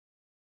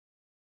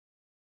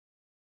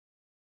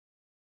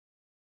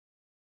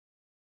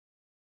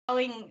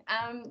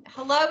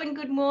Hello and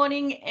good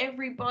morning,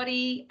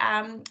 everybody.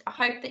 I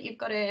hope that you've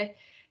got a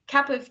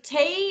cup of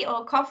tea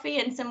or coffee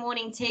and some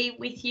morning tea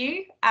with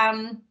you.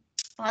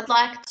 I'd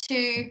like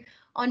to,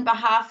 on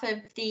behalf of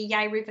the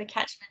Yea River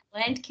Catchment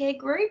Landcare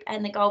Group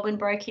and the Goulburn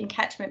Broken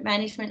Catchment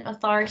Management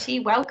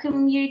Authority,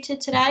 welcome you to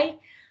today.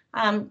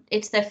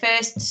 It's the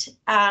first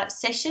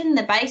session,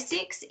 the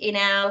basics, in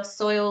our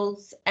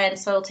soils and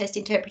soil test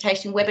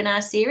interpretation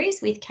webinar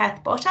series with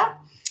Cath Botta.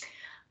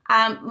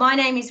 My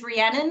name is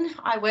Rhiannon.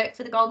 I work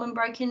for the Goulburn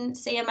Broken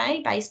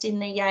CMA based in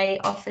the Yea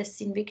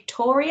office in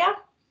Victoria.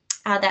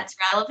 That's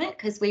relevant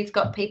because we've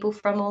got people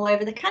from all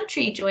over the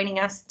country joining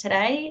us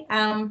today.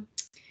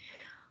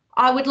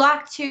 I would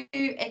like to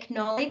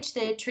acknowledge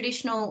the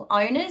traditional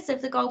owners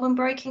of the Goulburn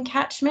Broken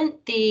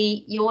catchment,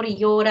 the Yorta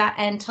Yorta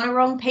and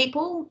Tonarong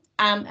people,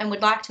 and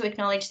would like to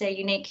acknowledge their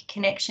unique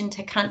connection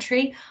to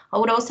country. I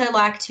would also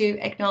like to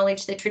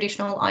acknowledge the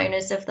traditional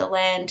owners of the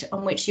land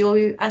on which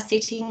you are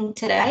sitting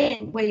today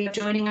and where you're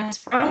joining us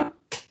from.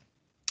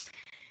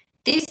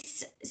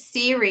 This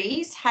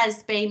series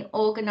has been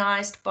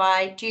organised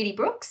by Judy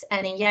Brooks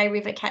and the Yea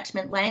River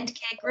Catchment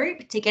Landcare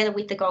Group together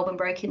with the Goulburn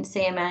Broken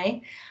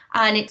CMA,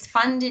 and it's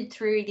funded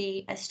through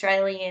the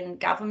Australian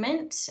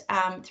government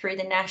through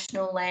the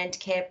National Land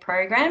Care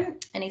Program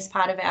and is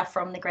part of our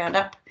From the Ground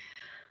Up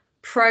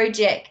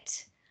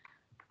project.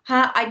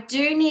 I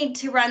do need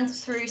to run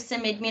through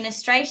some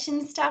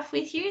administration stuff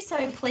with you,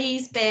 so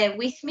please bear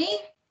with me,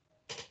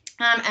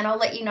 and I'll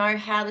let you know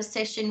how the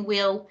session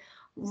will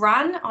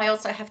run. I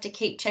also have to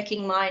keep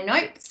checking my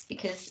notes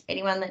because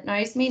anyone that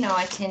knows me know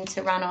I tend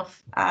to run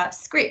off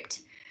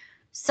script.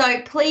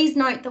 So please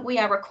note that we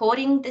are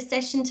recording the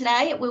session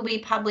today. It will be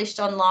published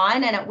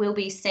online and it will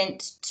be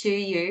sent to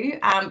you.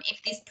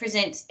 If this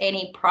presents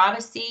any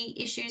privacy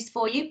issues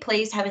for you,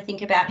 please have a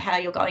think about how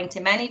you're going to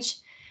manage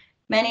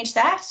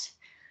that.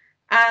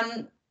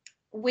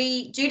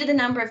 Due to the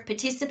number of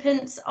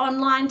participants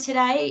online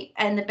today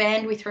and the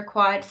bandwidth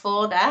required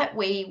for that,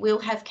 we will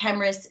have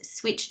cameras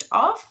switched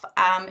off,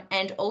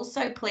 and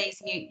also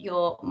please mute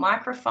your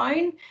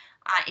microphone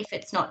if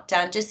it's not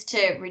done, just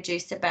to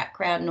reduce the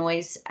background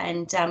noise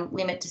and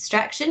limit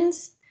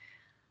distractions.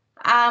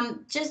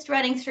 Just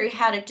running through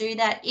how to do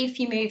that. If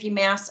you move your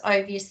mouse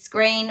over your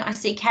screen, I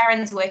see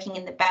Karen's working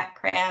in the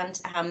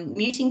background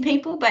muting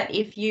people, but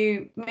if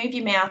you move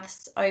your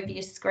mouse over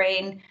your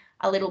screen,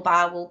 a little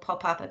bar will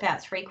pop up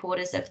about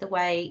 3/4 of the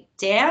way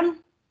down.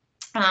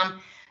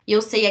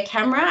 You'll see a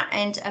camera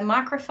and a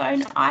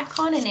microphone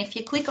icon, and if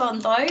you click on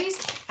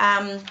those,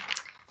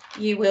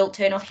 you will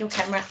turn off your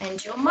camera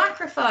and your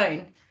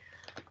microphone.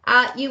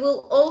 You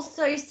will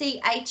also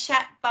see a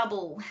chat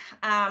bubble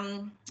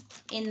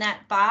in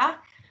that bar.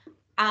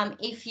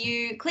 If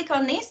you click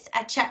on this,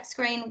 a chat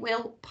screen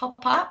will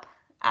pop up.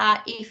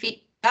 If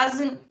it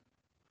doesn't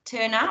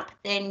turn up,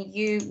 then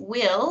you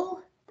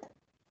will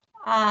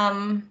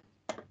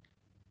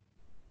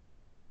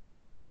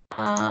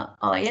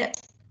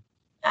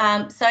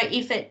so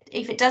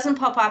if it doesn't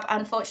pop up,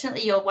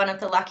 unfortunately, you're one of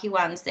the lucky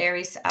ones. There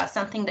is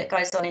something that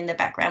goes on in the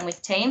background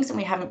with Teams and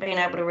we haven't been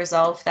able to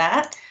resolve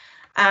that.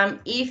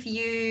 If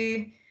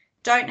you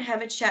don't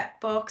have a chat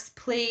box,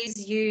 please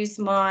use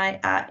my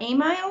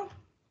email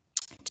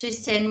to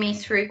send me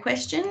through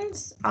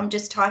questions. I'm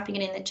just typing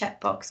it in the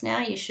chat box now.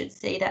 You should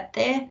see that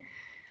there.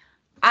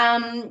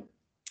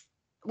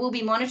 We'll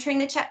be monitoring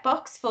the chat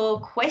box for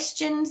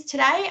questions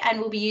today, and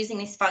we'll be using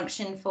this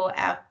function for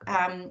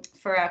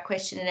our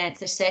question and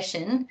answer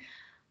session.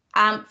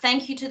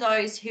 Thank you to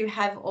those who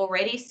have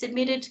already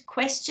submitted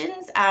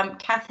questions.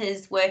 Cath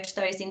has worked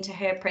those into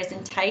her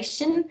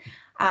presentation,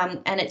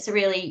 and it's a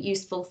really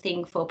useful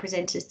thing for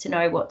presenters to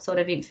know what sort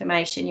of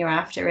information you're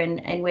after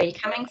and where you're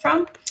coming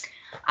from.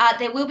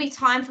 There will be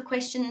time for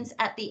questions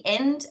at the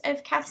end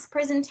of Cath's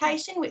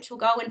presentation, which will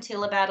go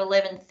until about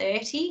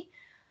 11:30.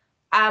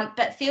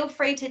 But feel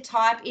free to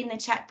type in the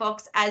chat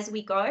box as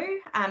we go,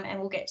 and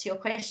we'll get to your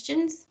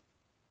questions.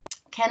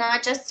 Can I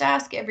just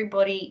ask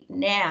everybody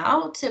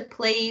now to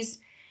please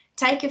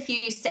take a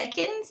few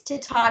seconds to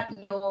type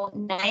your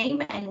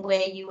name and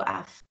where you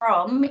are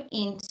from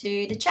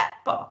into the chat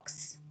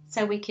box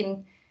so we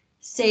can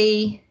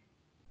see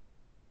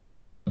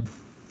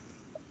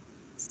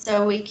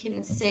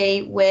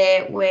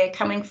where we're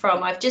coming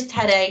from. I've just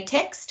had a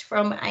text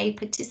from a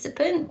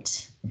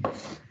participant.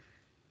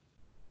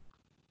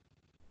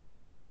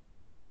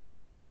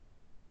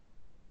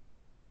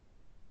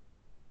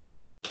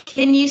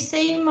 Can you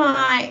see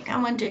my, I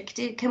wonder,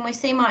 can we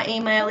see my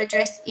email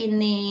address in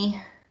the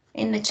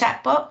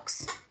chat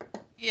box?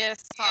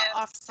 Yes,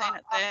 I've seen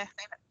it there.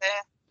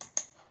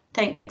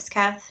 Thanks,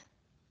 Cath.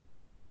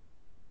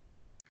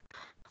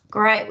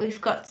 Great, we've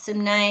got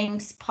some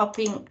names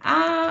popping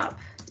up.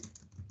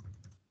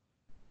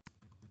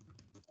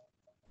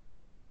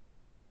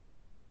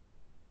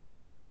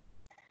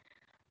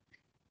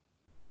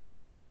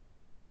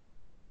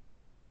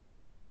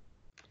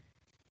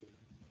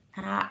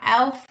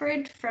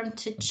 Alfred from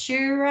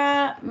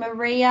Tatura,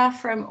 Maria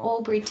from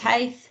Albury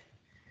Taith,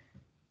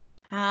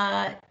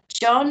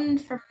 John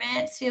from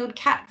Mansfield,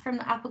 Kat from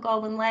the Upper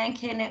Goulburn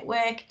Landcare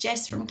Network,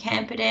 Jess from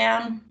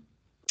Camperdown,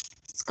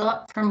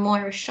 Scott from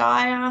Moira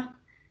Shire,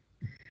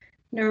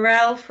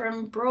 Narelle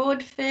from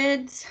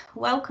Broadford.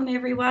 Welcome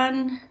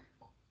everyone.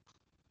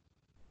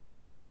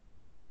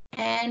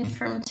 Anne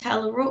from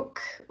Tallarook,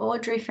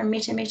 Audrey from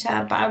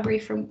Mitta,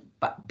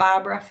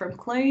 Barbara from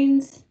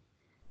Clunes.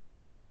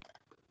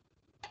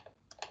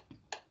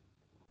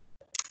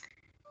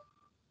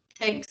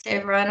 Thanks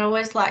everyone. I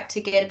always like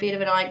to get a bit of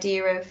an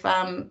idea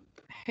of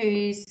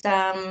who's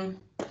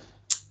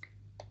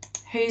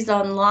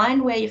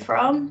online, where you're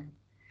from.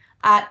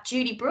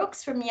 Judy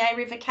Brooks from Yea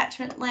River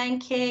Catchment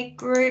Landcare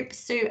Group,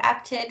 Sue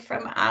Apted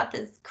from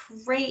Arthur's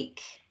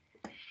Creek,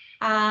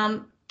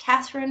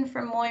 Catherine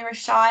from Moira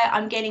Shire.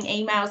 I'm getting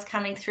emails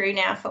coming through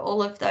now for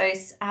all of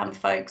those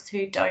folks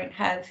who don't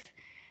have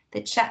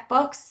the chat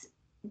box.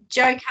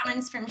 Joe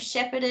Cummins from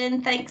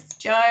Shepparton. Thanks,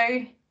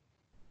 Joe.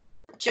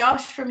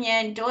 Josh from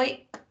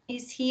Yandoit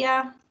is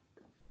here.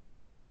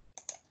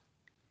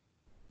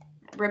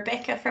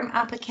 Rebecca from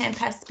Upper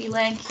Campaspe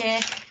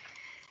Landcare.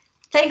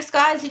 Thanks,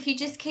 guys. If you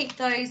just keep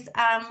those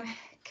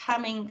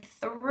coming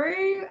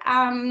through.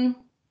 I'd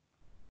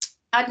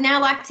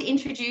now like to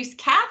introduce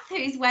Cath,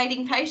 who's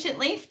waiting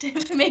patiently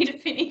for me to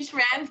finish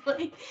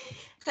rambling.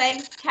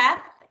 Thanks,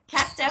 Cath.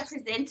 Cath's our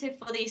presenter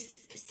for this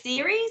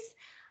series.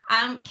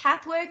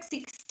 Cath works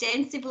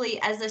extensively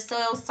as a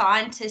soil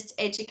scientist,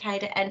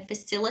 educator and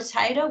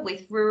facilitator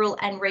with rural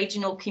and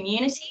regional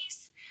communities.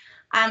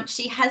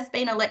 She has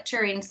been a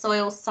lecturer in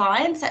soil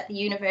science at the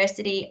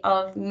University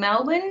of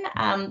Melbourne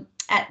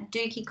at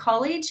Dookie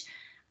College,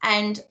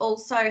 and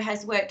also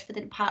has worked for the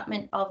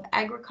Department of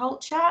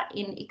Agriculture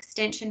in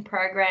extension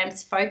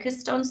programs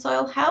focused on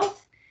soil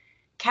health.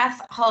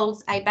 Cath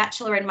holds a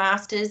Bachelor and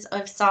Masters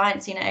of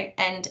Science in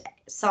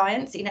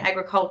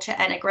Agriculture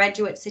and a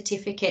graduate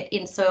certificate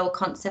in soil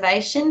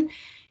conservation.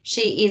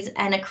 She is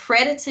an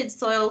accredited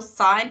soil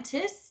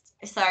scientist.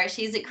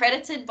 She's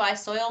accredited by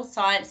Soil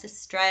Science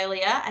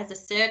Australia as a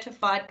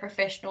certified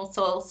professional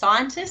soil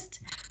scientist.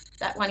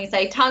 That one is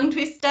a tongue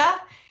twister.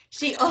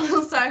 She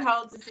also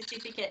holds a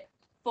certificate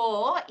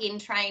in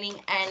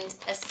training and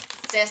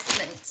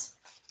assessment.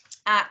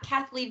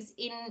 Cath lives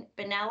in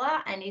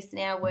Benalla and is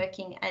now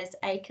working as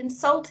a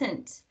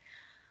consultant.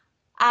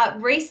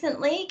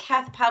 Recently,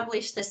 Cath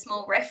published the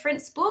small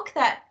reference book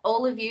that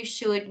all of you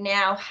should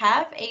now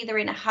have either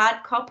in a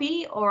hard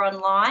copy or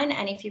online.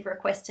 And if you've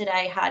requested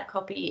a hard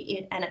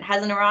copy and it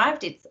hasn't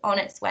arrived, it's on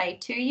its way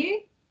to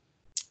you.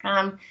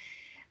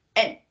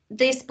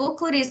 This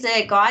booklet is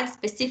a guide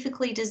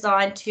specifically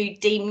designed to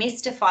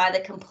demystify the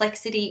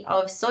complexity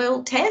of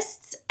soil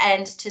tests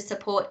and to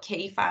support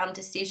key farm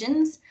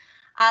decisions.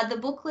 The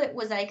booklet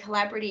was a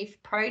collaborative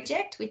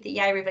project with the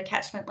Yea River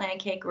Catchment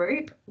Landcare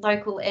Group,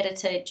 local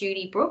editor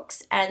Judy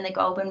Brooks and the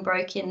Goulburn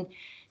Broken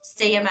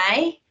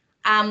CMA.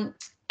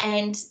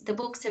 And the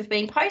books have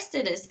been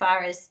posted as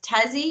far as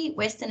Tassie,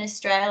 Western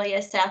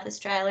Australia, South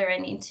Australia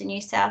and into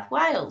New South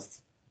Wales.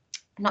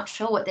 I'm not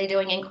sure what they're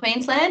doing in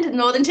Queensland and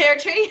Northern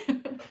Territory.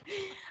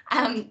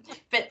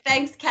 But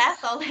thanks, Cath.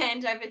 I'll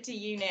hand over to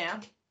you now.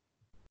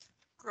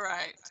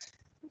 Great.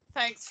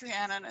 Thanks,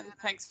 Rhiannon, and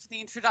thanks for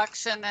the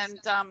introduction, and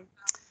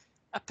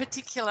a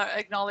particular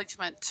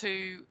acknowledgement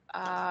to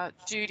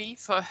Judy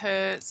for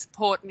her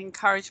support and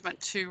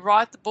encouragement to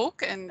write the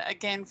book, and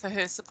again for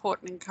her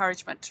support and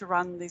encouragement to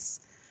run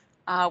this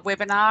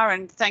webinar.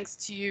 And thanks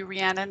to you,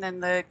 Rhiannon,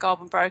 and the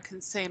Goulburn Broken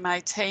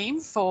CMA team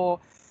for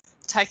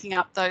taking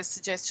up those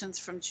suggestions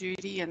from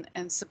Judy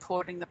and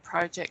supporting the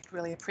project.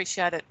 Really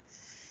appreciate it.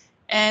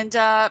 And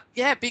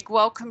yeah, big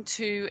welcome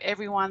to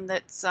everyone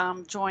that's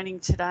joining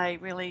today.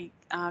 Really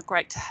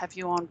great to have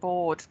you on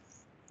board.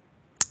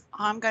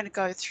 I'm going to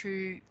go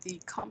through the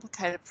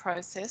complicated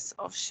process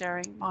of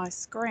sharing my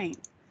screen,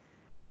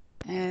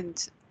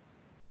 and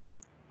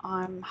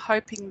I'm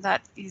hoping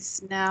that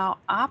is now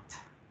up.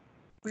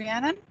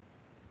 Rhiannon?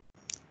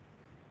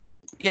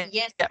 Yeah.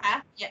 Yes,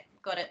 yeah,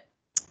 got it.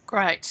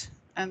 Great,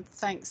 and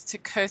thanks to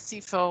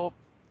Kirsty for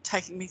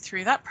taking me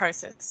through that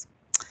process.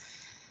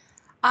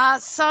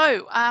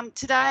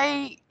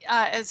 Today,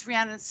 as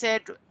Rhiannon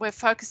said, we're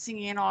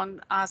focusing in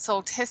on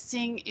soil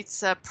testing.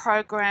 It's a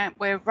program,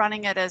 we're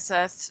running it as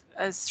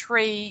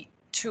 3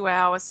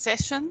 2-hour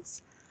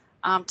sessions.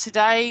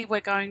 Today,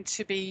 we're going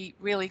to be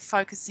really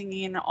focusing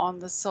in on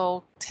the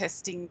soil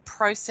testing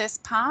process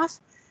part,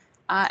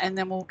 and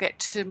then we'll get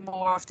to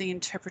more of the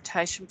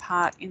interpretation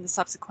part in the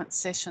subsequent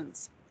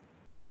sessions.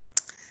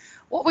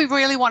 What we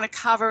really want to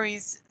cover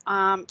is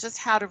just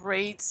how to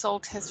read soil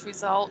test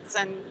results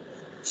and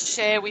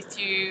share with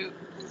you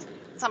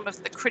some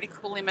of the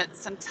critical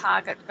limits and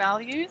target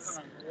values.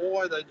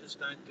 Why they just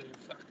don't do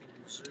fucking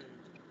Zoom?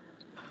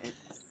 It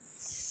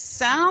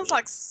sounds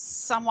like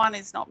someone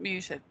is not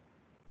muted.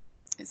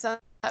 Is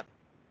that?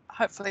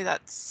 Hopefully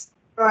that's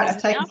right.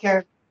 I've taken care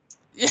of.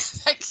 Yeah,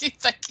 thank you,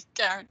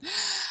 Karen.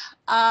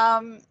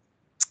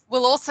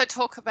 We'll also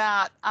talk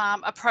about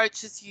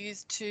approaches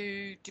used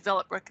to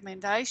develop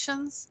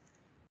recommendations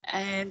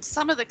and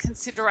some of the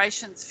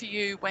considerations for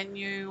you when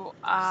you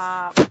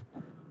are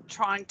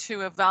trying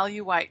to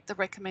evaluate the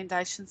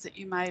recommendations that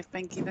you may have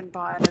been given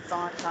by an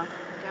advisor.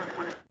 You don't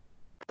want to.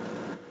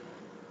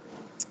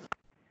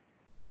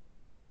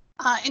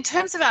 In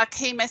terms of our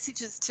key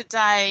messages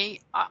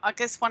today, I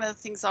guess one of the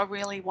things I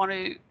really want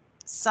to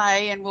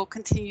say, and will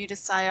continue to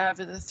say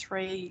over the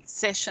 3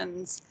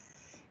 sessions,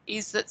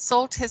 is that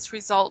soil test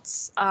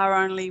results are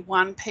only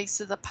one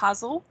piece of the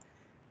puzzle.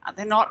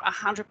 They're not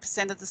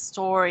 100% of the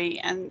story,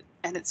 and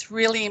it's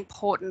really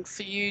important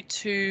for you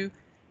to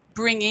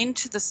bring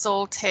into the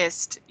soil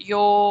test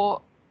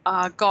your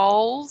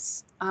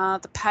goals,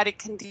 the paddock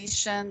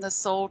condition, the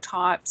soil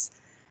types.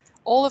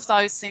 All of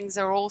those things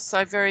are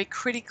also very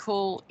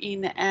critical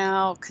in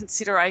our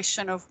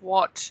consideration of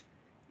what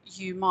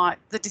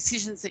the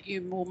decisions that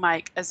you will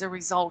make as a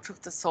result of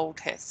the soil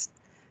test.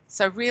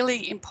 So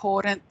really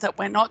important that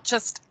we're not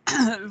just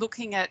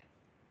looking at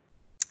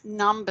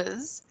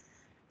numbers,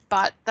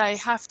 but they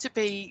have to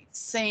be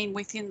seen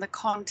within the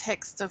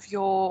context of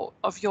your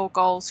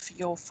goals for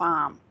your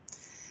farm.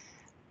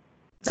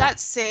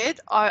 That said,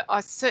 I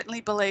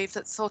certainly believe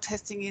that soil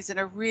testing is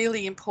a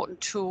really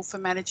important tool for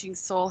managing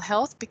soil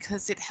health,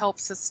 because it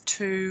helps us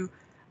to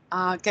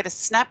get a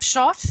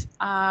snapshot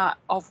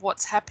of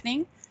what's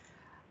happening.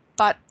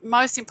 But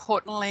most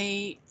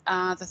importantly,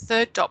 the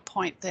third dot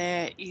point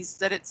there is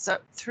that it's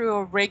through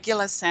a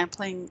regular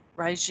sampling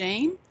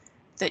regime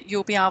that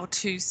you'll be able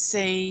to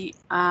see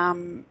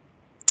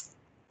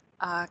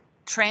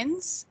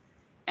trends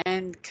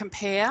and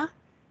compare.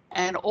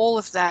 And all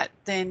of that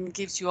then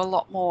gives you a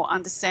lot more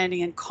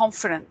understanding and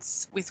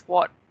confidence with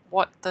what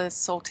the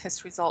soil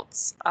test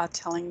results are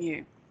telling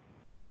you.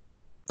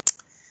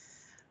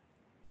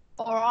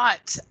 All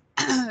right,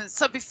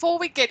 so before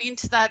we get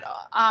into that,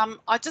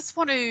 I just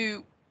want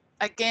to,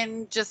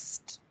 again,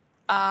 just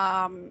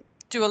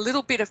do a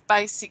little bit of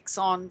basics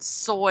on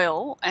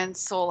soil and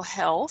soil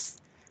health,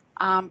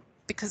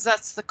 because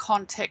that's the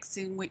context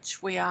in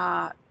which we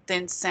are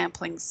then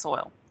sampling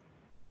soil.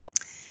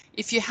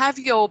 If you have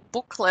your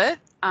booklet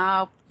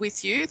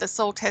with you, the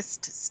soil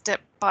test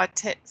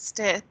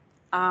step-by-step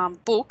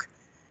book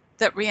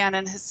that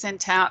Rhiannon has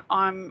sent out,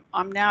 I'm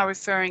now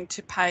referring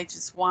to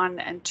pages 1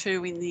 and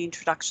 2 in the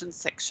introduction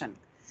section.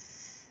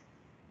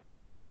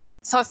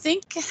 So I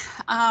think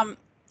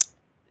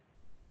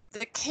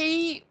the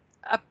key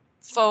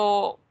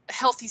for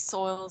healthy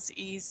soils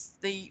is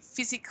the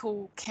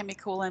physical,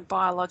 chemical and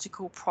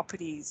biological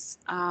properties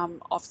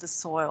of the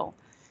soil.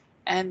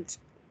 And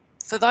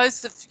for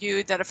those of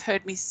you that have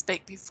heard me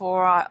speak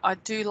before, I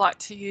do like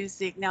to use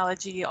the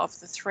analogy of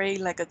the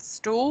 3-legged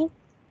stool.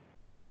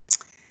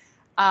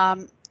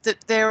 That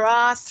there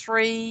are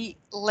 3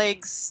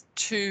 legs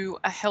to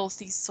a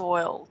healthy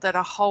soil that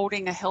are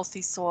holding a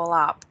healthy soil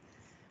up.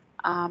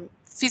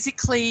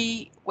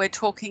 Physically, we're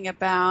talking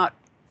about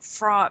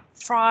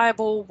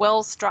friable,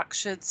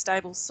 well-structured,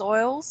 stable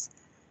soils.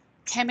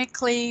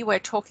 Chemically, we're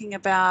talking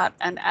about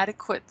an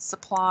adequate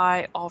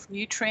supply of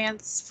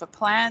nutrients for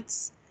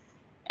plants.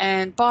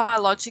 And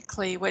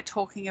biologically, we're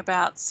talking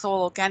about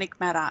soil organic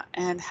matter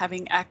and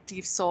having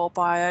active soil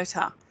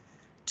biota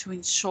to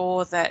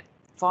ensure that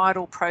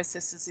vital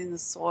processes in the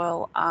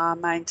soil are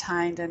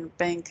maintained and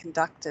being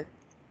conducted.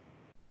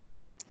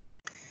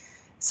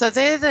 So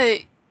they're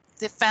the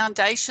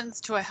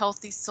foundations to a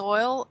healthy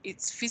soil.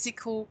 It's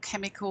physical,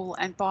 chemical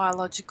and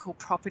biological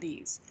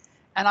properties.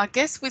 And I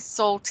guess with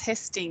soil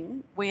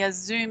testing, we are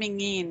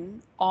zooming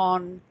in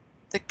on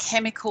the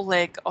chemical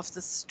leg of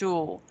the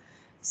stool.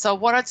 So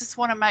what I just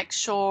want to make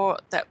sure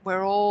that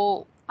we're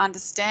all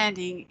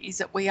understanding is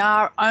that we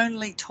are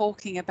only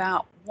talking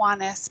about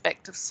one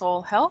aspect of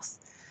soil health,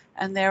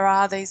 and there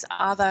are these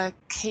other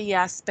key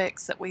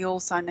aspects that we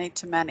also need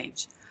to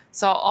manage.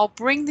 So I'll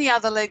bring the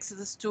other legs of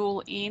the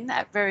stool in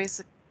at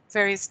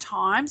various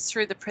times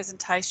through the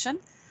presentation,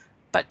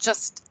 but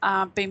just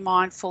be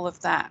mindful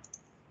of that.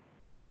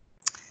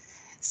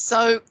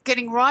 So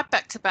getting right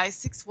back to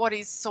basics, what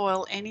is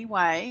soil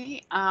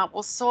anyway?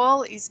 Well,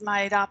 soil is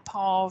made up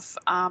of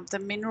the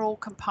mineral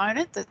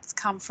component that's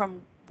come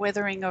from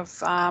weathering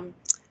of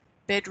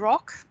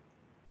bedrock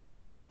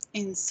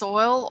in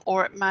soil,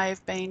 or it may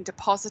have been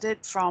deposited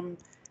from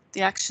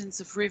the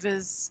actions of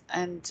rivers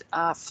and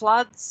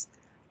floods,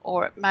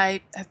 or it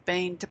may have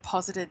been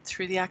deposited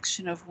through the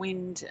action of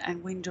wind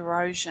and wind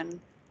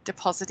erosion,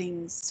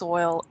 depositing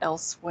soil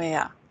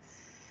elsewhere.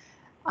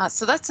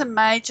 So that's a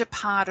major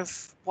part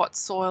of what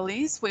soil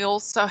is. We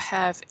also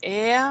have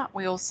air,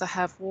 we also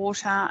have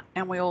water,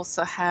 and we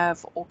also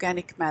have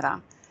organic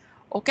matter.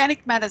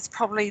 Organic matter is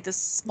probably the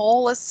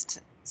smallest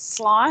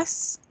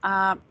slice.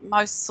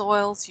 Most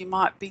soils you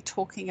might be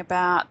talking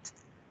about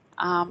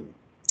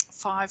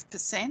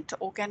 5%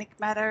 organic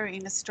matter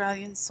in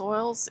Australian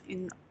soils.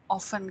 In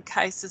often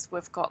cases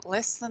we've got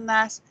less than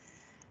that,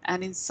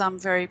 and in some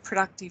very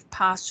productive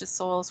pasture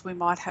soils we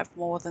might have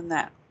more than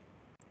that.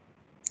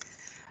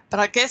 But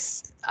I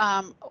guess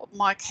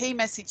my key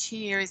message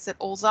here is that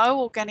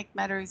although organic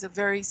matter is a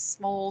very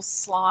small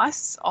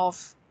slice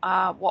of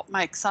what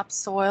makes up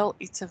soil,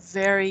 it's a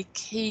very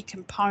key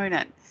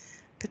component,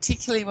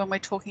 particularly when we're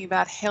talking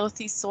about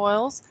healthy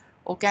soils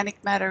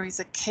organic matter is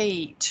a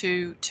key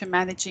to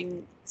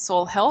managing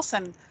soil health,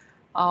 and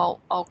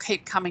I'll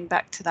keep coming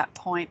back to that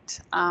point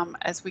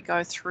as we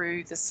go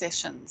through the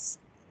sessions.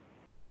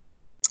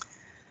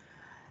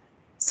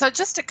 So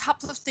just a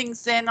couple of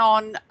things then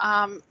on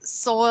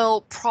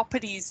soil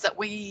properties that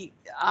we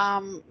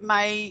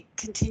may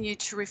continue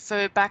to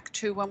refer back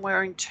to when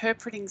we're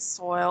interpreting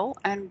soil,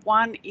 and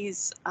one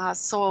is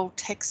soil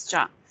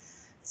texture.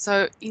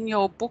 So in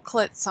your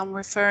booklets, I'm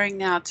referring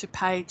now to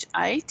page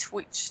 8,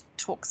 which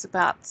talks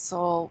about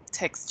soil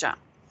texture.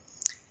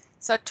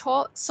 So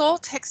soil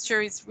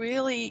texture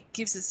really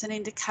gives us an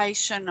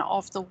indication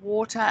of the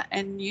water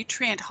and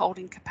nutrient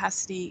holding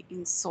capacity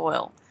in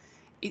soil.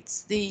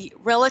 It's the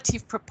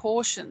relative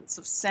proportions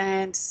of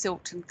sand,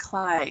 silt and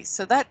clay.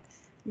 So that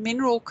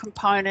mineral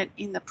component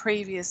in the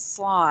previous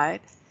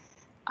slide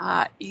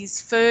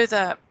is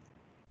further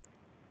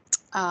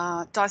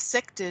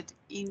dissected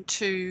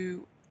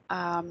into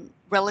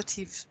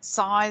relative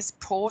size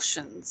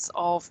portions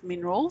of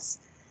minerals,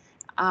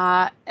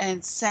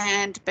 and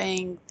sand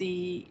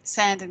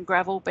and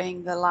gravel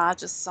being the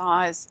largest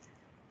size.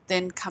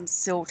 Then comes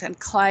silt, and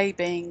clay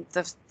being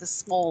the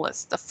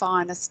smallest, the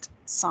finest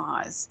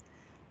size.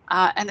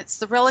 And it's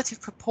the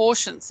relative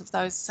proportions of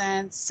those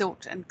sand,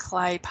 silt and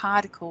clay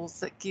particles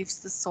that gives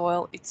the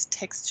soil its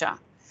texture.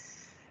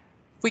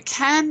 We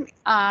can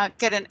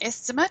get an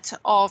estimate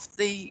of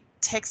the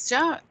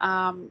texture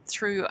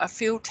through a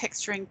field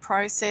texturing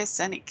process,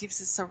 and it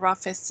gives us a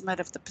rough estimate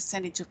of the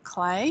percentage of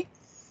clay.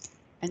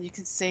 And you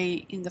can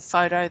see in the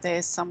photo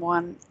there's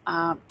someone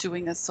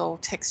doing a soil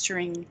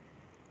texturing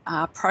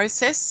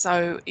process.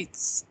 So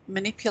it's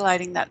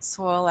manipulating that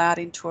soil out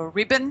into a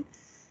ribbon.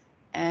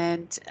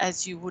 And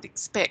as you would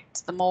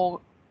expect, the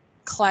more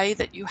clay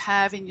that you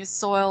have in your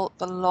soil,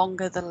 the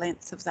longer the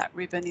length of that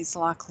ribbon is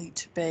likely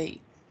to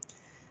be.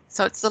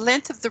 So it's the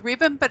length of the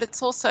ribbon, but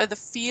it's also the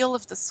feel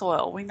of the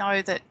soil. We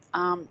know that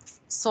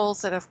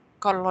soils that have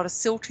got a lot of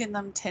silt in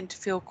them tend to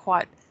feel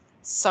quite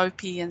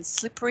soapy and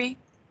slippery.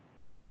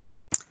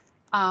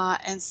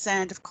 And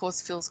sand, of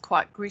course, feels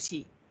quite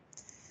gritty.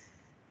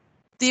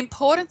 The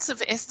importance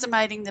of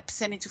estimating the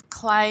percentage of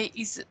clay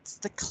is it's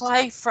the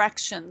clay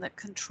fraction that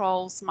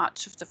controls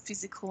much of the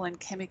physical and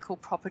chemical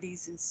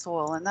properties in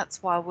soil, and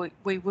that's why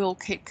we will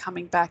keep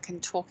coming back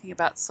and talking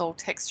about soil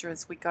texture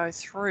as we go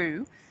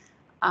through,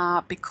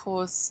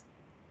 because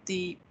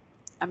the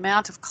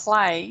amount of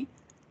clay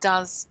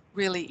does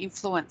really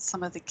influence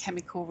some of the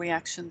chemical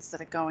reactions that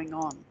are going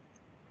on.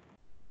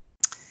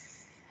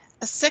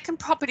 A second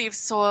property of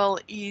soil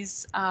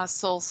is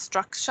soil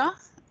structure.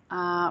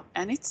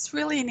 And it's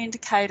really an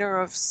indicator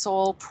of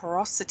soil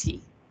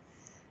porosity.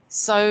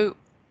 So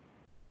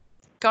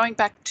going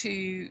back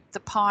to the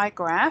pie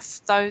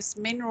graph, those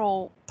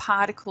mineral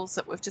particles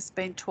that we've just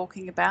been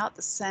talking about,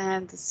 the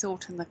sand, the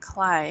silt and the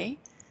clay,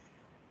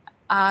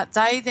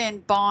 they then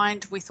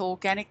bind with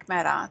organic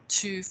matter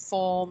to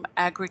form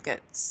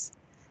aggregates.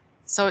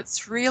 So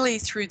it's really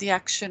through the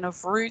action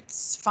of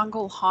roots,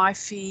 fungal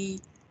hyphae,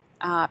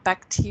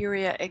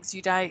 bacteria,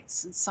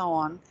 exudates and so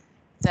on,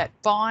 that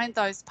bind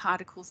those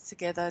particles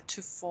together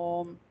to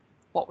form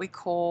what we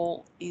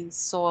call in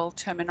soil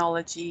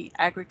terminology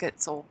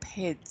aggregates or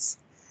PEDs.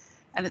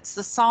 And it's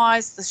the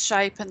size, the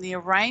shape and the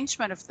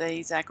arrangement of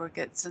these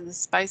aggregates and the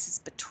spaces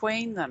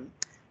between them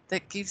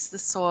that gives the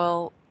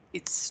soil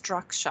its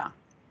structure.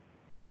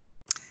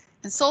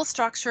 And soil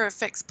structure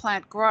affects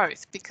plant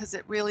growth because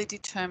it really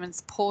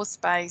determines pore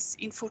space,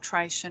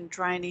 infiltration,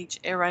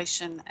 drainage,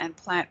 aeration and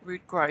plant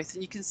root growth.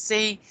 And you can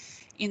see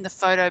in the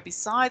photo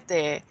beside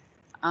there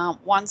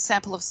one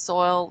sample of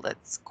soil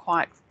that's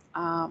quite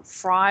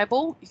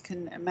friable. You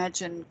can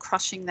imagine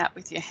crushing that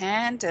with your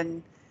hand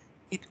and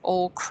it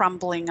all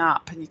crumbling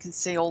up, and you can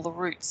see all the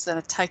roots that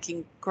are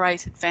taking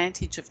great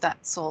advantage of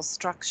that soil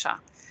structure.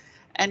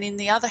 And in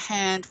the other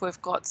hand,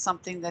 we've got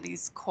something that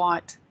is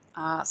quite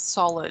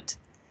solid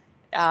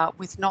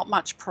with not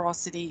much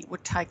porosity. It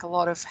would take a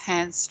lot of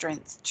hand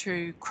strength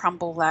to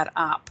crumble that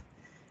up.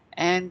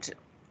 And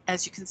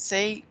as you can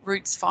see,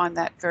 roots find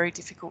that very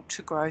difficult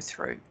to grow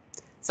through.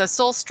 So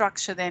soil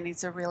structure then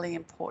is a really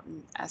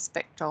important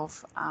aspect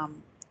of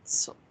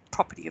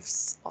property of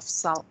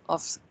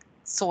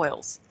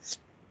soils.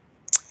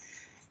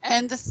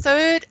 And the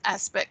third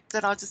aspect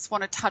that I just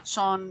want to touch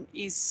on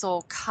is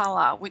soil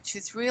colour, which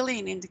is really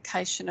an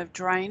indication of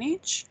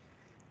drainage.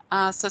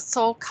 So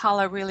soil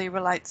colour really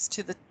relates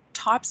to the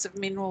types of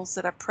minerals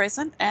that are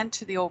present and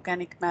to the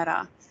organic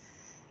matter.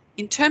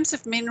 In terms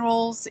of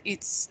minerals,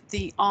 it's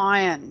the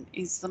iron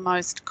is the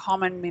most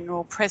common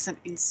mineral present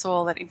in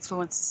soil that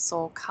influences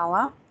soil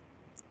colour.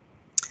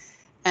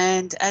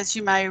 And as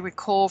you may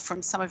recall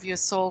from some of your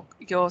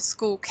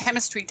school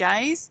chemistry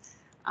days,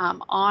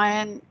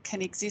 iron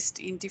can exist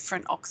in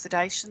different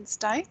oxidation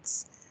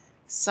states.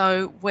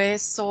 So where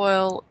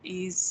soil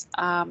is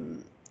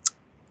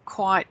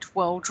quite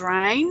well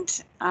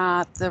drained,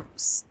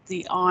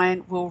 the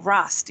iron will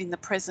rust in the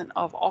presence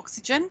of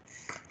oxygen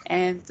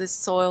and the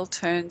soil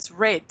turns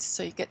red,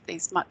 so you get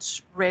these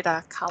much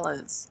redder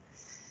colours.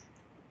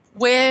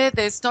 Where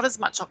there's not as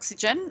much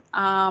oxygen,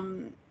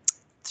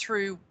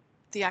 through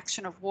the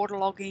action of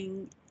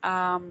waterlogging,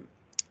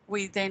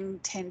 we then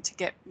tend to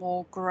get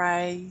more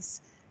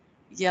greys,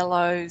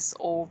 yellows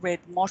or red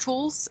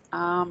mottles.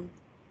 And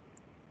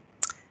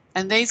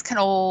these can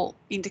all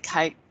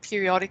indicate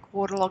periodic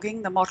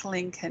waterlogging. The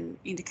mottling can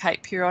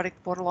indicate periodic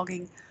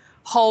waterlogging.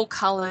 Whole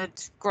coloured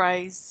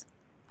greys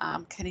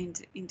can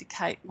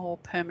indicate more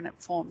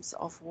permanent forms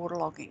of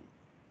waterlogging.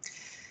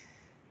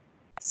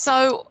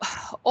 So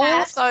all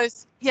of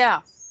those,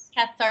 yeah.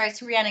 Cath, sorry,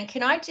 it's Rhiannon.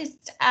 Can I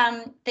just,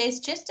 there's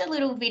just a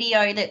little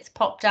video that's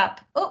popped up.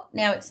 Oh,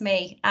 now it's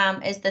me,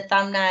 as the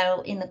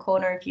thumbnail in the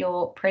corner of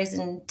your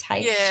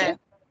presentation.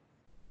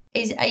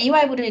 Yeah. Are you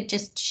able to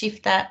just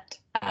shift that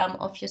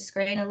off your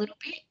screen a little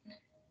bit?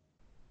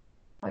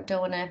 I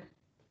don't want to,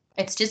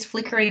 it's just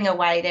flickering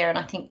away there and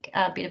I think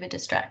a bit of a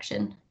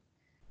distraction.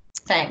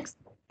 Thanks.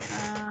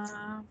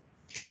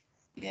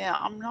 Yeah,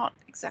 I'm not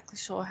exactly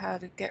sure how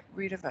to get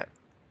rid of it.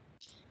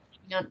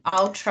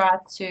 I'll try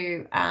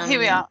to. Here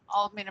we are.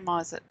 I'll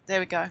minimise it. There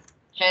we go.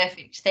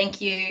 Perfect. Thank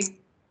you.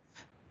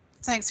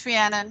 Thanks,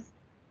 Rhiannon.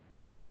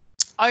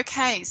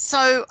 Okay,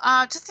 so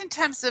just in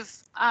terms of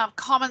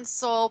common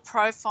soil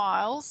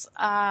profiles,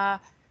 and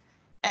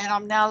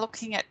I'm now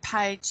looking at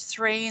page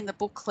 3 in the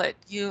booklet,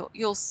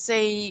 you'll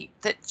see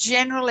that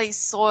generally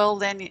soil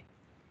then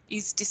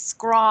is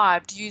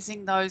described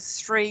using those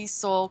 3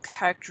 soil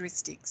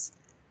characteristics: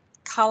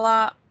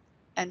 colour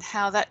and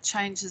how that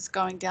changes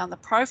going down the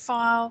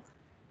profile,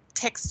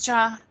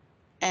 texture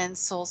and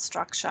soil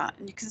structure.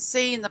 And you can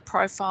see in the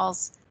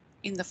profiles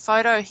in the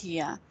photo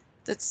here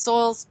that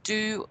soils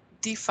do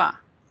differ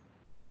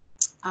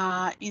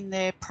in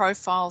their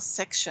profile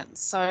section.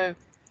 So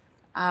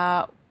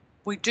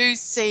we do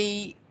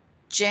see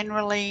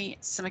generally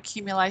some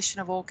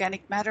accumulation of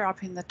organic matter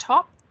up in the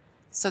top,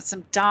 so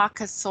some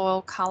darker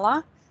soil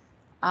colour.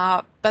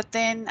 But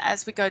then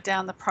as we go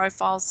down the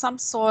profile, some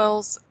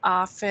soils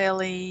are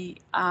fairly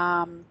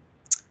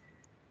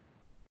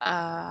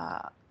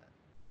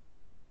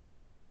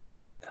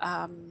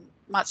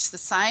much the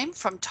same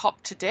from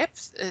top to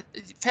depth,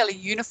 fairly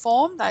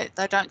uniform. They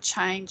don't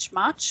change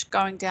much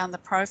going down the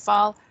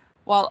profile,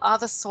 while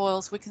other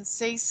soils we can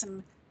see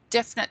some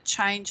definite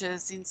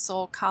changes in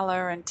soil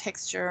colour and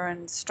texture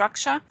and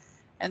structure,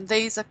 and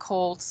these are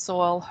called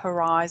soil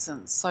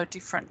horizons, so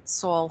different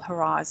soil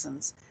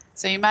horizons.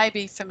 So you may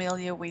be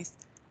familiar with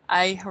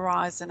A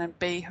horizon and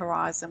B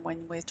horizon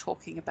when we're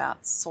talking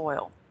about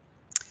soil.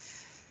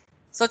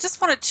 So I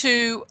just wanted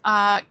to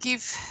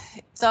give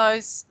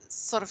those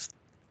sort of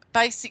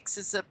basics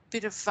as a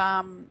bit of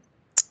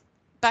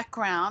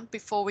background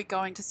before we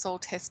go into soil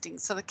testing.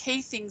 So the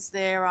key things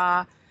there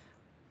are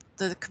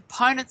the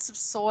components of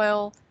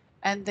soil,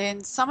 and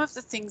then some of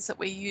the things that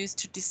we use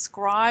to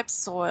describe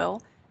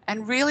soil,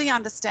 and really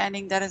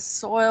understanding that as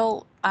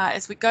soil,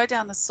 as we go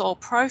down the soil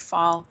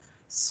profile,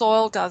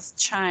 soil does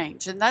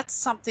change, and that's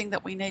something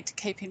that we need to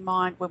keep in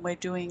mind when we're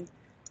doing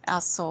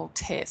our soil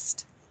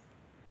test.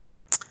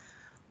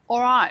 All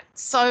right,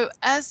 so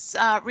as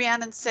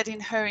Rhiannon said in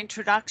her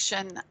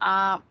introduction,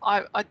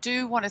 I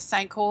do want to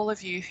thank all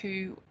of you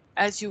who,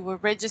 as you were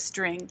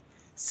registering,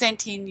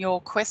 sent in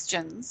your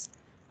questions.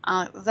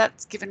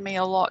 That's given me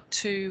a lot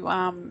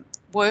to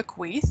work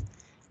with.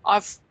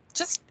 I've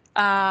just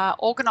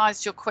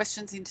organised your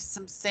questions into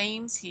some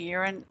themes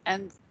here,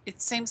 and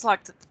it seems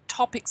like the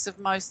topics of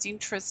most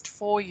interest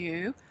for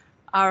you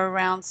are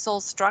around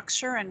soil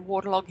structure and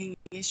waterlogging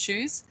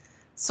issues,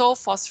 soil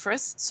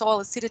phosphorus, soil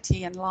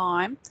acidity and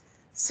lime,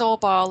 soil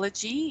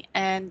biology,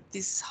 and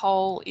this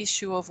whole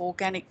issue of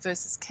organic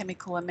versus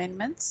chemical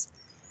amendments,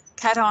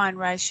 cation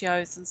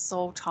ratios and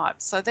soil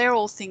types. So they're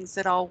all things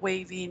that I'll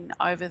weave in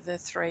over the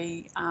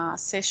 3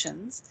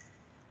 sessions.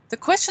 The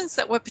questions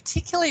that were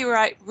particularly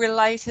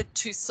related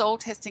to soil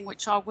testing,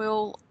 which I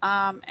will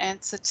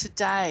answer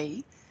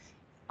today,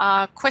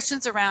 are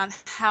questions around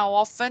how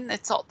often,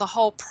 it's the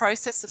whole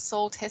process of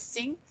soil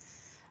testing,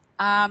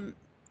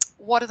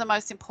 what are the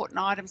most important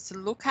items to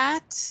look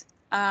at,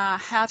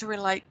 how to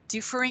relate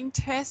differing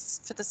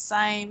tests for the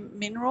same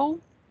mineral,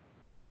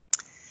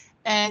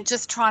 and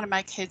just trying to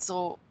make heads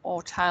or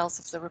tails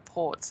of the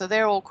report. So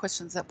they're all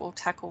questions that we'll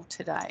tackle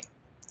today.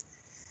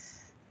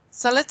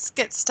 So let's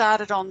get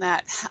started on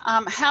that.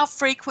 How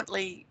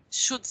frequently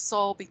should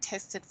soil be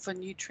tested for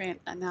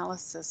nutrient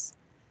analysis?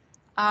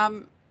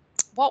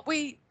 What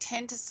we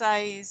tend to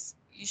say is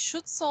you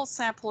should soil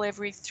sample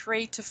every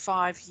 3 to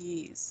 5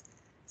 years.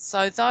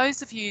 So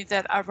those of you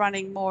that are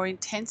running more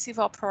intensive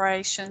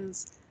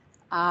operations,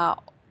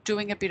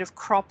 doing a bit of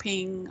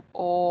cropping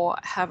or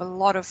have a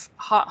lot of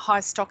high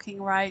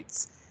stocking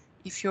rates,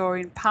 if you're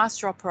in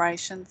pasture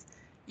operations,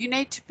 you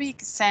need to be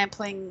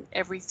sampling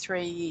every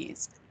 3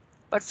 years.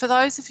 But for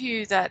those of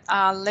you that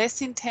are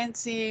less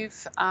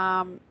intensive,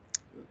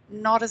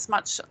 not as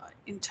much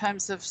in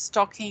terms of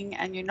stocking,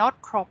 and you're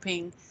not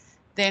cropping,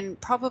 then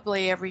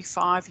probably every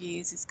 5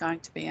 years is going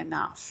to be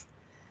enough.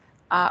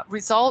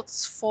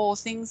 Results for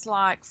things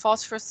like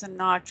phosphorus and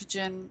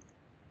nitrogen,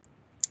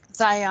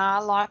 they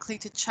are likely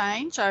to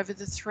change over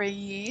the 3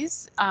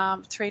 years,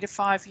 3 to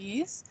 5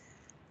 years.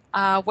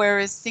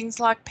 whereas things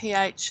like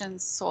pH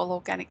and soil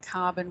organic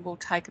carbon will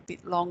take a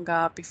bit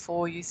longer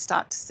before you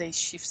start to see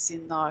shifts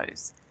in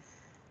those.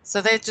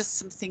 So they're just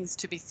some things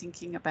to be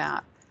thinking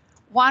about.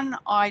 One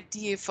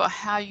idea for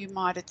how you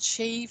might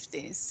achieve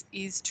this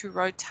is to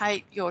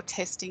rotate your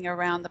testing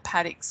around the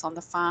paddocks on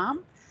the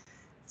farm.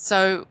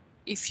 So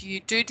if you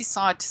do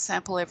decide to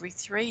sample every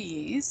 3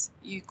 years,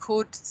 you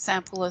could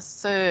sample a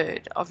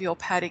third of your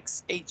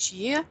paddocks each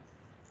year.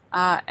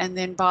 And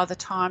then by the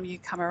time you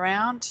come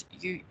around,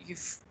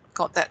 you've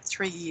got that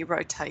 3-year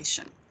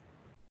rotation.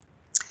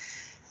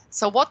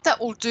 So what that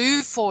will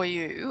do for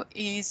you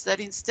is that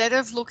instead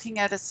of looking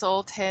at a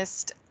soil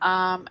test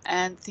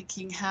and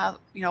thinking how,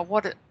 you know,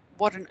 what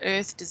on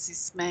earth does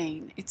this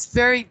mean? It's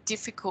very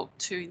difficult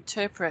to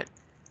interpret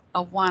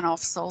a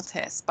one-off soil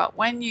test. But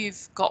when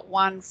you've got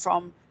one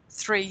from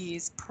 3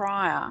 years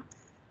prior,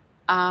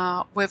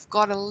 we've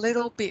got a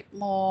little bit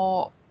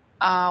more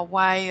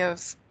idea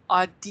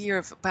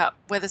about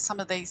whether some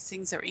of these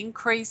things are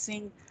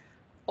increasing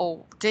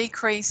or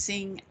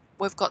decreasing.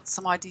 We've got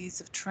some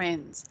ideas of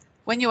trends.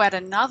 When you add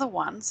another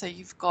one, so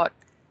you've got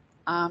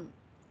a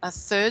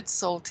third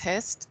soil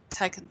test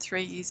taken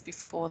 3 years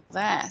before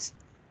that,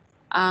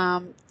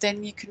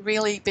 then you can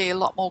really be a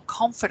lot more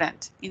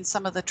confident in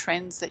some of the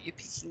trends that you're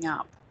picking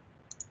up.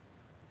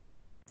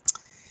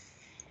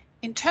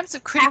 In terms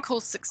of critical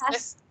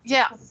success,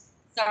 yeah.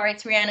 Sorry,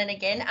 it's Rhiannon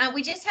again.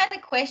 We just had a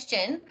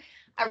question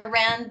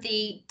around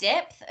the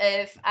depth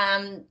of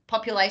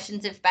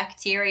populations of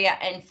bacteria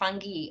and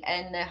fungi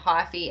and the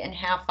hyphae and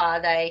how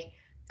far they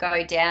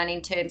go down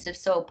in terms of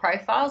soil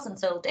profiles and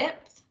soil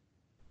depth.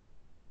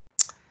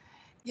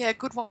 Yeah,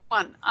 good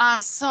one.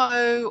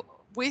 So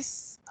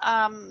with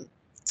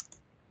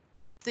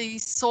the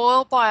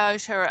soil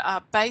biota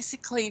are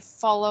basically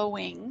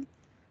following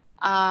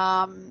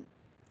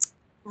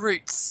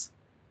roots.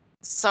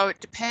 So it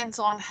depends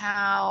on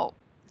how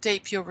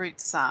deep your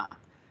roots are.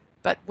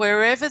 But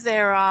wherever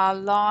there are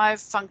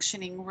live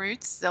functioning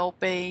roots, there'll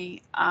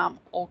be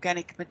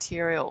organic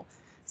material.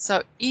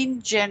 So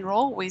in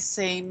general, we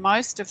see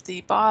most of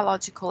the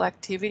biological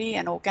activity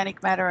and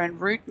organic matter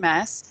and root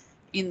mass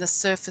in the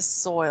surface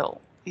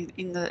soil,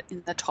 in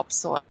the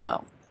topsoil.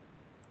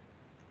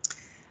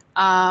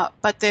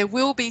 But there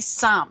will be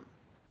some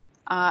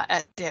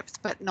at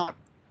depth, but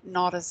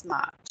not as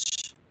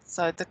much.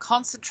 So the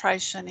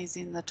concentration is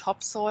in the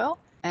topsoil,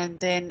 and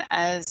then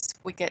as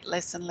we get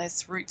less and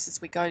less roots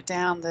as we go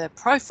down the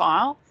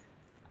profile,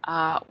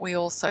 we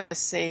also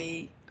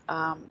see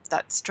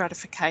that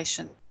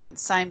stratification,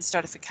 same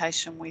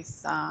stratification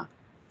with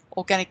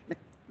organic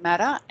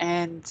matter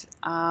and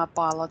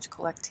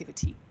biological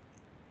activity.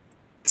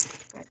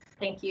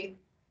 Thank you.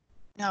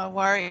 No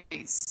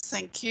worries,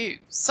 thank you.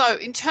 So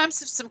in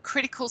terms of some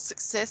critical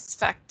success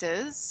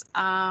factors,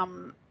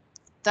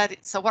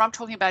 so what I'm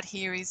talking about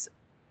here is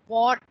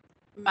what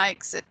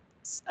makes it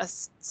a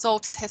soil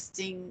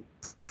testing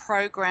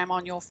program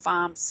on your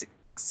farm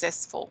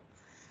successful.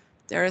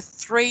 There are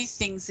 3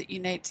 things that you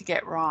need to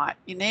get right.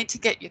 You need to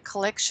get your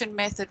collection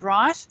method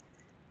right.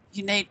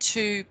 You need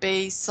to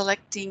be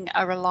selecting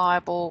a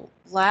reliable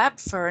lab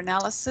for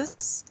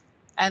analysis,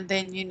 and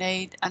then you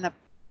need an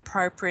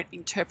appropriate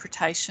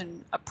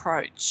interpretation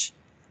approach.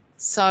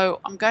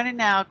 So I'm going to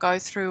now go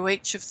through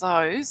each of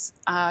those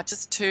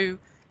just to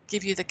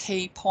give you the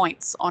key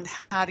points on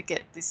how to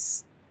get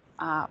this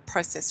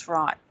process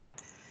right.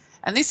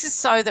 And this is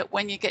so that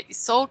when you get your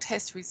soil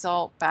test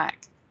result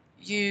back,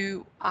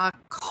 you are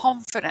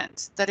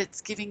confident that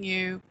it's giving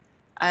you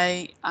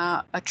a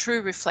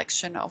true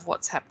reflection of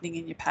what's happening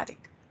in your paddock.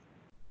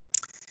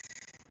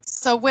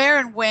 So where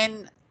and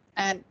when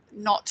and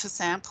not to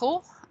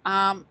sample.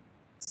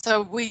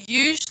 So we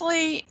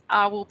usually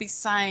will be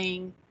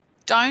saying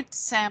don't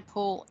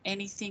sample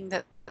anything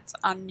that's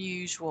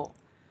unusual.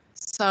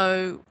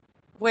 So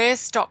where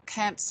stock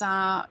camps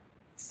are,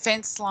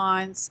 fence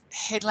lines,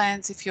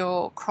 headlands if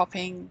you're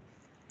cropping,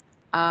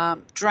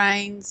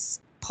 drains,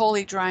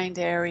 poorly drained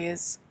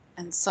areas,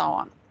 and so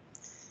on.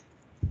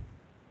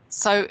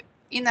 So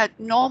in a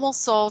normal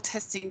soil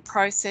testing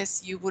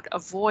process, you would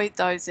avoid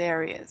those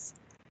areas.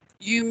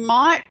 You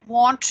might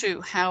want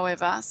to,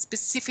 however,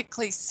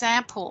 specifically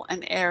sample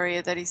an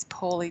area that is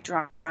poorly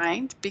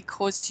drained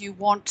because you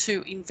want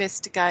to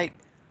investigate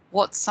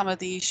what some of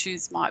the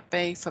issues might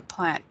be for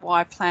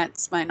why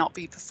plants may not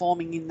be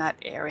performing in that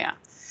area.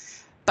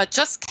 But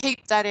just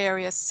keep that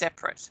area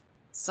separate.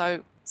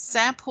 So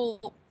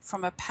sample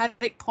from a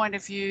paddock point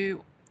of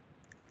view,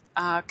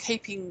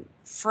 keeping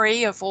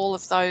free of all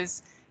of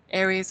those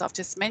areas I've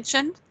just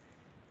mentioned.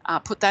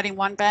 Put that in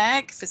one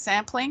bag for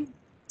sampling,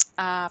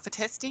 for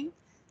testing,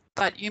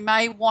 but you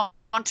may want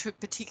to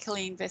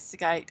particularly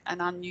investigate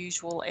an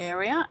unusual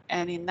area,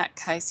 and in that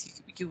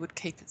case you would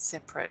keep it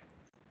separate.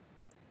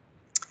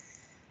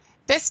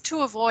 Best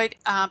to avoid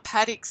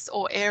paddocks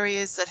or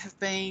areas that have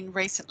been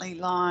recently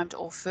limed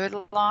or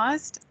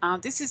fertilised.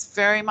 This is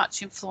very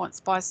much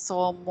influenced by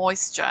soil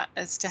moisture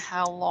as to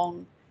how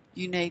long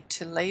you need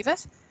to leave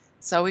it.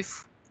 So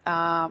if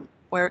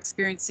we're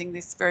experiencing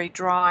this very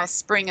dry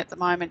spring at the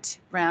moment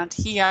around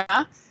here,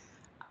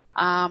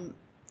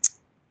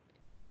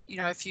 You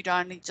know, if you'd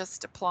only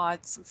just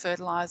applied some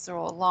fertiliser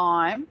or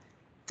lime,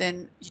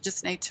 then you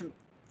just need to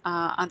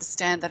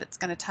understand that it's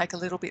going to take a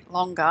little bit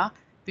longer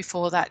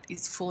before that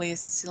is fully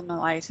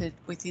assimilated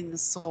within the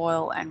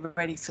soil and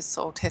ready for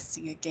soil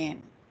testing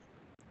again.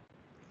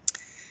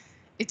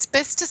 It's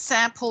best to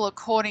sample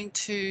according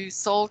to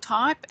soil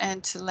type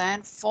and to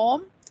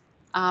landform,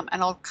 and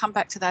I'll come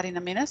back to that in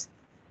a minute.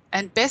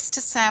 And best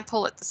to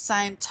sample at the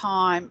same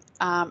time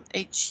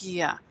each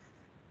year.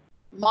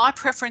 My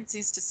preference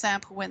is to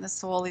sample when the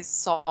soil is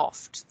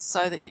soft,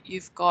 so that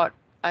you've got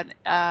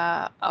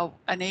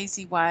an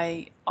easy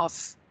way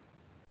of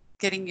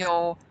getting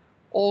your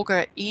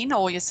auger in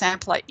or your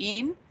sampler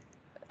in,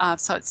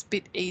 so it's a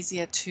bit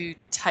easier to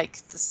take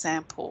the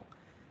sample.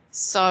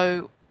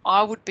 So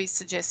I would be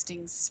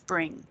suggesting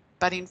spring,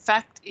 but in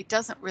fact it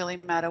doesn't really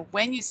matter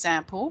when you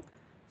sample,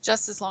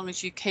 just as long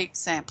as you keep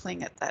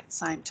sampling at that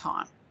same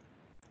time.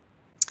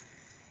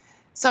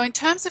 So in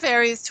terms of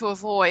areas to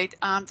avoid,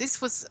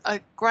 this was a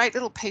great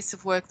little piece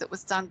of work that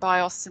was done by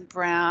Austin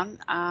Brown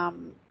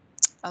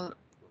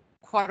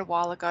quite a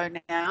while ago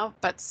now,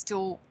 but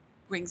still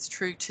rings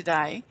true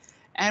today.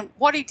 And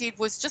what he did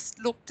was just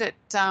looked at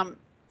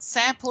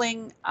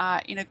sampling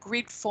in a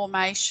grid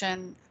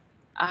formation,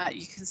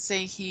 you can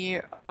see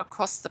here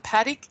across the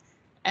paddock,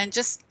 and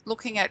just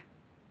looking at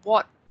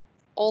what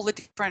all the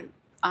different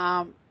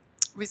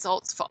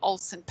results for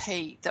Olsen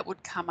P that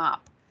would come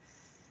up.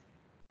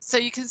 So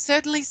you can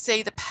certainly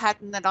see the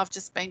pattern that I've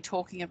just been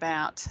talking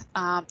about,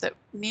 that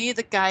near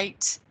the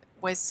gate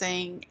we're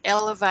seeing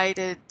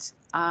elevated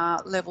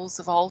levels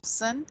of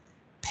Olsen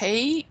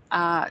P.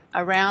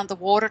 Around the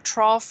water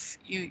trough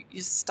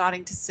you're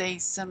starting to see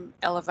some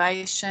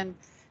elevation,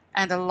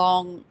 and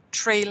along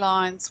tree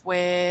lines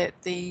where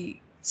the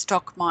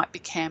stock might be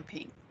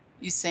camping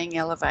you're seeing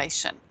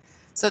elevation.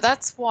 So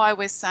that's why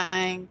we're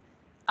saying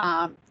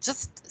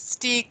just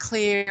steer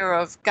clear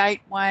of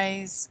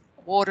gateways,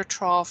 water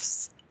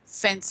troughs,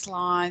 fence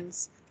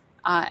lines,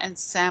 and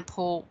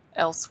sample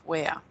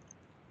elsewhere.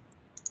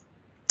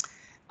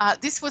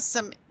 This was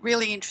some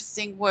really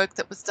interesting work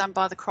that was done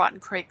by the Crichton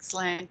Creeks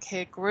Land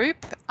Care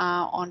Group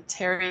on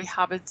Terry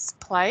Hubbard's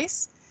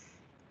place,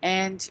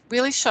 and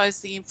really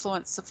shows the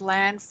influence of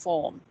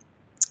landform.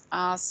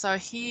 So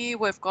here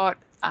we've got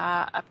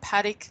a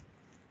paddock.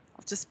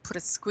 I've just put a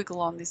squiggle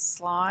on this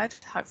slide.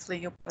 Hopefully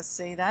you'll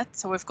see that.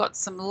 So we've got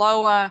some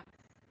lower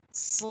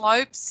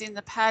slopes in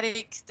the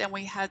paddock, then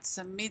we had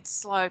some mid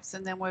slopes,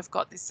 and then we've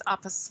got this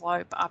upper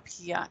slope up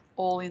here,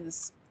 all in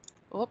this,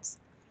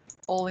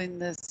 all in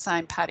the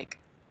same paddock.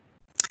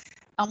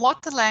 And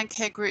what the Land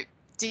Care Group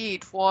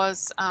did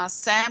was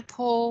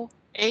sample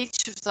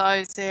each of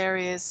those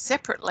areas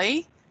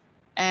separately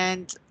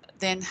and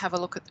then have a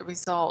look at the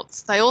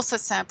results. They also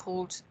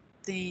sampled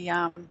the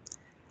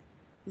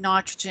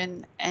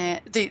nitrogen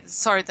and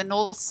the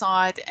north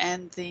side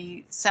and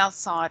the south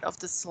side of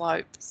the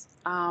slopes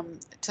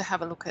to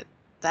have a look at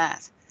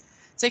that.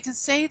 So you can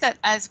see that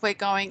as we're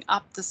going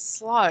up the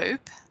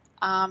slope,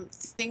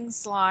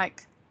 things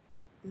like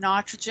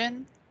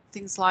nitrogen,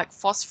 things like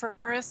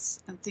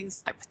phosphorus, and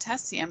things like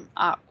potassium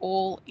are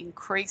all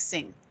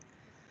increasing.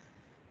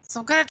 So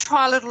I'm going to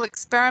try a little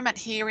experiment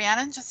here,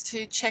 Rhiannon, just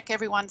to check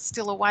everyone's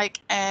still awake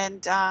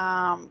and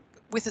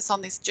with us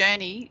on this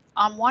journey.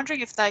 I'm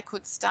wondering if they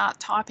could start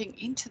typing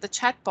into the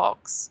chat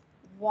box,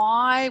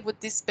 why would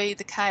this be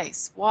the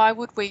case? Why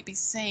would we be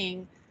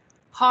seeing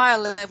higher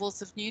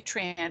levels of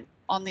nutrient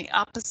on the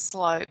upper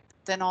slope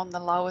than on the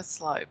lower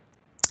slope?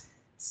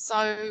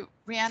 So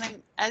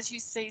Rhiannon, as you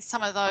see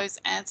some of those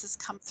answers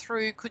come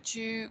through, could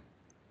you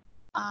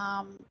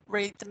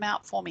read them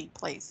out for me,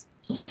 please?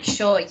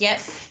 Sure, yep.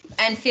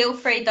 And feel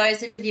free,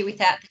 those of you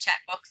without the chat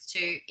box,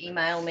 to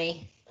email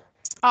me.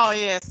 Oh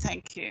yeah,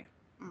 thank you.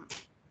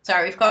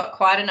 Sorry, we've got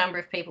quite a number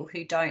of people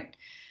who don't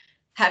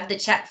have the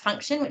chat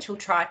function, which we'll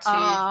try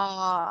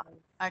to.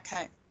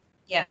 Okay.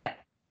 Yeah,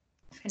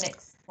 for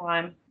next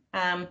time.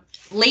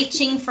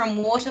 Leaching from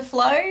water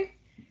flow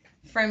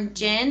from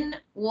Jen,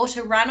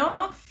 water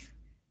runoff,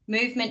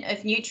 movement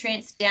of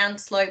nutrients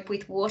downslope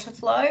with water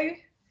flow.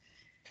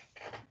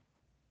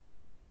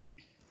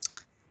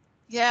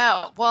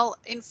 Yeah, well,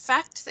 in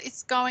fact,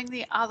 it's going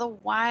the other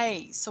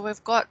way. So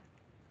we've got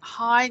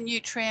high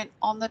nutrient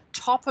on the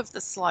top of the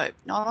slope,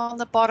 not on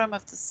the bottom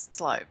of the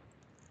slope.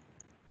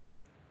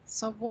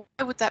 So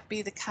why would that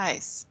be the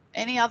case?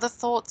 Any other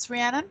thoughts,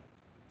 Rhiannon?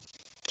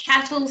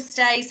 Cattle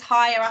stays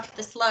higher up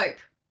the slope.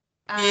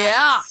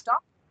 Yeah.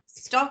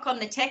 Stock on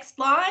the text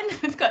line.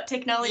 We've got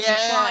technology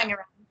flying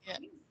around. Yeah.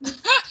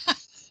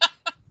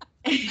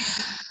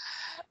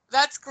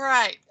 That's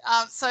great.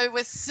 So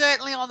we're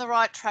certainly on the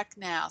right track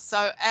now.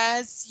 So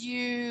as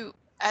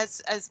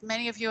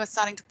many of you are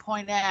starting to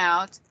point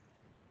out,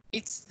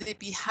 it's the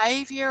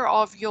behavior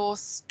of your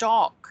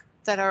stock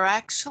that are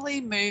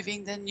actually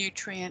moving the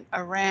nutrient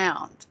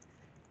around.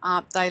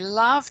 They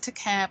love to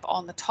camp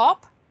on the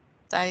top.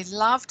 They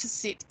love to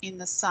sit in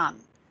the sun.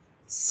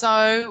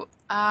 So,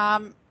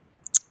 and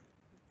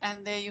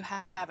there you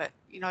have it.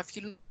 You know, if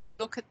you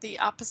look at the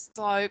upper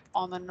slope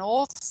on the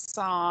north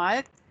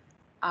side,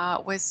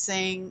 we're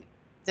seeing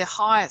the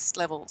highest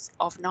levels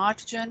of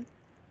nitrogen,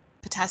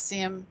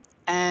 potassium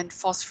and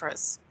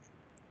phosphorus.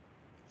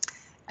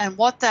 And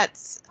what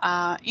that's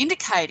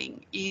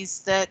indicating is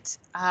that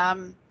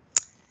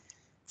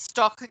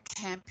stock are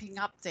camping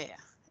up there.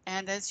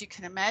 And as you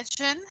can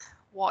imagine,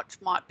 what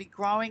might be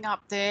growing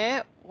up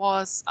there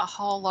was a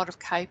whole lot of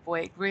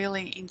capeweed,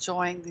 really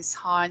enjoying this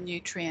high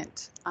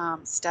nutrient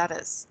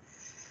status.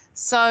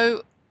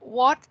 So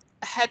what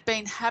had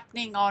been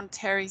happening on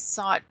Terry's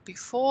site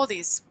before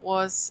this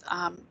was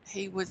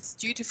he was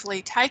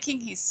dutifully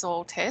taking his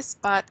soil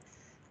test, but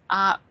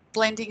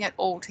blending it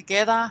all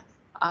together.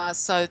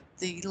 So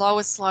the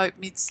lower slope,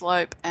 mid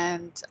slope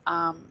and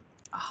a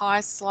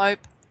high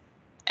slope,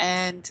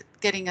 and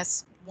getting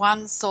us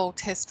one soil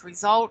test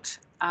result,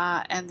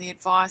 and the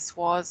advice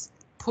was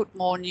put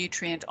more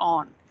nutrient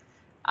on.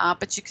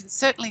 But you can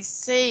certainly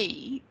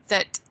see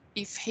that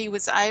if he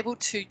was able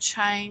to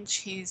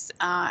change his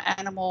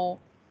animal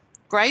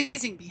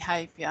grazing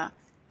behaviour,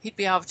 he'd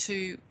be able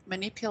to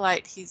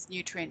manipulate his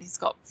nutrient. He's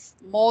got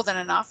more than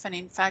enough, and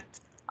in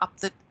fact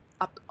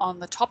up on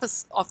the top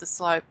of the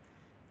slope,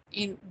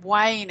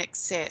 way in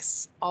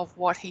excess of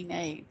what he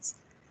needs.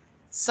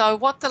 So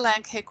what the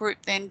Landcare group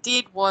then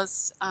did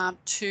was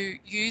to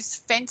use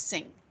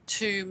fencing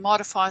to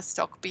modify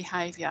stock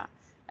behaviour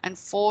and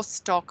force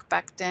stock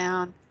back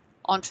down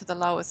onto the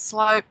lower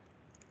slope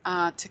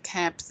to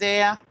camp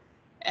there,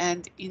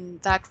 and in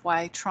that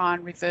way try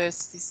and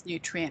reverse this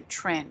nutrient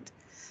trend.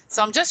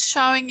 So I'm just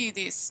showing you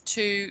this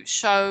to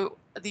show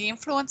the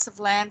influence of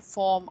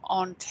landform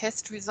on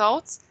test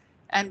results,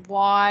 and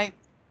why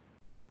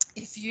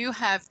if you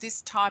have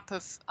this type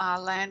of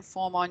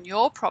landform on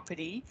your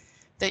property,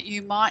 that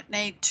you might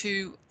need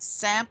to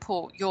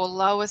sample your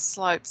lower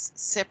slopes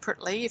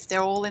separately. If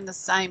they're all in the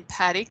same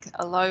paddock,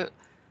 a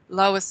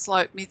lower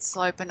slope, mid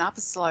slope and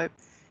upper slope,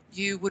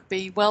 you would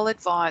be well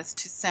advised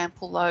to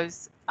sample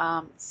those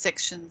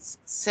sections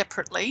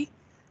separately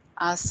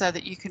so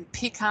that you can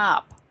pick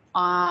up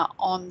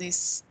on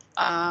this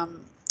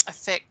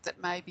effect that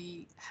may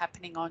be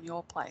happening on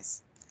your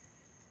place.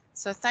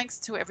 So thanks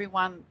to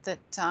everyone that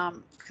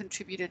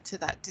contributed to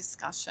that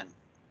discussion.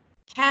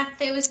 Cath,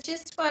 there was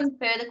just one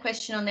further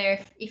question on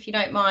there, if you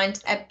don't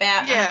mind,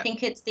 about, and I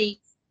think it's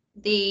the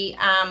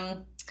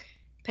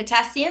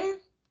potassium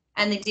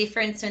and the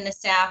difference in the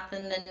south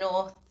and the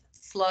north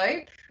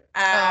slope.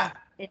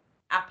 It's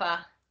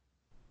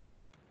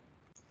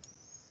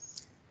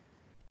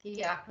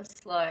the upper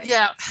slope.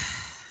 Yeah.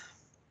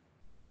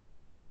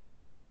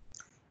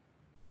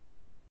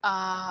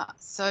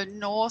 So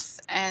north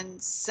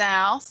and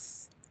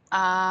south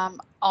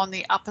on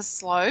the upper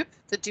slope,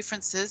 the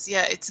differences,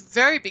 yeah, it's a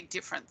very big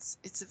difference.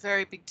 It's a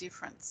very big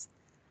difference.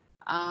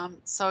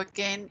 So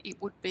again,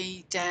 it would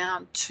be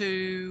down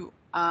to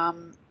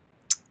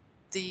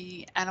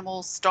the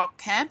animal stock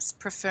camps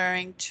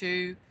preferring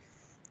to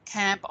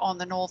camp on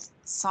the north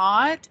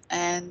side,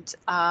 and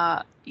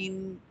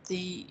in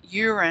the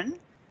urine,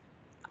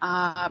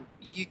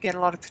 you get a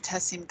lot of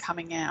potassium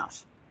coming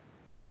out,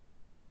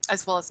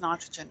 as well as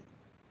nitrogen.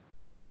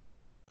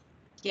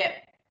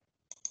 Yep.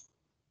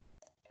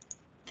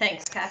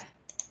 Thanks, Cath.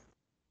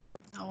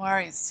 No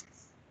worries.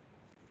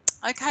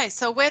 Okay,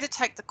 so where to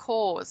take the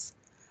cores?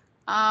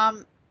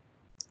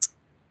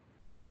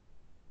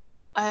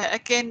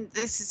 Again,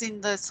 this is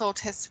in the soil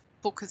test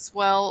book as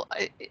well.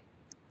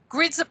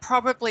 Grids are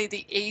probably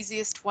the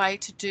easiest way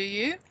to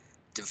do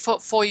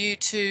for you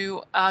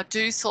to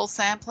do soil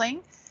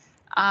sampling,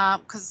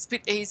 because it's a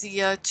bit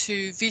easier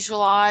to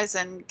visualise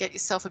and get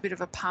yourself a bit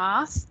of a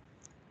path.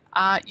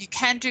 You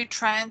can do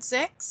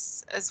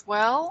transects as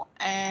well,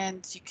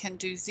 and you can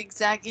do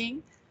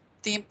zigzagging.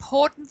 The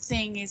important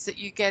thing is that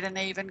you get an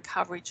even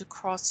coverage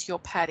across your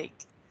paddock.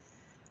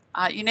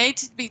 You need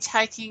to be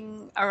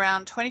taking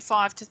around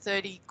 25 to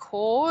 30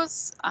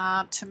 cores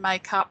to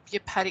make up your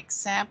paddock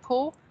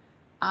sample.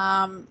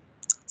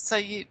 So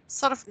you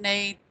sort of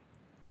need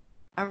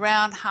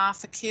around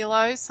half a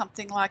kilo,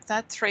 something like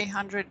that.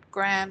 300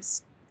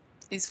 grams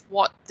is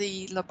what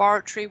the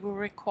laboratory will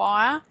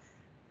require.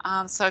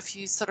 So if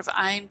you sort of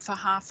aim for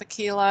half a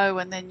kilo,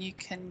 and then you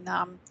can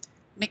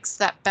mix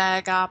that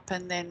bag up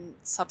and then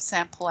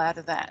subsample out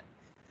of that.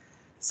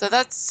 So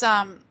that's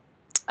an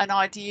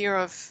idea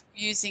of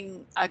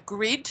using a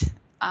grid,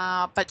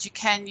 but you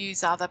can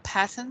use other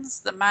patterns.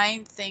 The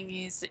main thing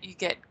is that you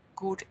get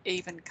good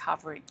even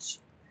coverage.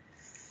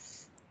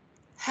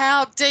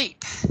 How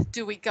deep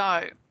do we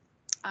go?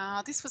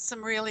 This was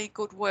some really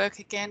good work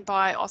again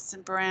by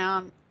Austin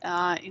Brown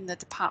in the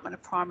Department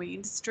of Primary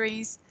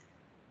Industries,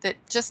 that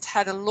just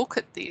had a look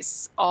at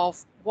this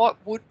of what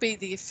would be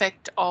the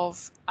effect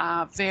of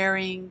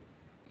varying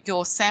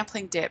your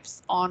sampling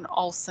depth on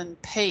Olsen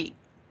P.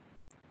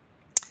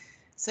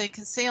 So you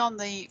can see on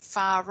the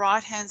far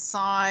right hand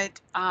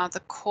side,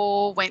 the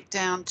core went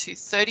down to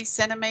 30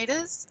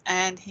 centimetres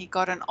and he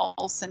got an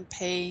Olsen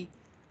P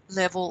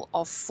level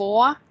of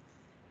 4.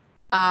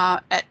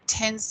 At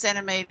 10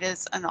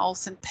 centimetres, an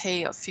Olsen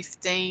P of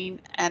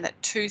 15, and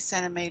at 2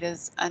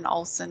 centimetres, an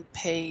Olsen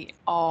P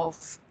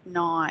of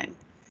 9.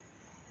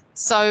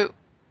 So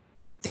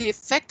the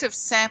effect of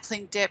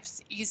sampling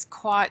depth is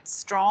quite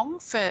strong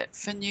for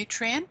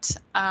nutrient.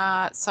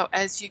 So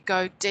as you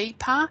go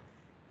deeper,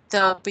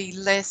 there'll be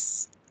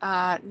less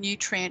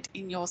nutrient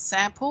in your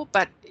sample.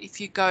 But if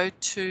you go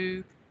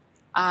to,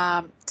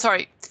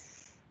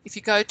 if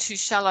you go too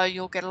shallow,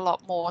 you'll get a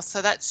lot more.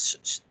 So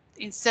that's,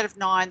 instead of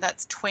 9,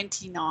 that's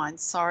 29,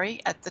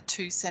 sorry, at the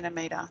 2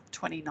 centimetre,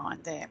 29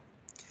 there.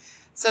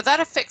 So that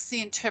affects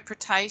the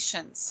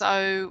interpretation.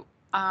 So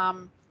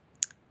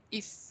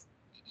if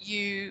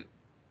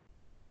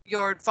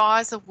your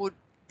advisor would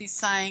be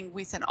saying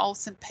with an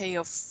Olsen P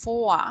of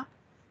 4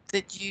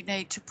 that you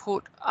need to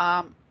put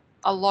a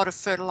lot of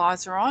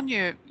fertiliser on,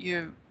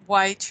 you're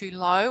way too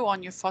low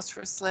on your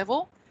phosphorus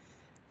level.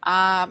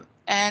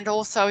 And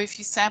also if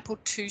you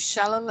sampled too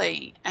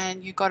shallowly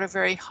and you got a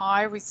very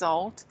high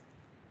result,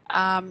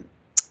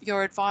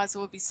 your advisor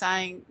will be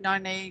saying, no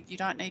need, you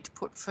don't need to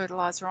put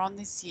fertiliser on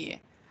this year.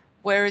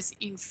 Whereas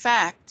in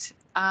fact,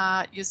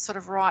 you're sort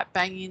of right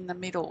bang in the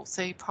middle.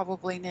 So you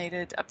probably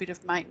needed a bit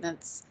of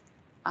maintenance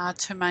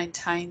to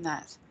maintain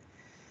that.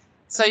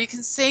 So you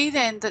can see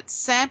then that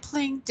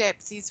sampling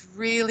depth is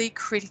really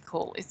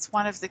critical. It's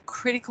one of the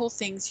critical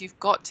things you've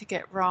got to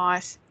get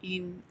right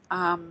in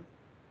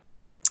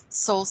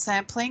soil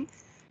sampling.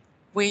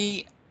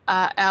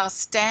 Our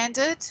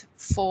standard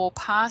for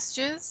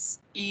pastures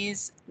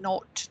is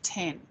 0 to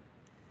 10.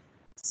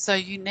 So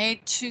you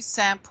need to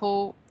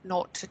sample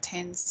 0 to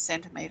 10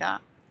 centimetre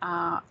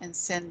and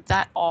send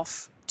that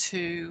off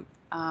to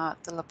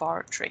the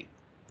laboratory.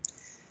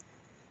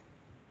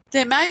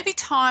 There may be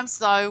times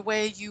though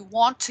where you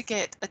want to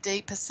get a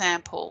deeper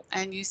sample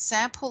and you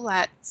sample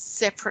that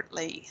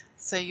separately.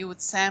 So you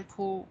would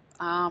sample,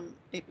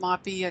 it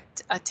might be a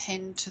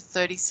 10 to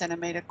 30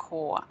 centimetre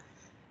core,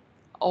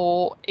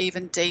 or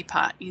even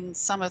deeper. In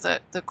some of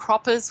the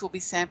croppers will be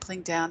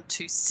sampling down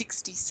to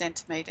 60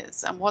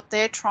 centimetres, and what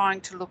they're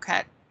trying to look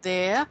at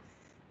there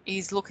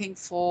is looking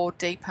for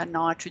deeper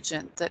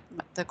nitrogen that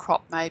the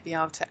crop may be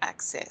able to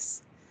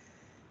access.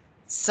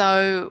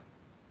 So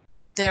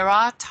there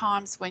are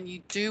times when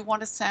you do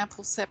want to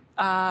sample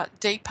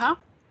deeper,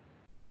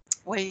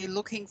 where you're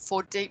looking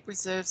for deep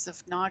reserves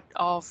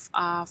of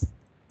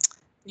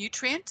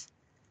nutrient.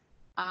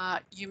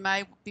 You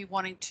may be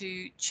wanting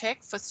to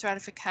check for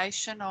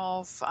stratification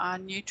of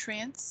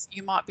nutrients.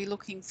 You might be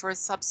looking for a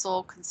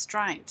subsoil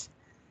constraint.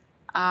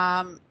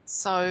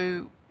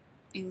 So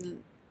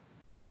in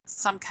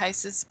some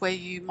cases where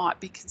you might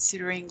be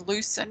considering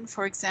lucerne,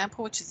 for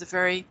example, which is a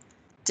very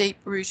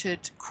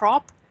deep-rooted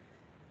crop,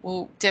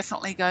 will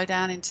definitely go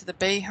down into the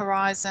B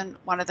horizon.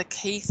 One of the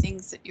key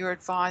things that you're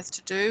advised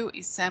to do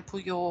is sample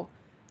your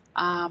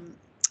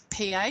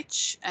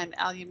pH and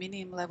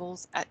aluminium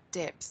levels at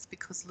depth,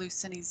 because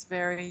lucerne is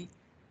very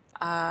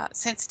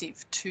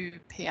sensitive to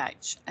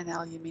pH and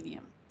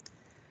aluminium.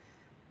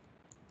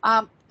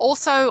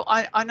 Also,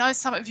 I know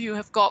some of you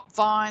have got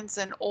vines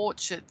and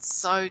orchards,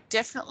 so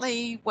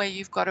definitely where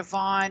you've got a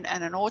vine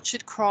and an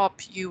orchard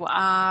crop, you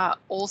are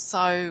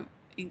also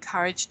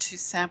encouraged to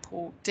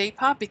sample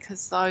deeper,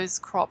 because those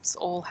crops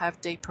all have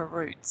deeper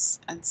roots,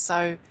 and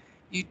so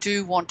you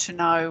do want to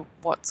know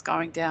what's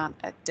going down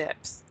at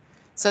depth.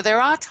 So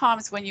there are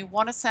times when you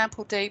want to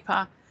sample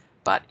deeper,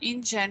 but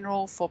in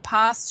general for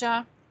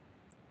pasture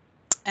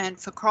and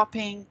for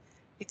cropping,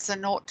 it's a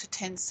 0 to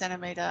 10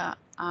 centimetre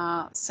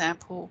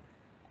sample,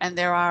 and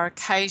there are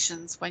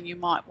occasions when you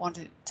might want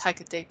to take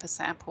a deeper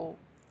sample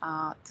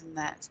than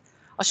that.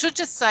 I should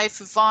just say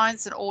for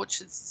vines and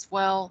orchards as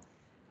well,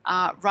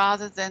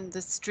 rather than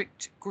the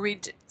strict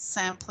grid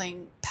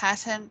sampling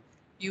pattern,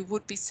 you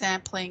would be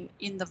sampling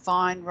in the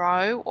vine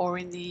row or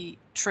in the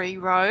tree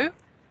row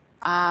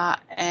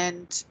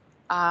and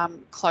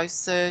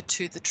closer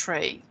to the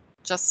tree,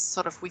 just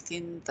sort of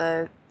within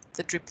the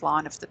drip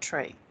line of the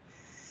tree.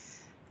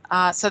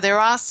 So there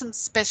are some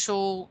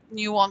special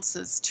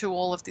nuances to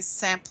all of this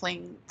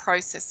sampling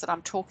process that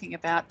I'm talking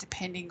about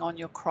depending on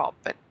your crop,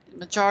 but the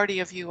majority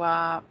of you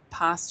are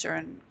pasture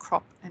and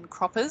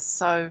croppers,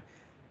 so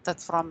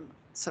that's what I'm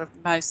sort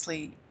of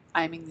mostly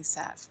aiming this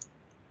at.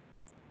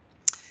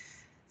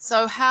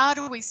 So how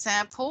do we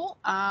sample?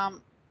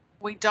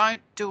 We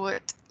don't do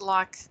it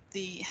like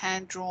the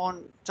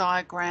hand-drawn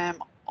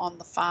diagram on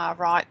the far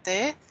right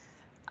there.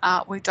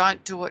 We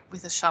don't do it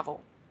with a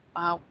shovel.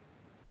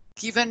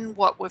 Given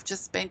what we've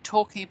just been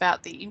talking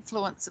about, the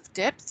influence of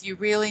depth, you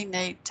really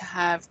need to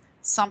have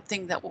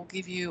something that will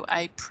give you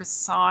a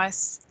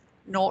precise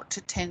 0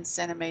 to 10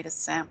 centimetre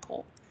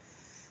sample.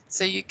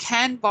 So you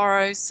can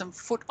borrow some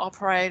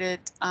foot-operated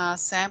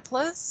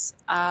samplers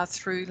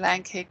through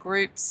Landcare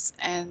groups,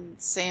 and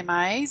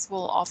CMAs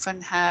will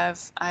often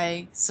have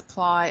a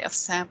supply of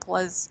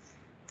samplers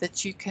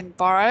that you can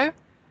borrow.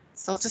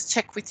 So I'll just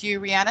check with you,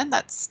 Rhiannon,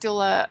 that's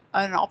still an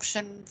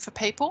option for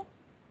people?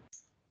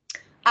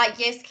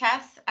 Yes,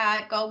 Cath,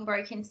 Golden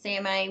Broken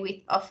CMA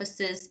with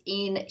offices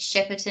in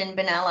Shepparton,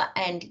 Benalla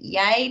and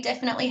Yea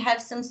definitely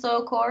have some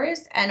soil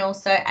corers, and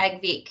also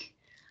AgVic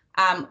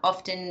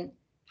often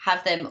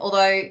have them.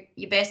 Although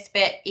your best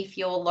bet if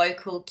you're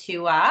local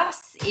to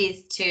us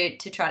is to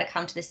try to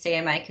come to the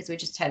CMA, because we're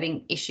just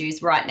having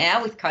issues right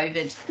now with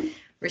COVID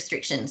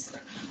restrictions.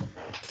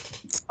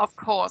 Of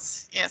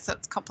course, yes,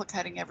 that's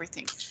complicating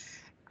everything.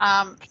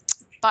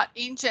 But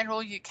in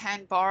general, you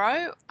can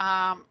borrow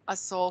a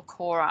soil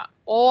corer,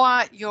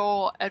 or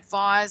your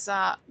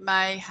advisor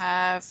may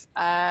have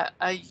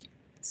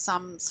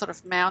some sort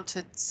of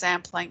mounted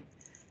sampling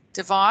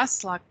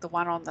device like the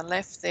one on the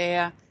left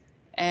there,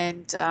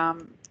 and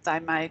they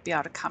may be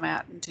able to come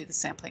out and do the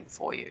sampling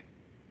for you.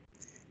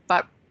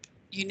 But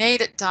you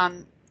need it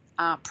done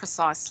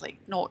precisely,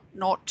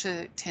 not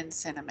to 10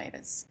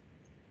 centimetres.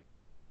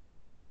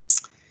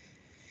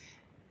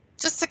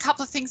 Just a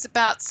couple of things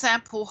about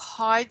sample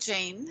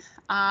hygiene.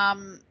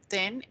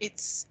 Then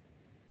it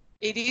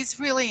is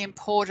really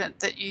important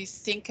that you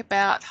think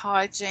about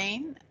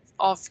hygiene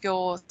of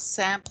your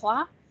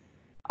sampler,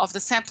 of the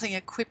sampling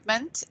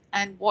equipment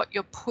and what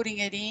you're putting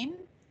it in,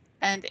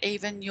 and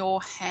even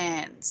your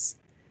hands.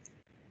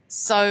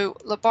 So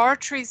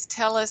laboratories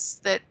tell us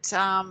that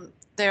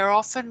they're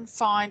often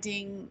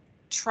finding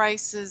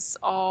traces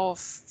of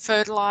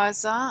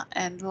fertiliser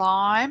and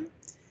lime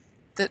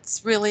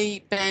that's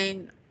really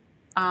been,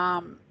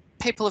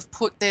 people have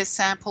put their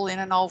sample in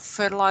an old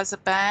fertiliser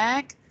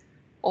bag,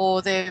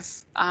 or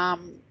they've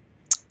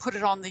put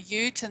it on the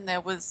ute and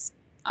there was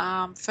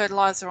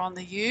fertiliser on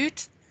the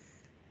ute.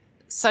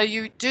 So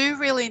you do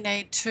really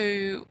need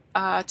to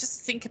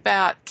just think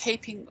about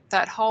keeping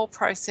that whole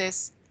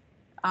process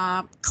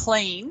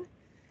clean.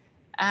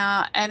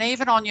 And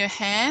even on your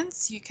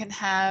hands, you can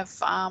have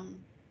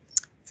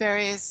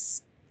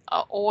various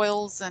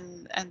oils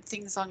and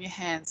things on your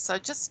hands. So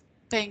just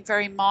being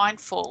very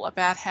mindful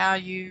about how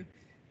you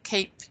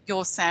keep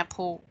your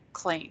sample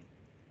clean.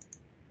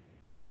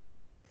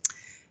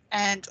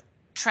 And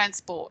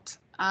transport.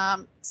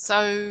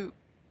 So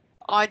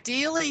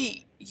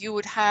ideally, you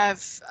would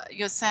have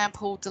your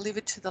sample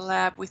delivered to the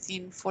lab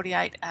within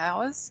 48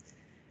 hours.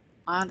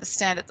 I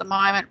understand at the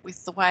moment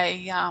with the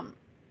way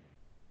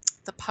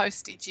the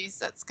postage is,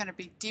 that's going to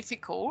be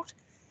difficult.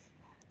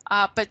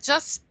 But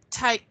just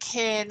take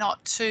care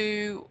not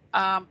to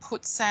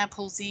put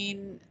samples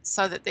in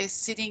so that they're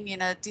sitting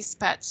in a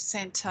dispatch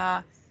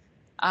centre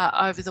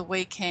over the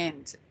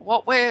weekend.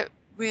 What we're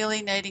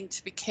really needing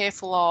to be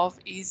careful of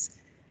is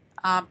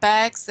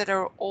bags that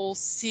are all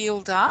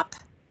sealed up,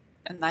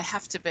 and they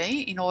have to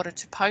be in order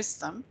to post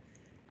them,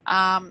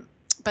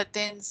 but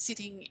then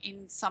sitting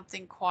in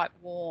something quite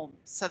warm.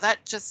 So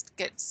that just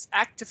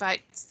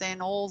activates then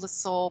all the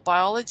soil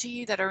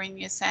biology that are in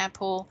your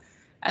sample,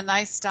 and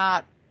they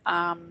start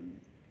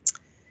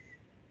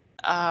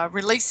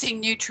releasing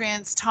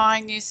nutrients,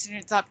 tying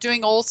nutrients up,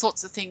 doing all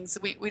sorts of things.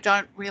 We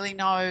don't really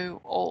know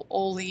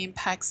all the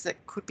impacts that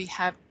could be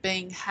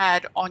being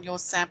had on your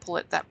sample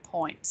at that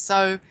point.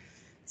 So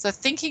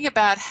thinking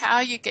about how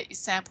you get your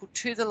sample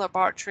to the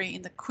laboratory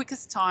in the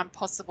quickest time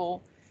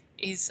possible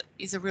is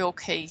a real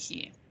key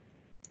here.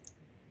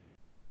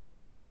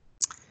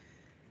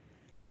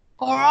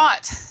 All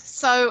right,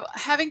 so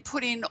having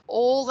put in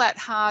all that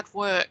hard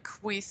work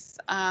with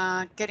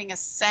getting a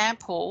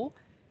sample,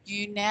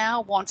 you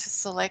now want to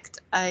select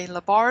a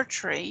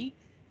laboratory,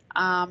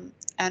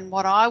 and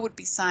what I would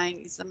be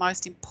saying is the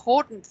most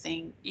important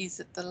thing is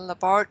that the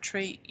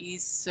laboratory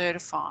is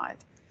certified.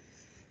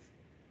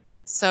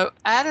 So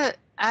at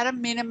a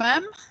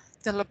minimum,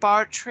 the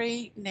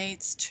laboratory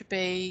needs to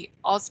be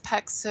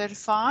AusPac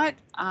certified.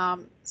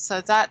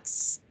 So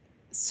that's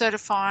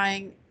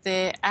certifying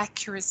their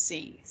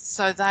accuracy.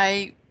 So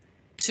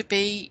to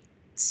be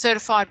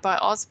certified by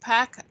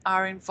AusPac,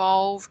 are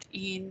involved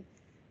in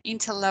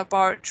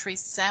interlaboratory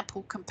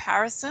sample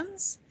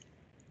comparisons,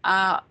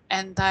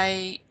 and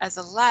they, as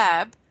a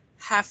lab,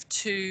 have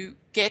to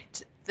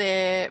get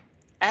their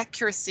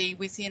accuracy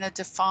within a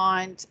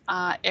defined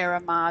error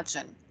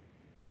margin.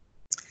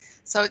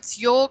 So it's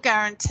your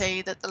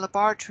guarantee that the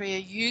laboratory are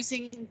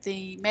using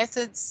the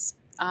methods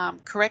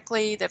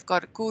correctly. They've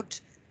got a good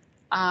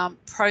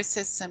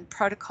process and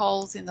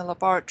protocols in the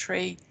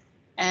laboratory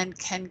and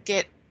can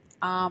get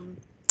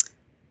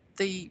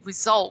the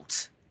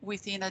result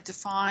within a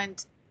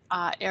defined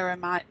error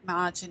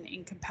margin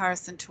in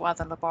comparison to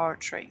other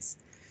laboratories.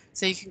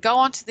 So you can go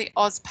onto the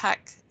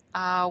AusPac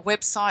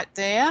website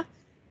there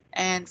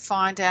and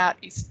find out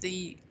if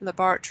the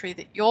laboratory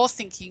that you're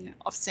thinking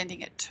of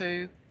sending it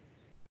to,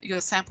 your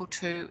sample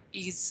to,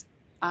 is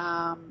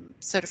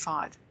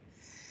certified.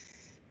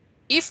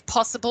 If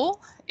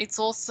possible, it's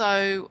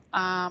also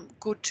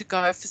good to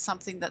go for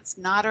something that's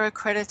NADA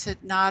accredited.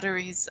 NADA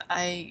is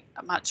a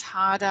much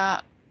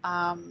harder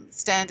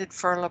standard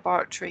for a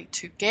laboratory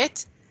to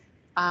get,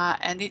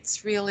 and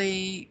it's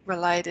really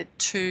related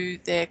to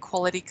their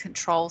quality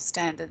control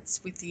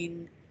standards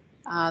within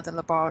the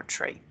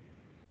laboratory.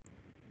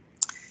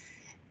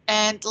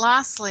 And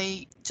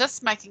lastly,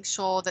 just making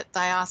sure that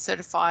they are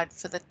certified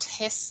for the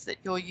tests that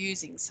you're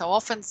using. So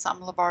often some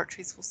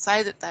laboratories will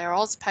say that they are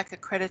AusPac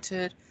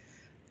accredited,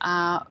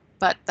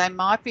 but they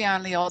might be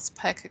only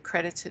AusPac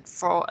accredited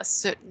for a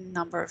certain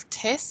number of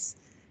tests.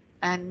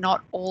 and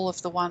not all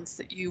of the ones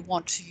that you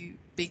want to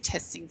be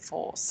testing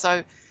for.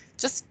 So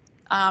just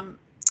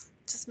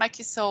make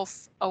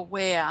yourself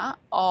aware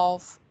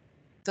of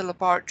the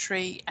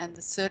laboratory and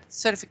the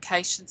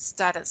certification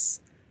status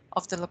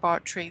of the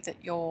laboratory that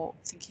you're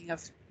thinking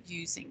of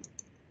using.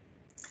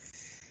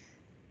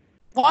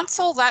 Once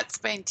all that's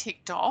been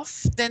ticked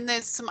off, then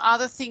there's some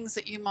other things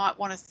that you might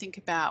want to think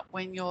about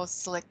when you're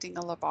selecting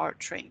a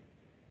laboratory.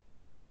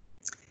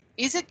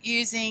 Is it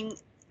using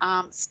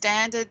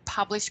standard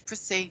published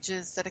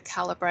procedures that are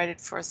calibrated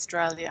for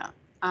Australia?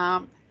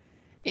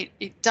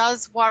 It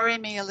does worry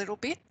me a little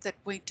bit that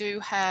we do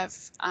have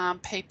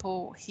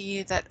people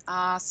here that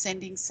are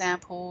sending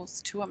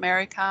samples to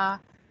America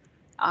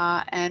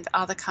and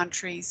other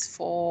countries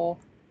for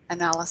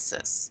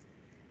analysis.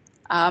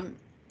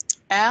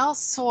 Our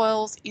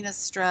soils in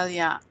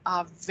Australia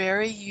are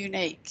very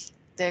unique.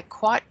 They're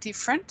quite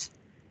different,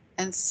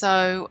 and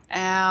so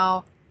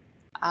our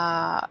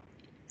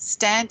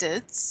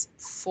standards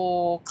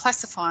for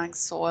classifying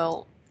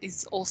soil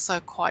is also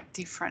quite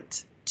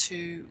different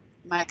to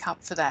make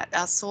up for that.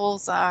 Our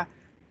soils are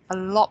a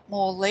lot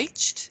more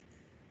leached,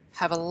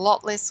 have a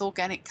lot less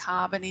organic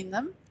carbon in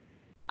them,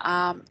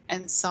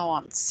 and so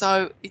on.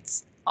 So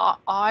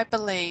I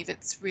believe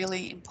it's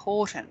really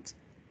important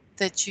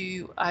that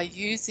you are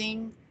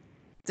using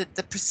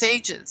the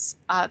procedures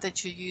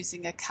that you're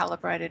using are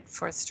calibrated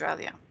for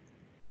Australia.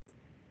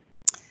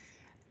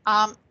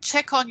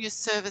 Check on your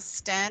service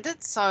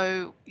standards.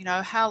 So, you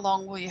know, how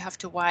long will you have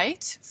to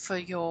wait for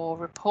your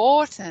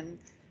report, and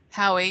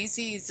how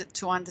easy is it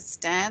to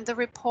understand the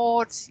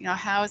report? You know,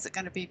 how is it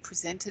going to be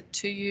presented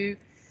to you?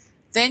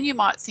 Then you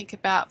might think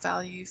about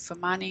value for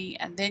money,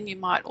 and then you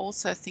might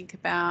also think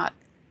about,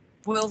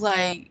 will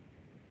they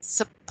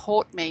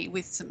support me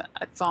with some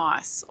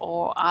advice,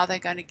 or are they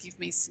going to give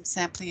me some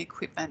sampling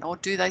equipment, or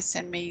do they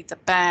send me the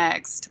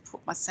bags to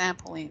put my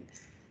sample in?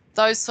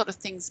 Those sort of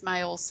things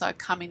may also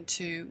come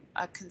into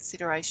a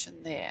consideration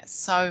there.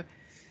 So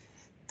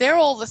they're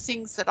all the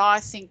things that I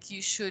think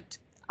you should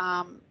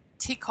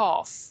tick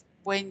off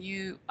when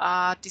you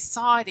are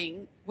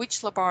deciding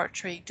which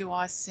laboratory do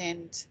I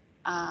send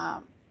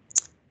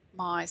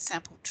my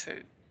sample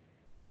to.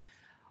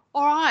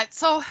 All right,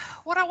 so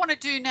what I want to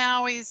do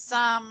now is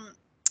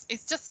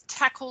just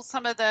tackle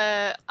some of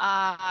the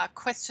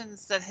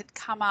questions that had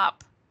come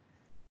up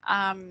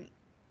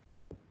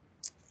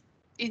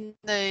in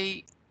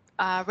the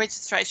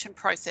registration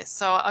process.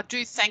 So I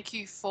do thank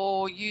you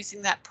for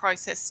using that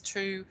process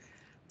to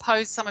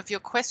pose some of your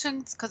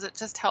questions, because it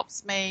just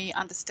helps me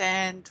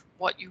understand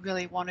what you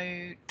really want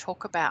to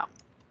talk about.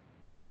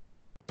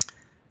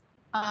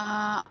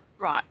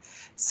 Right,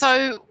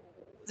 so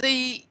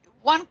the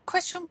one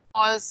question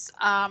was,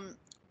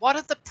 what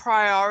are the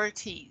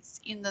priorities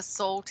in the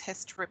soil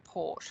test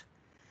report?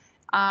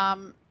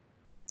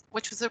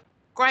 Which was a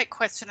great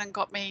question and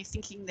got me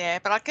thinking there.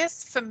 But I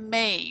guess for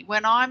me,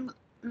 when I'm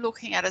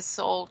looking at a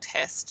soil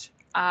test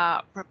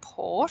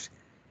report,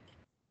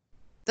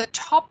 the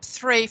top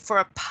three for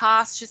a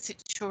pasture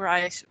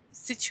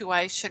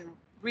situation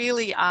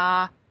really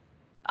are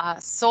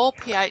soil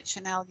pH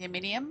and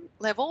aluminium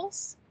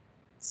levels,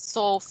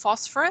 soil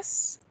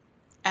phosphorus,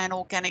 and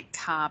organic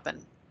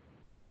carbon.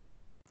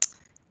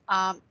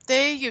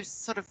 They're your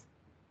sort of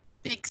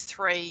big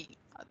three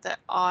that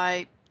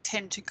I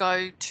tend to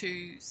go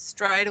to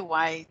straight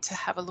away to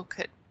have a look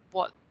at.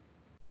 What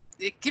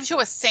it gives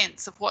you a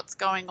sense of what's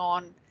going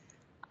on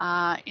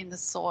in the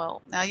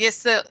soil. Now,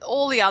 yes,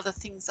 all the other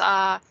things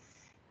are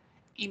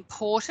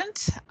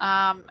important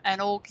and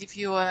all give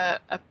you a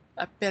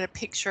better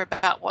picture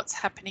about what's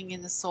happening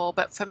in the soil,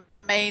 but for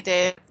me,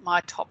 they're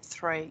my top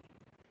three.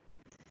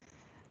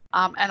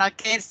 And I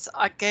guess,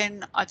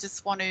 again, I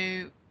just want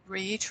to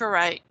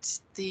reiterate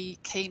the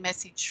key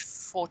message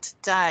for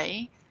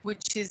today,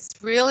 which is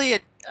really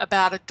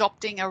about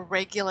adopting a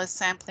regular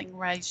sampling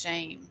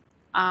regime,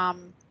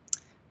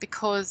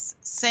 because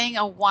seeing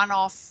a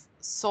one-off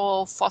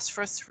soil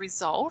phosphorus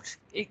result,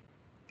 it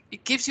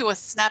gives you a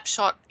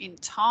snapshot in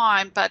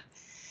time, but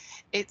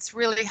it's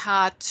really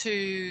hard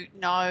to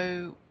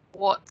know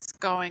what's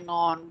going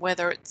on,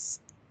 whether it's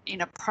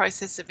in a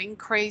process of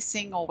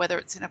increasing or whether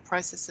it's in a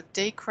process of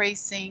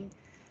decreasing,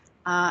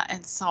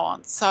 and so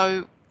on.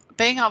 So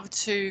being able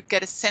to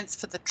get a sense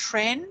for the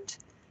trend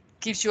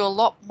gives you a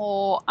lot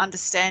more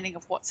understanding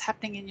of what's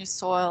happening in your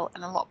soil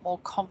and a lot more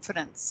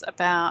confidence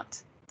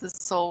about the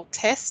soil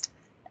test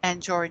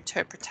and your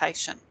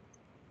interpretation.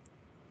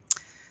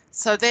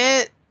 So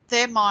they're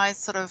my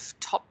sort of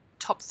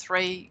top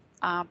three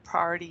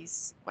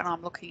priorities when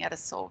I'm looking at a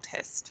soil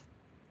test.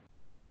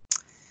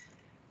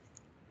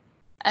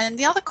 And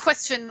the other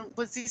question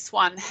was this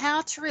one: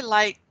 how to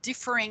relate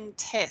differing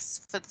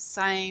tests for the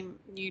same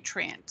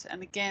nutrient.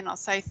 And again, I'll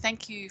say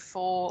thank you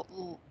for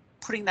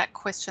putting that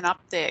question up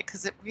there,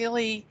 because it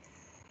really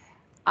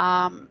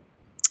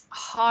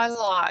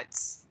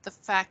highlights the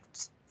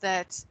fact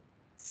that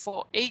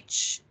for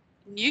each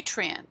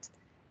nutrient,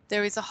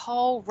 there is a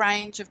whole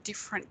range of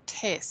different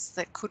tests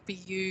that could be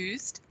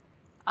used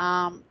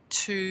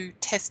to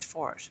test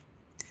for it.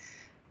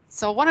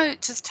 So I want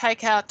to just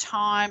take our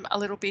time a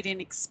little bit in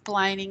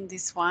explaining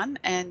this one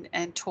and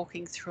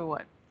talking through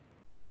it.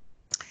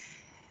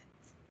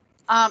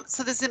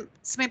 So there's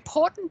some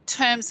important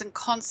terms and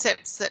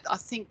concepts that I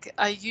think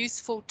are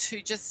useful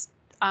to just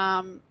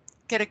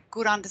get a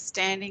good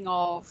understanding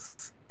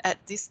of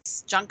at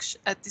this junction,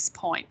 at this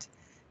point,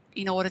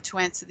 in order to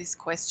answer this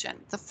question.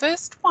 The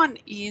first one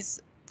is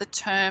the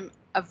term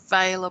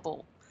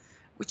available,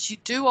 which you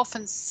do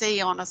often see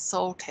on a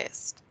soil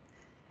test.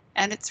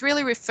 And it's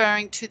really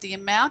referring to the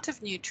amount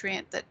of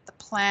nutrient that the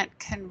plant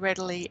can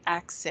readily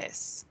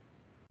access.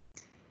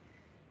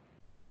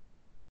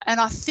 And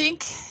I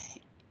think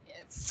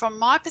from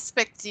my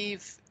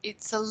perspective,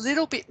 it's a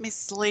little bit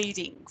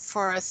misleading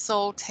for a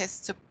soil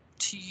test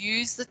to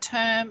use the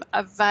term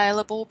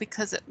available,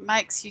 because it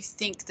makes you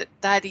think that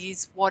that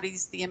is what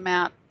is the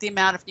amount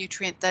of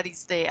nutrient that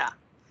is there.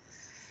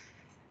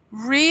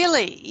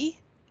 Really,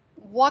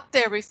 what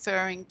they're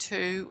referring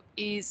to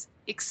is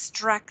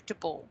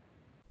extractable.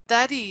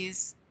 That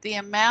is the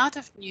amount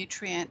of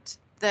nutrient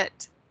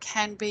that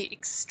can be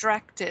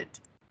extracted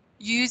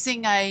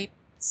using a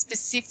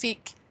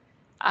specific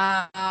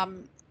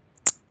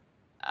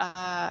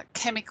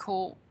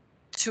chemical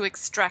to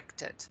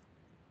extract it,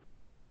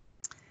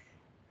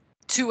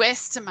 to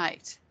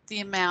estimate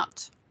the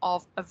amount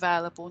of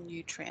available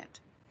nutrient.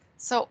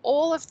 So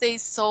all of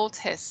these soil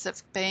tests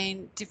have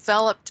been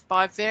developed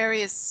by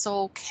various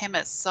soil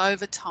chemists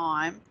over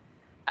time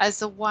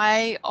as a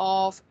way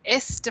of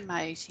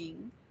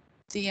estimating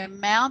the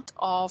amount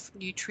of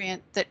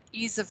nutrient that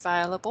is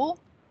available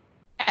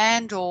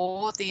and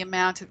or the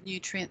amount of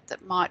nutrient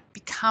that might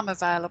become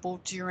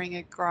available during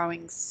a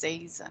growing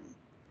season.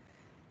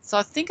 So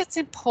I think it's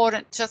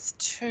important just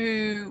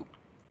to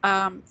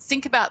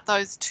think about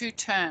those two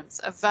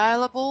terms,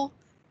 available,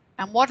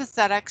 and what does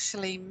that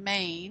actually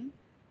mean,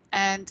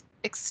 and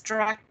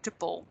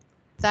extractable.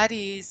 That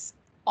is,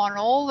 on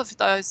all of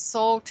those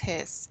soil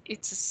tests,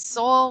 it's a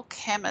soil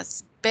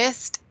chemist's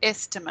best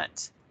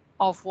estimate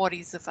of what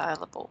is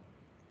available.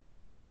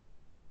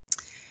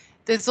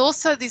 There's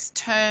also this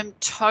term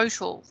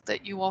total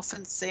that you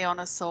often see on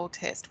a soil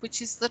test,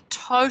 which is the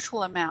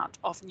total amount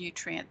of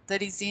nutrient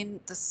that is in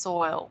the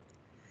soil.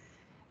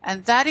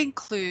 And that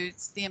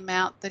includes the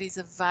amount that is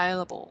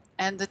available,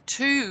 and the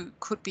two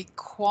could be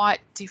quite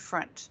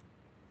different.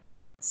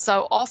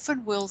 So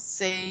often we'll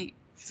see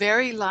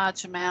very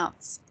large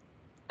amounts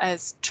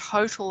as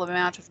total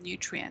amount of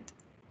nutrient,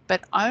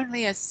 but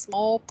only a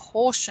small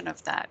portion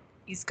of that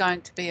is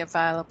going to be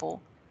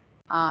available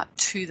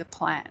to the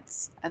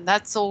plants. And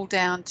that's all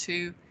down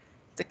to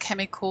the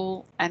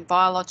chemical and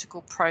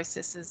biological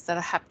processes that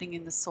are happening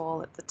in the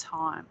soil at the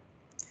time.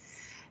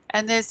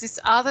 And there's this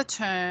other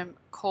term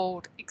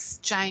called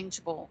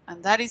exchangeable,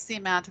 and that is the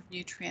amount of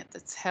nutrient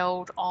that's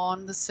held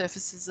on the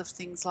surfaces of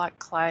things like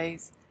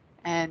clays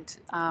and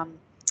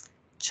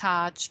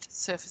charged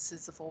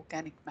surfaces of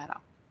organic matter.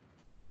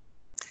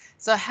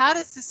 So how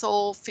does this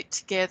all fit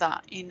together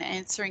in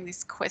answering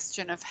this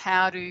question of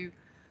how do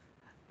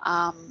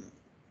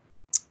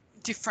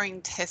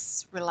differing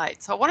tests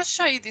relate? So I want to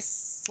show you this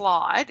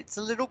slide. It's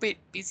a little bit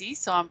busy,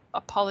 so I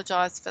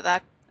apologise for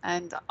that,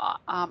 and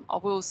I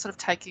will sort of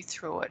take you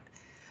through it.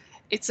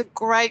 It's a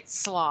great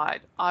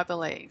slide, I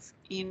believe,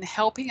 in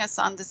helping us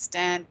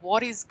understand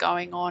what is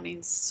going on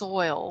in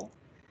soil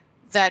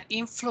that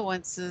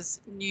influences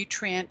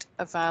nutrient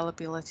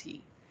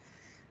availability.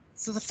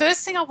 So the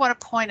first thing I want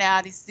to point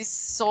out is this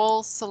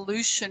soil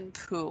solution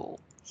pool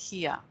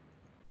here.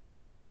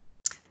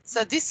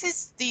 So this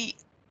is the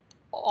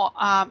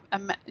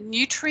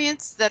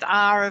nutrients that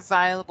are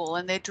available,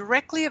 and they're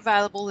directly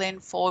available then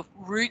for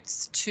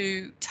roots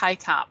to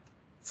take up,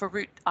 for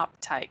root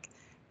uptake.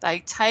 They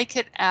take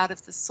it out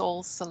of the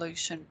soil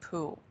solution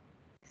pool.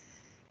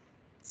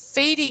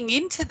 Feeding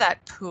into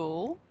that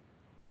pool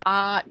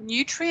are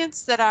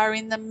nutrients that are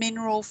in the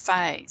mineral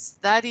phase.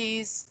 That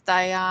is,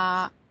 they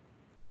are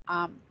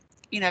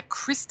in a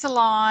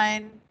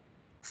crystalline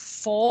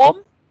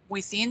form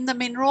within the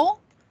mineral,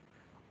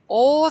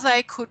 or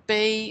they could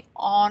be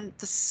on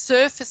the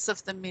surface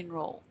of the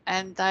mineral,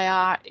 and they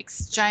are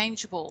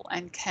exchangeable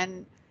and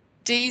can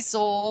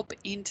desorb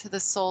into the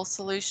soil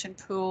solution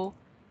pool,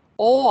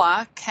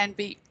 or can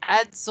be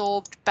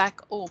adsorbed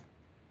back,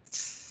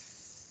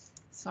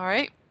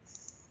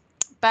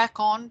 back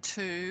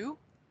onto,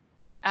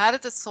 out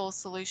of the soil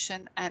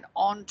solution and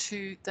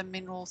onto the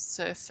mineral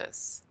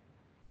surface.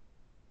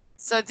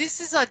 So this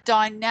is a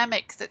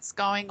dynamic that's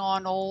going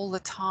on all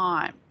the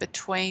time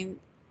between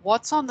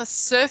what's on the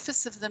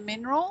surface of the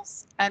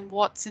minerals and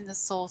what's in the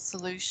soil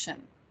solution.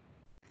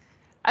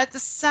 At the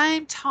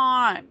same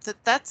time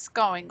that that's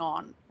going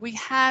on, we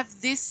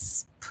have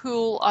this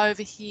pool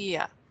over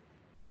here,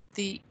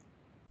 the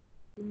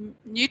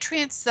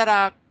nutrients that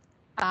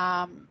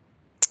are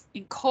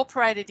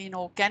incorporated in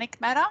organic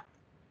matter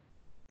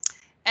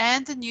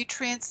and the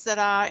nutrients that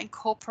are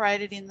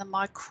incorporated in the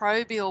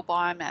microbial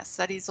biomass,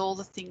 that is all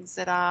the things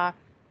that are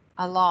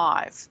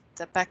alive,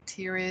 the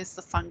bacteria,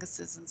 the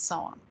funguses and so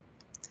on.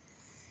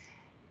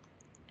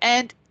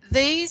 And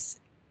these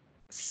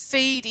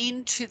feed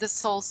into the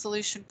soil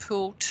solution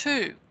pool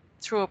too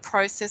through a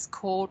process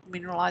called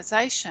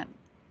mineralization.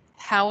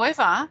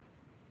 However,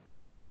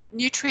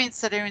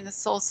 nutrients that are in the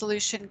soil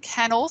solution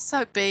can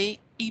also be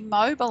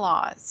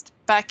immobilized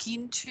back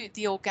into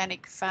the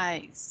organic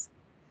phase.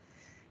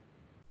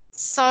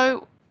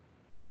 So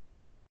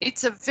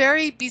it's a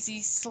very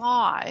busy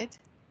slide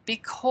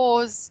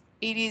because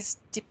it is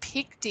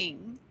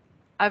depicting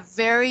a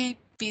very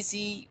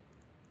busy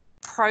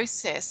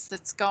process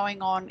that's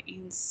going on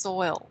in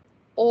soil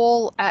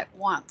all at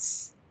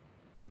once.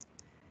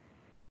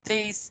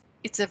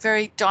 It's a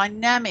very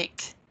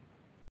dynamic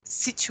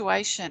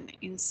situation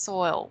in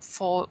soil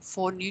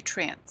for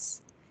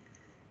nutrients.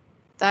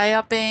 They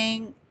are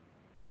being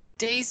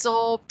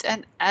desorbed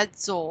and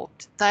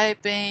adsorbed. They're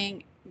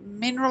being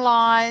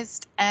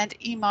mineralized and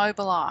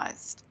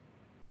immobilized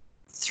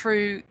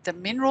through the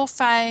mineral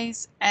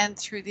phase and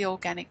through the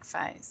organic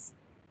phase.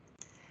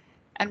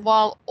 And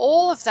while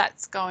all of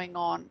that's going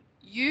on,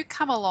 you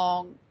come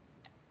along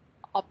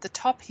up the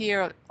top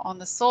here on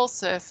the soil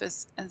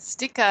surface and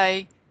stick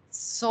a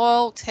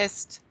soil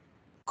test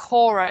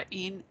corer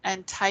in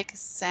and take a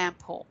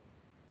sample.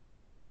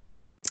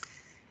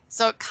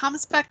 So it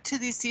comes back to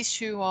this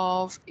issue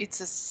of it's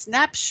a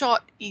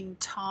snapshot in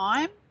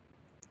time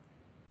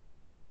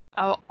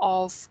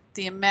of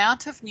the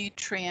amount of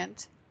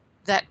nutrient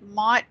that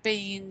might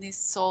be in this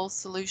soil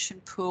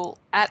solution pool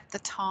at the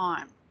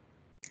time.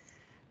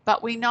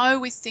 But we know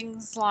with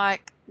things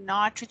like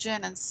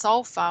nitrogen and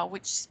sulfur,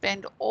 which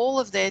spend all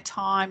of their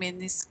time in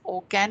this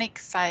organic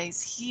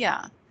phase here,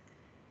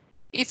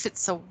 if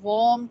it's a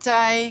warm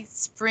day,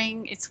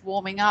 spring, it's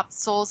warming up,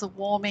 soils are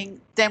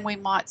warming, then we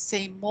might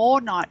see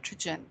more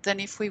nitrogen than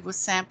if we were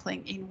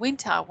sampling in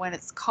winter when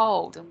it's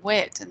cold and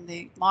wet and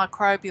the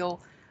microbial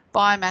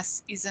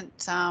biomass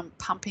isn't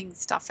pumping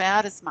stuff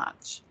out as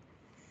much.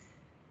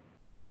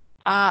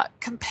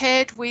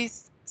 Compared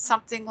with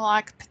something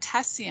like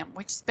potassium,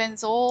 which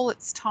spends all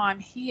its time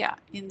here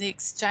in the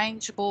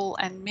exchangeable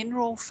and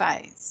mineral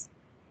phase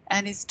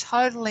and is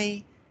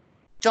totally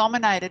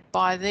dominated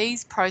by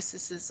these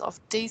processes of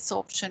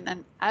desorption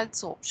and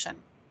adsorption,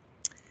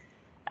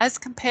 as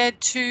compared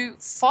to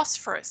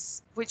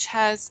phosphorus, which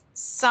has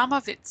some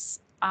of its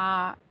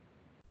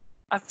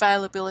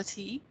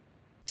availability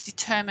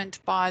determined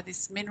by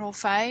this mineral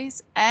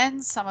phase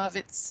and some of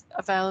its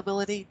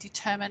availability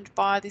determined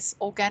by this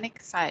organic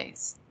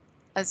phase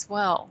as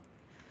well.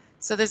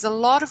 So there's a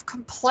lot of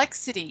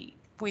complexity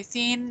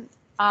within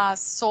our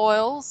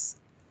soils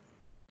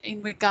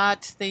in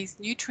regard to these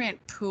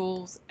nutrient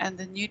pools and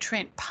the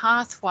nutrient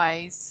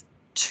pathways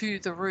to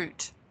the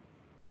root.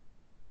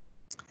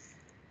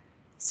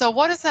 So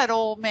what does that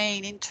all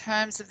mean in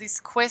terms of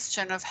this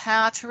question of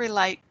how to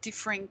relate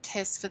differing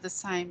tests for the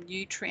same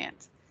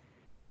nutrient?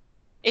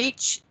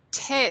 Each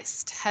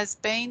test has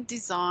been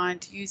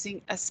designed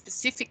using a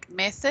specific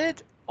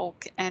method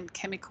and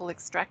chemical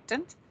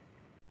extractant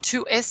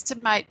to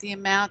estimate the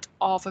amount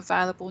of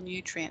available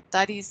nutrient.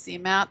 That is the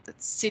amount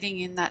that's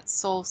sitting in that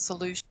soil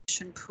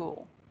solution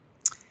pool.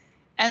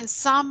 And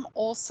some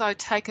also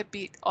take a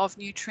bit of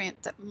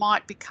nutrient that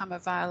might become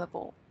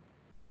available.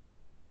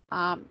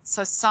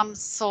 So some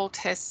soil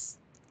tests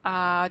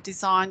are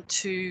designed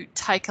to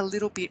take a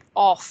little bit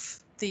off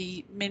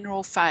the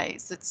mineral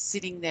phase that's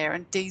sitting there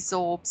and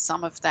desorb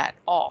some of that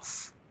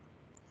off.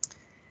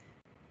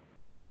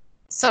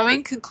 So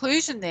in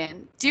conclusion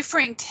then,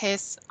 differing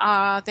tests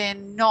are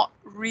then not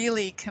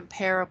really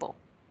comparable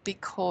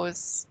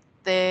because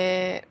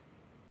they're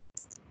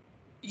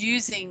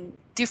using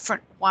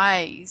different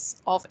ways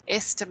of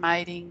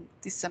estimating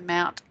this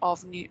amount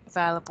of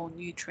available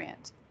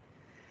nutrient.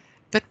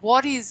 But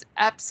what is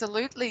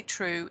absolutely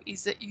true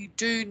is that you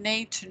do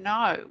need to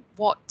know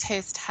what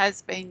test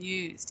has been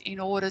used in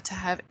order to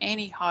have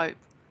any hope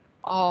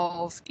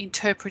of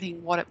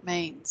interpreting what it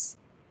means.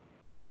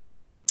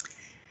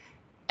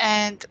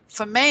 And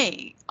for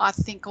me, I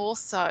think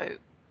also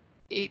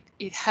it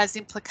has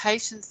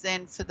implications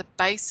then for the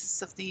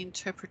basis of the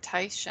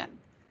interpretation.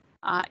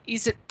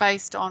 Is it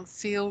based on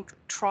field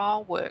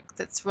trial work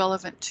that's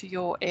relevant to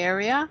your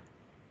area?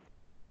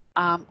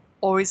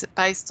 Or is it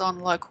based on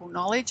local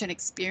knowledge and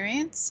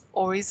experience?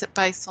 Or is it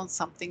based on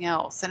something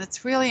else? And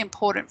it's really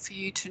important for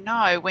you to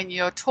know when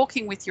you're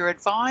talking with your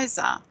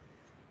advisor,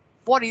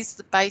 what is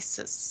the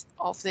basis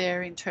of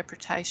their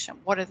interpretation?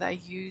 What are they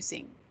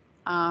using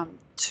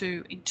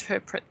to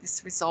interpret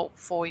this result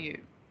for you?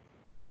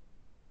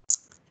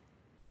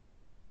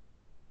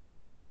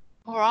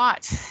 All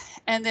right,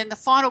 and then the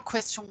final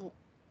question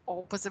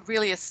was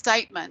really a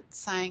statement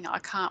saying I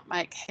can't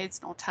make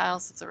heads nor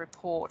tails of the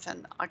report,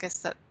 and I guess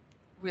that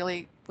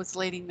really was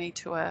leading me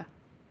to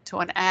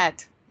an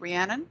ad,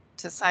 Rhiannon,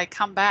 to say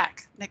come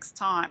back next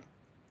time.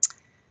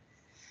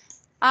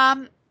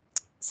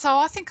 So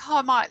I think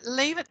I might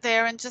leave it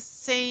there and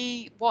just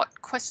see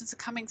what questions are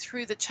coming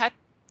through the chat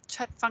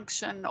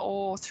function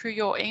or through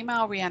your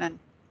email, Rhiannon.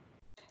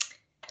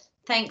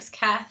 Thanks,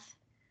 Cath.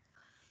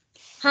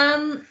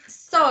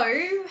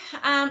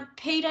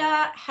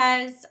 Peter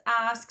has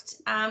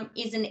asked,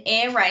 is an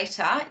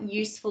aerator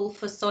useful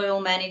for soil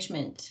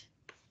management?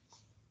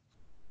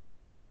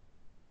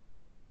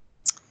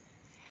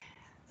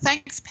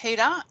 Thanks,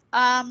 Peter.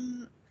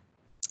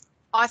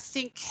 I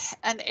think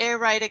an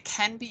aerator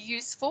can be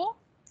useful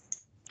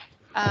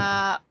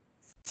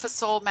for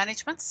soil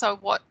management. So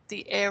what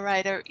the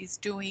aerator is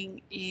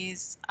doing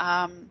is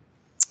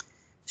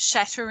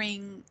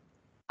shattering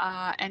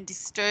and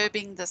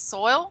disturbing the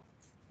soil,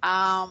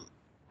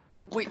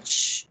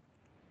 which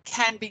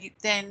can be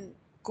then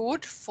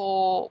good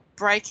for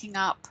breaking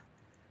up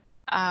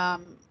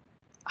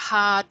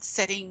hard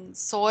setting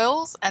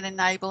soils and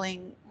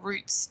enabling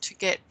roots to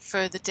get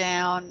further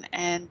down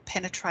and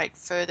penetrate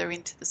further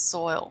into the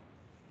soil.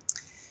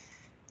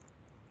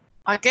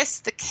 I guess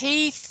the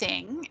key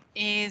thing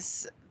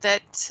is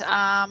that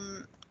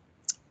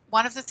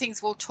one of the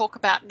things we'll talk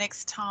about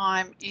next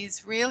time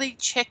is really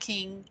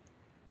checking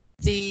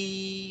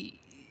the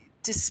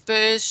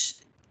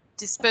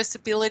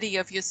dispersibility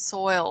of your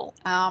soil,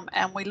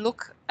 and we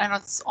look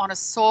on a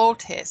soil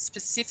test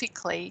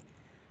specifically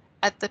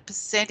at the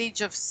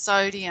percentage of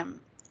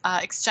sodium,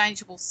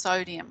 exchangeable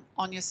sodium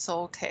on your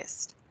soil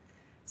test.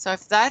 So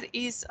if that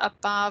is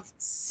above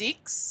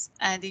 6,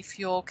 and if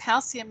your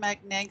calcium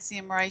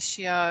magnesium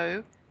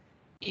ratio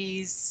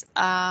is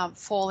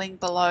falling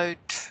below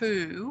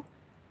 2,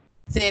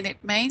 then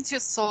it means your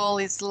soil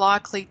is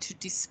likely to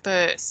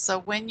disperse.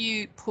 So when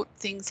you put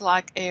things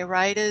like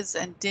aerators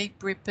and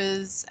deep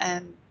rippers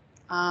and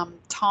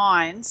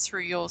tines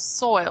through your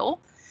soil,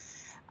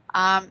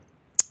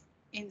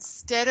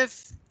 instead of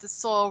the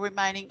soil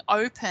remaining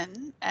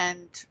open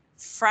and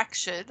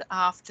fractured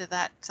after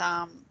that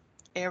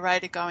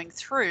aerator going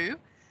through,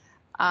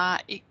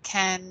 it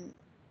can,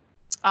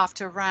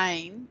 after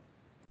rain,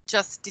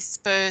 just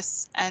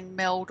disperse and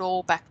meld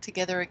all back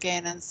together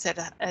again and set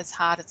as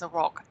hard as a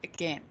rock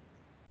again.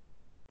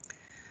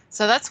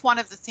 So that's one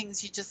of the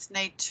things you just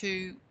need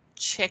to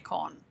check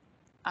on,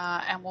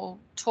 and we'll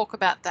talk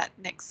about that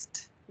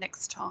next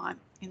time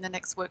in the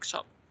next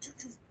workshop.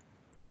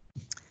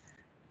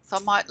 So I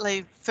might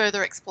leave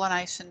further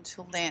explanation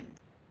till then,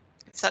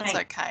 if that's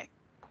okay.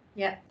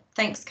 Yeah,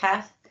 thanks,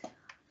 Cath.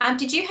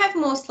 Did you have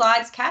more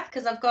slides, Cath?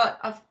 Because I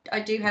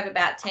do have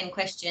about 10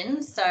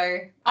 questions.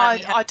 So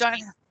I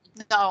don't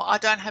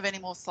have any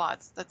more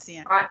slides. That's the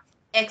end. All right,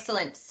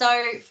 excellent.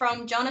 So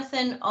from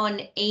Jonathan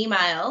on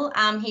email,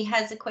 he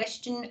has a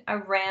question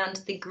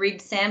around the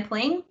grid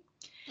sampling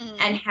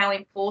and how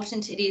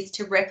important it is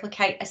to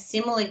replicate a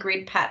similar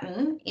grid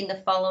pattern in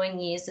the following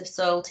years of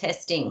soil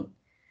testing.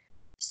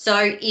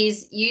 So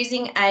is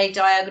using a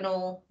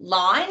diagonal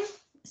line,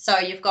 so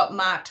you've got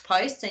marked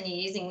posts and you're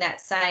using that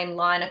same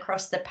line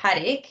across the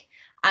paddock,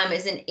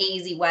 is an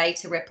easy way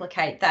to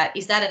replicate that.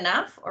 Is that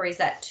enough, or is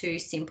that too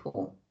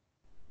simple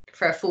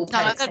for a full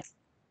paddock?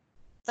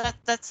 No,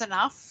 that's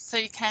enough. So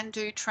you can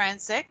do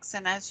transects,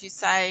 and as you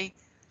say,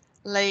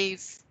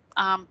 leave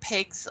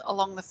pegs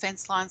along the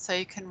fence line so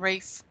you can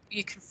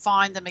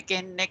find them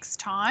again next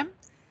time,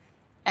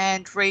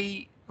 and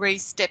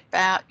re-step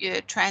out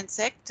your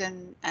transect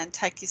and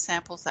take your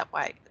samples that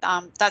way.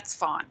 That's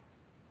fine.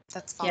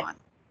 That's fine. Yep.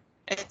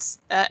 It's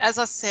as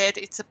I said,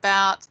 it's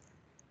about,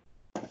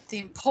 the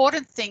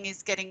important thing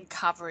is getting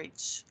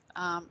coverage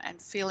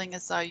and feeling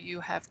as though you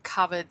have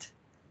covered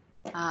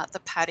the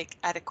paddock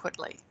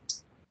adequately.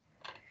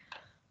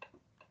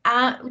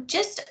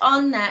 Just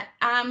on that,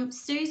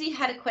 Susie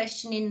had a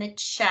question in the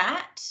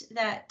chat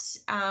that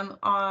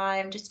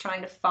I'm just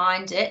trying to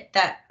find it,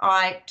 that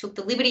I took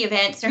the liberty of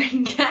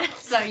answering,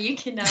 Cath, so you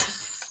can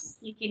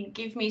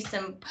give me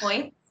some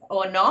points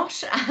or not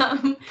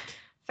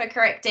for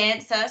correct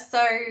answer.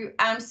 So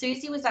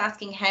Susie was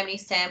asking how many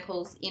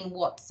samples in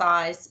what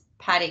size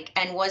paddock,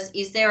 and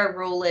is there a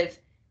rule of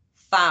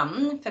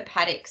thumb for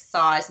paddock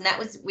size? And that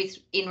was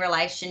in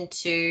relation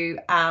to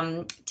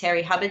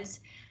Terry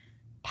Hubbard's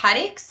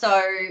paddock,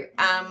 so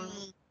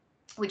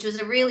which was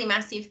a really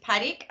massive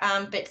paddock,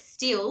 but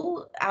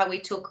still we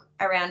took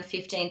around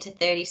 15 to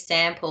 30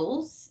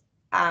 samples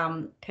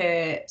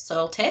per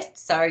soil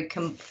test, so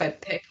per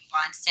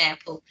combined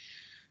sample,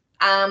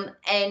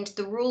 and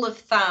the rule of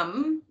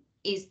thumb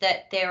is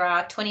that there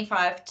are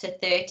 25 to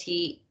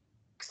 30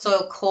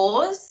 soil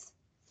cores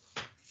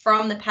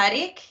from the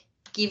paddock,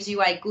 gives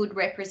you a good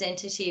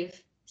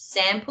representative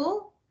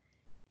sample,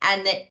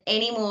 and that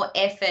any more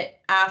effort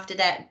after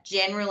that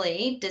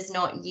generally does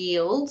not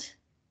yield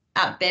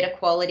better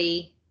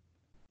quality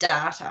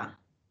data.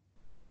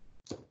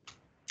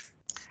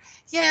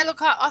 Yeah,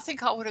 look, I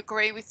think I would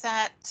agree with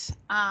that,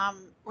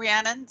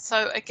 Rhiannon.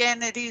 So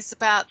again, it is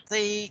about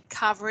the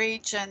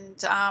coverage,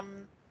 and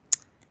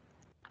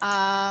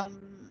I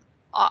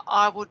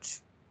would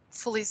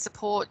fully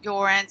support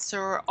your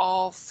answer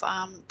of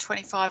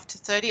 25 to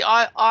 30.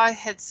 I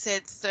had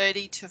said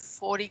 30 to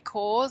 40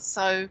 cores,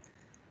 so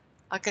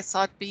I guess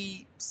I'd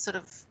be sort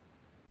of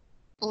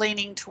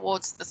leaning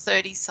towards the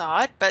 30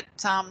 side, but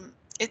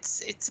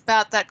it's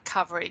about that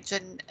coverage.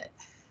 And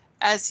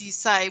as you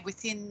say,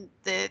 within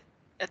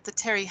at the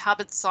Terry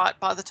Hubbard site,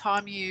 by the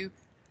time you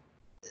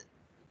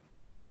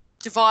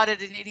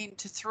divided it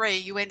into 3,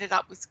 you ended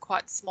up with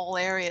quite small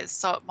areas.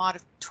 So it might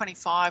have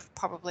 25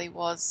 probably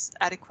was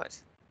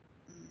adequate.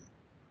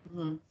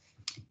 Mm.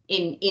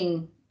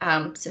 In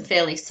some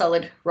fairly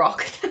solid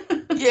rock.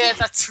 Yeah,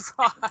 that's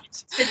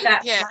right.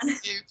 That yes, one.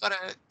 you've got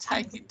to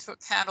take into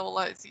account all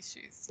those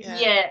issues.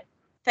 Yeah.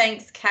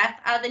 Thanks, Cath.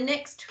 The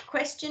next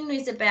question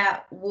is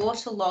about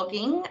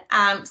waterlogging.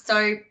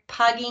 So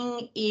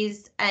pugging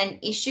is an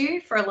issue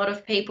for a lot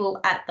of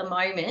people at the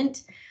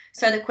moment.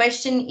 So the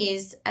question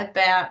is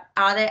about,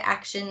 are there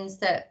actions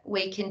that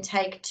we can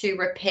take to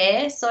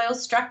repair soil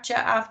structure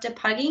after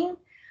pugging?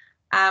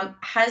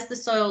 Has the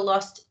soil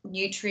lost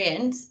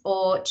nutrients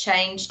or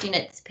changed in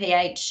its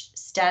pH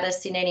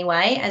status in any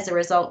way as a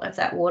result of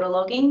that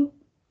waterlogging?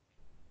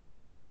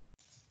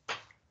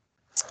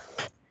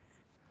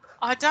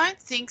 I don't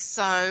think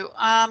so.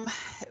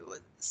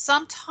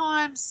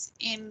 Sometimes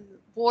in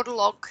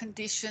waterlogged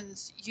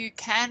conditions, you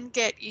can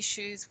get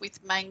issues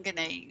with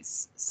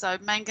manganese. So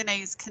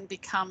manganese can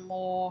become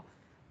more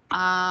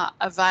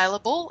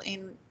available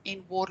in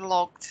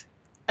waterlogged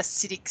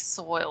acidic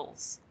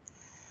soils.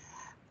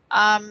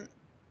 But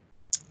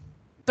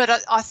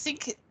I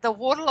think the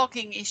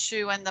waterlogging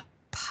issue and the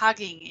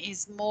pugging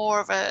is more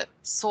of a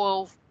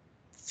soil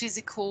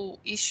physical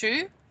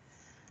issue.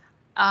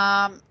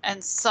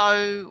 And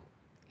so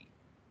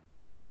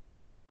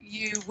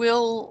you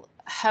will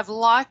have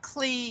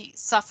likely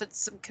suffered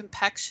some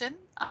compaction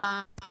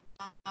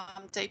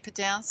deeper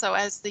down. So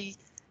as the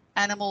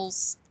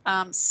animals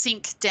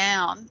sink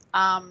down,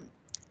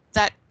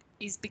 that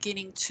is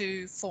beginning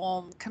to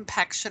form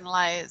compaction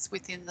layers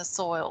within the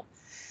soil.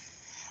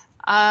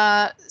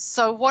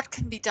 So what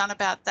can be done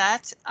about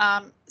that?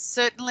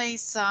 Certainly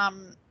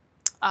some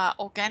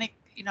organic,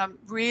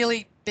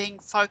 really being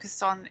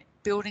focused on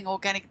building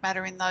organic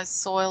matter in those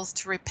soils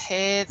to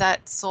repair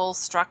that soil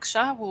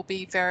structure will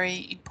be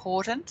very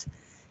important.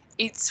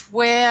 It's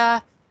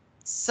where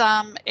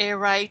some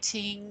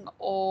aerating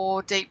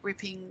or deep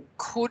ripping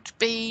could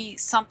be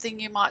something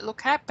you might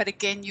look at, but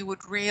again, you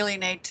would really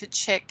need to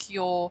check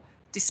your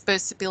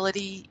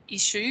dispersibility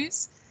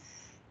issues.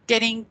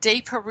 Getting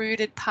deeper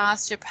rooted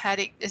pasture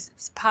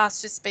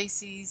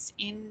species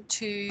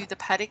into the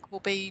paddock will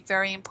be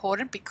very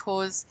important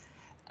because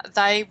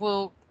they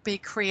will be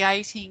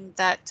creating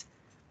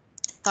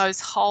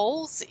those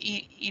holes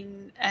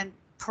in and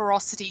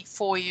porosity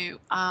for you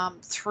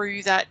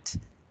through that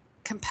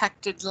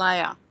compacted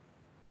layer.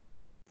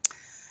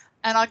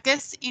 And I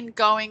guess in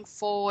going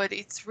forward,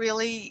 it's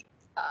really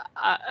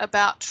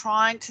about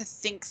trying to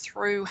think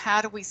through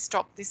how do we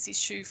stop this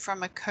issue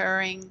from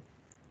occurring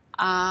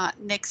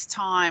next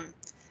time.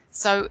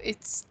 So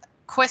it's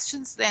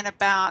questions then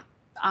about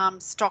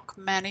stock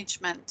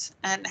management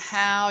and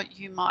how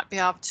you might be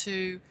able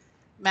to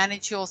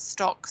manage your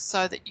stock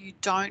so that you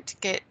don't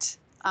get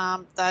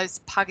those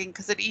pugging,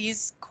 because it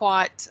is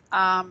quite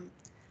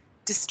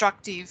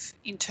destructive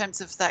in terms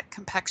of that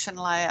compaction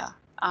layer.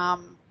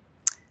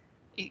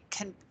 It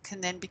can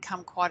then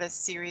become quite a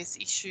serious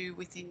issue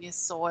within your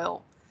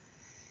soil.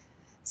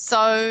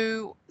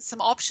 So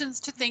some options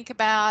to think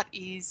about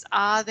is,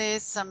 are there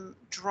some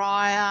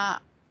drier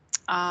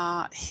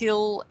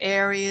hill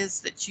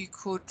areas that you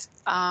could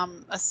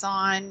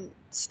assign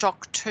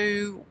stock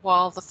to,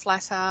 while the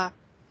flatter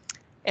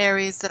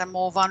areas that are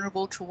more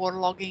vulnerable to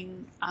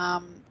waterlogging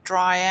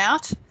dry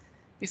out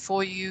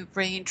before you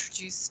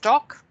reintroduce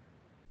stock?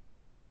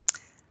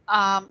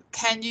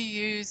 Can you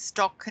use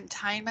stock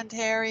containment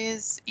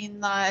areas in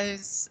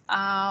those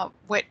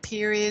wet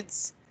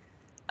periods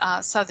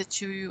so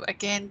that you,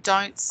 again,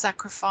 don't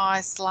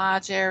sacrifice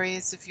large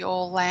areas of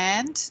your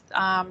land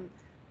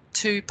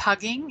to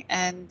pugging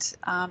and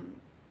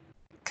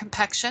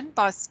compaction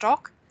by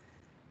stock?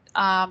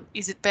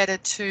 Is it better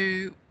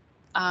to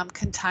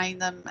contain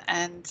them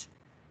and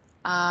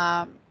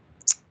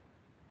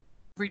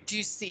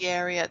reduce the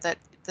area that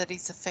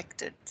is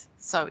affected?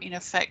 So in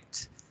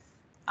effect,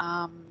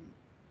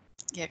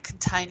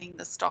 containing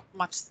the stock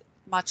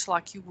much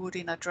like you would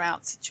in a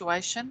drought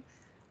situation,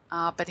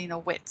 but in a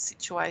wet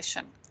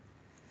situation.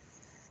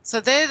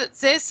 So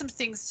there's some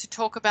things to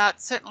talk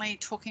about. Certainly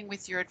talking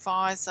with your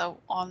advisor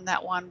on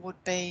that one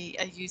would be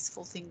a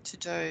useful thing to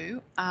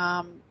do.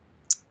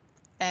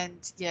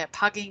 And yeah,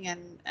 pugging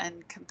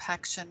and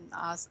compaction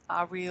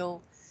are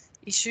real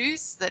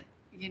issues that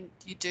you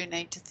do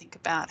need to think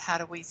about. How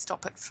do we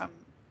stop it from,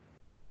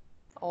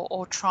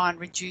 or try and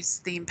reduce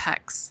the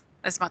impacts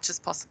as much as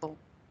possible?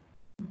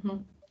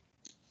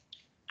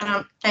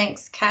 Mm-hmm.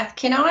 Thanks, Cath.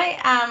 Can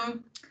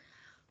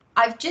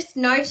I've just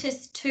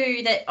noticed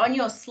too that on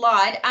your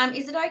slide,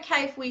 is it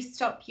okay if we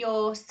stop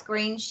your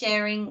screen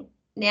sharing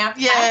now, Cath?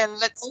 Yeah,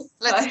 let's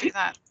do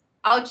that.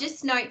 I'll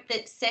just note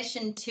that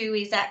session 2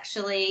 is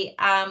actually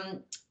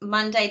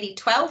Monday the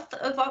 12th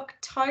of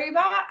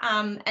October,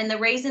 and the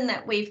reason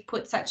that we've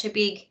put such a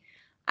big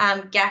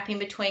gap in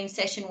between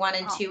session 1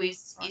 and 2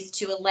 is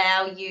to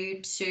allow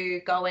you to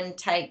go and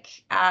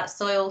take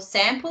soil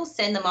samples,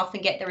 send them off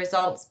and get the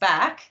results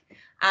back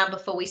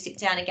before we sit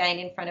down again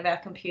in front of our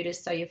computers,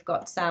 so you've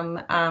got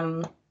some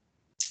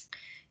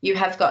you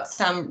have got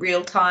some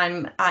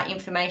real-time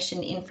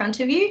information in front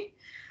of you.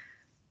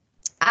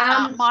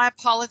 My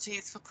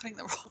apologies for putting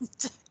the wrong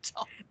date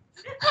on.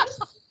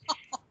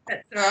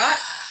 That's all right.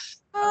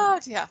 Oh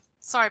dear,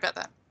 sorry about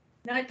that.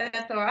 No,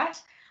 that's all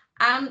right.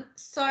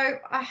 So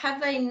I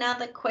have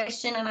another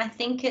question, and I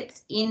think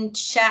it's in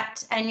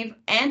chat, and you've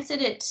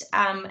answered it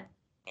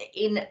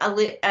in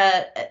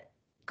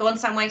gone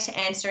some way to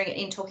answering it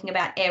in talking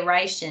about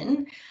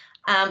aeration.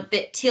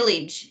 But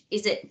tillage,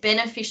 is it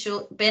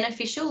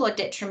beneficial or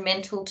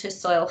detrimental to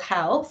soil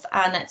health?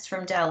 And that's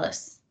from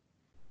Dallas.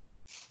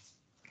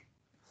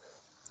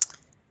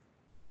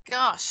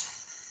 Gosh,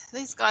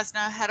 these guys know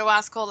how to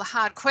ask all the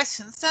hard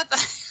questions, don't they?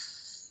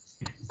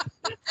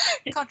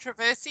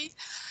 Controversy.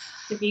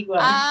 The big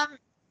one.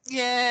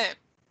 Yeah.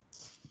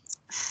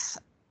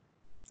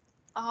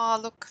 Oh,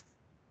 look,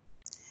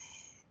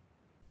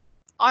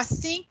 I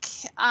think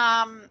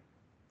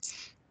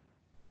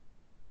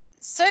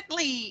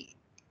certainly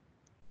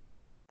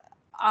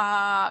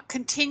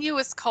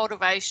continuous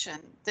cultivation,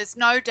 there's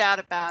no doubt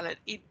about it,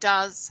 it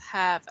does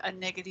have a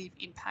negative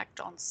impact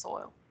on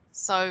soil.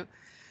 So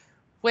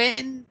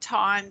when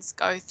tines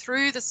go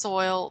through the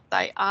soil,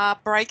 they are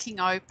breaking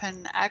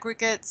open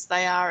aggregates,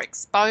 they are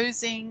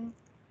exposing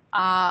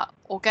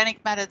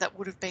organic matter that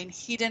would have been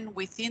hidden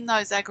within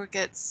those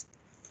aggregates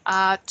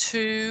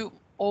to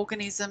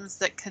organisms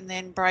that can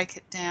then break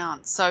it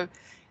down. So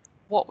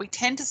what we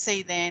tend to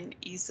see then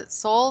is that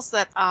soils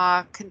that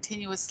are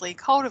continuously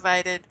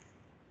cultivated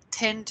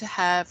tend to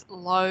have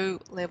low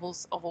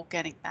levels of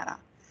organic matter.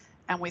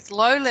 And with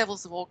low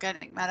levels of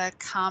organic matter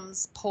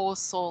comes poor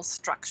soil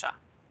structure.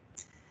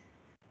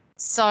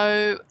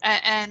 So,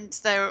 and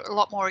they're a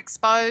lot more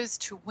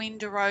exposed to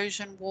wind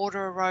erosion,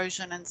 water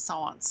erosion, and so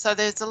on. So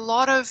there's a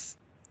lot of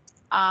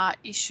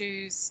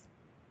issues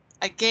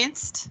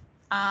against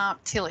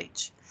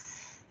tillage.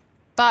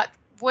 But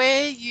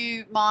where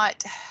you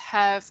might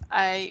have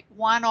a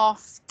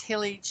one-off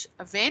tillage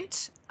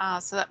event,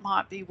 so that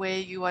might be where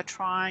you are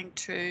trying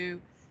to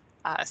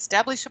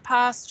establish a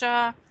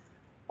pasture,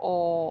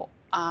 or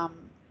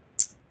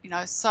you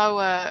know, sow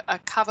a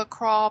cover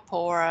crop,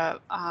 or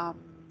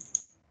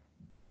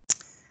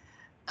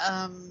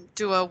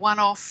do a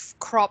one-off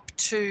crop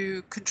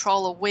to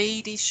control a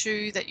weed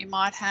issue that you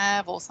might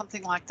have, or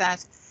something like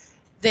that,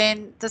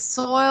 then the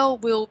soil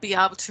will be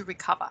able to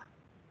recover.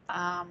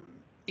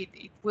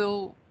 It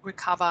will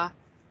recover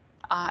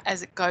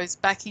as it goes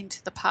back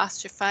into the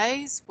pasture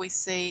phase. We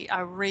see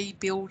a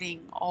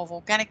rebuilding of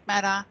organic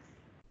matter,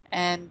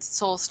 and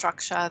soil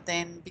structure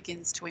then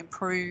begins to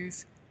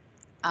improve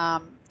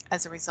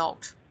as a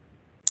result.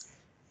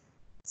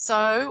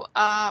 So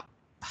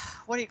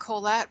what do you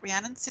call that,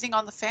 Rhiannon? Sitting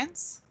on the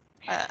fence?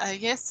 A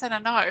yes and a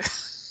no.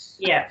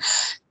 Yeah.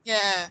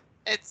 Yeah.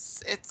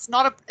 It's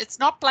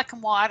not black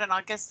and white, and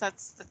I guess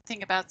that's the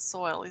thing about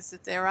soil, is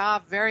that there are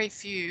very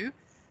few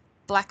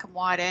black and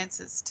white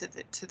answers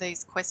to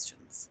these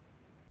questions.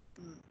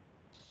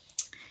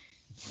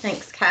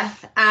 Thanks,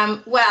 Cath.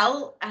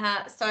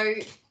 So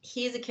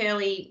here's a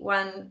curly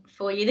one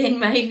for you then,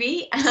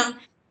 maybe.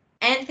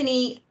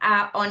 Anthony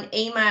on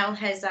email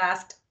has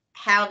asked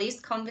how this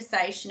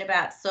conversation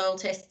about soil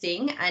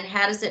testing, and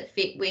how does it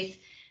fit with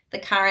the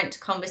current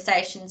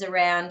conversations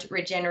around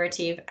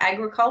regenerative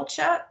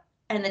agriculture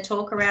and the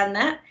talk around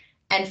that,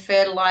 and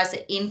fertiliser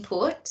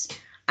input.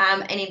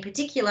 And in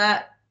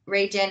particular,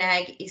 Regen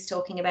Ag is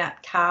talking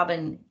about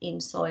carbon in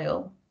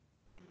soil.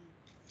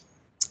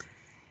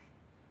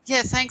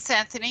 Yeah, thanks,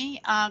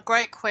 Anthony.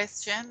 Great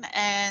question.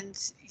 And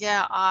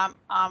yeah, I'm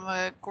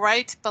a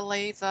great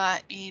believer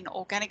in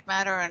organic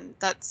matter, and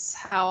that's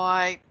how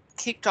I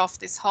kicked off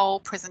this whole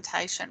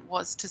presentation,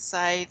 was to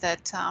say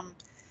that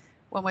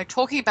when we're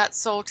talking about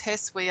soil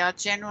tests, we are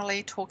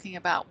generally talking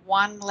about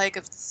one leg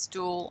of the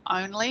stool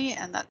only,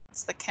 and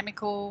that's the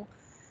chemical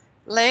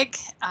leg,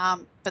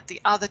 but the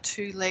other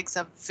two legs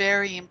are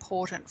very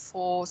important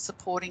for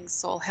supporting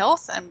soil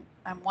health, and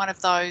one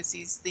of those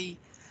is the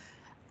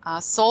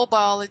soil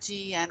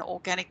biology and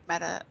organic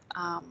matter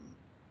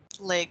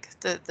leg.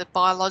 The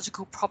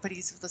biological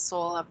properties of the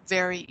soil are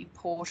very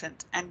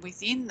important, and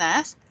within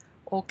that,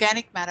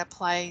 organic matter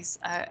plays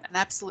an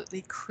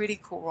absolutely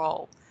critical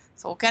role.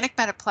 So organic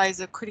matter plays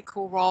a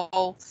critical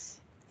role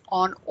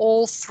on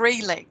all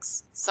three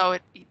legs. So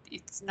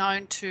it's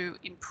known to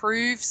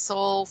improve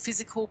soil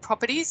physical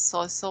properties,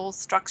 so soil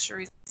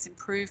structure is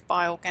improved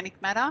by organic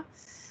matter.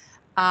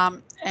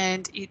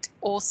 And it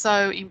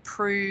also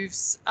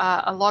improves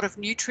a lot of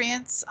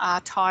nutrients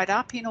are tied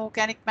up in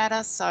organic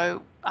matter,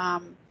 so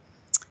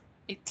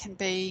it can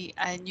be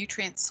a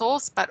nutrient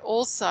source, but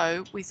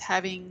also with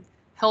having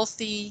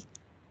healthy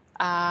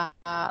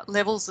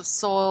levels of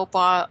soil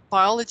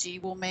biology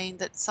will mean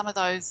that some of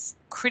those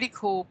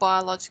critical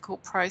biological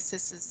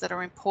processes that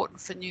are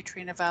important for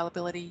nutrient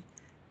availability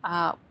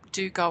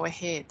do go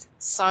ahead.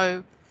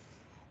 So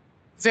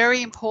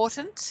very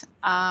important.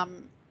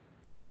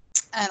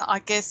 And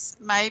I guess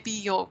maybe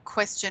your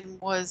question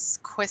was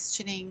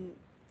questioning,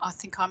 I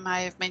think I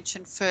may have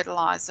mentioned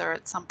fertiliser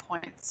at some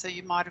point, so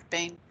you might have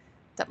been,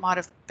 that might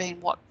have been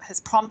what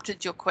has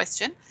prompted your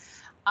question.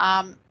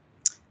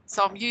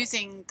 So I'm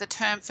using the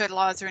term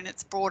fertiliser in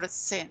its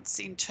broadest sense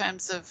in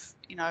terms of,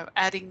 you know,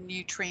 adding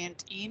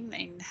nutrient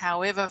in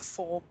however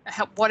form,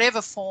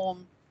 whatever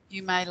form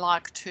you may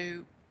like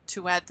to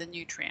add the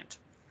nutrient.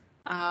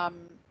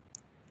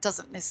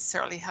 Doesn't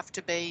necessarily have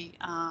to be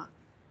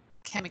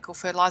chemical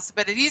fertiliser,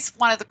 but it is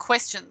one of the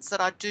questions that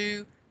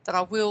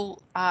I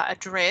will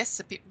address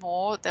a bit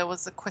more. There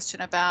was a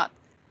question about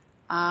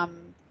that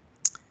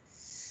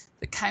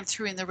came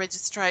through in the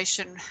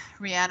registration,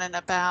 Rhiannon,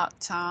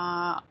 about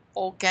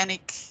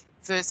organic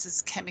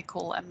versus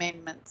chemical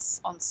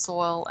amendments on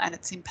soil and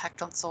its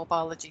impact on soil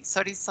biology.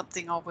 So it is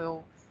something I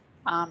will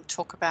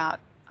talk about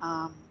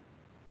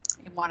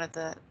in one of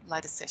the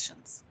later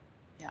sessions.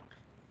 Yeah.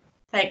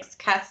 Thanks,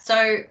 Cath.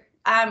 So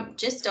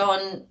just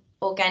on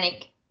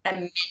organic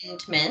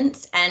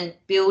amendments and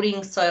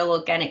building soil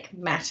organic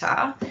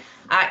matter,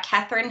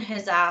 Catherine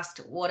has asked,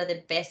 what are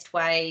the best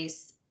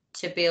ways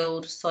to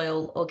build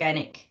soil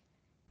organic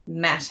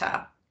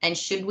matter, and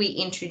should we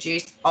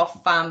introduce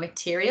off-farm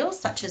materials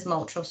such as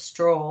mulch or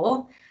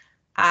straw?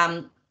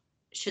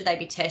 Should they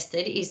be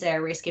tested? Is there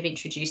a risk of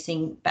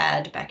introducing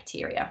bad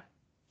bacteria?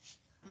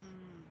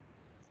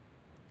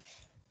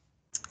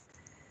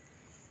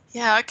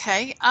 Yeah,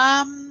 okay.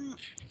 And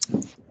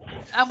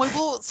we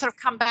will sort of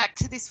come back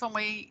to this when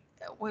we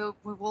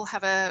will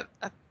have a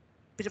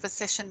bit of a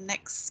session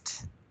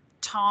next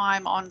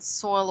time on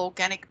soil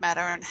organic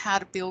matter and how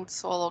to build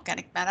soil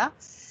organic matter.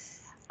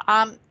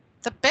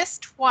 The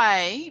best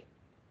way,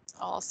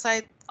 I'll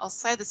say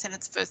the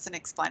sentence first and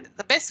explain it.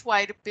 The best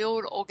way to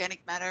build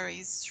organic matter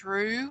is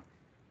through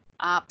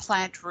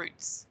plant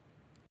roots,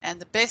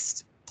 and the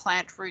best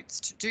plant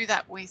roots to do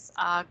that with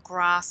are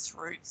grass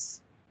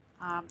roots.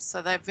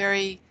 So they're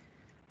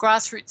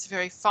grass roots are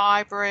very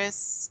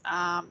fibrous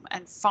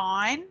and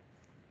fine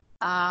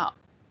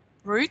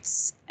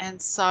roots,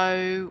 and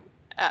so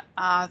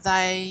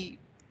they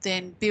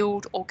then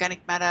build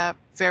organic matter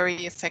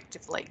very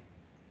effectively.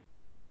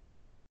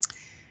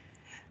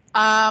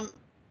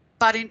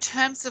 But in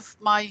terms of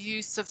my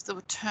use of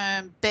the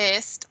term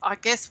best, I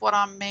guess what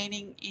I'm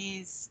meaning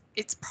is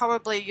it's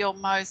probably your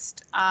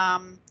most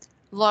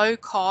low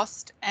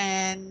cost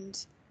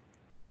and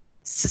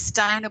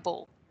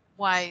sustainable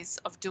ways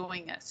of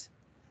doing it.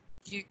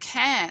 You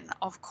can,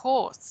 of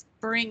course,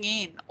 bring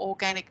in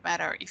organic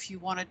matter if you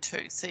wanted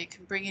to. So you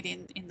can bring it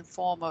in the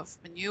form of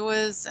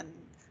manures and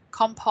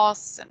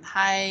composts and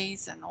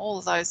hays and all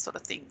of those sort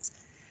of things.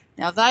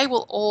 Now, they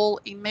will all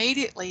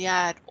immediately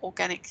add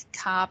organic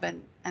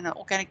carbon and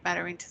organic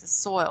matter into the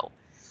soil.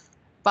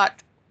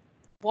 But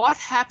what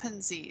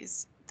happens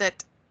is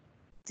that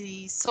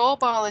the soil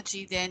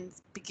biology then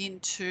begin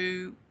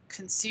to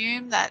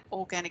consume that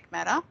organic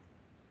matter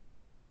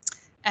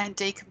and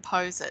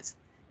decompose it.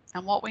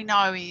 And what we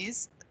know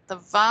is the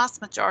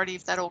vast majority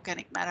of that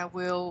organic matter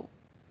will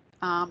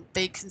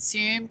be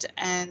consumed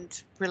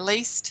and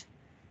released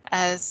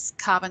as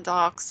carbon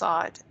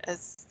dioxide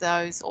as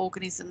those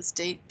organisms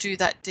do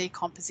that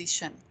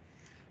decomposition.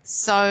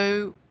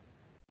 So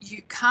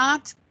you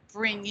can't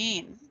bring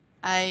in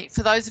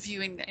for those of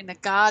you in a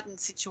garden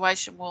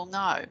situation will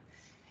know,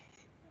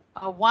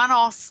 a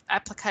one-off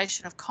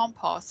application of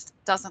compost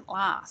doesn't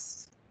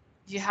last.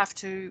 You have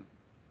to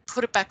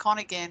put it back on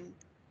again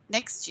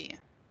next year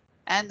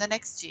and the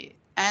next year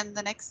and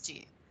the next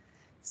year.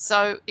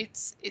 So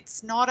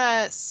it's not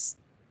a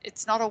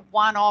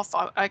one-off.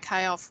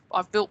 Okay,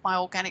 I've built my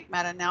organic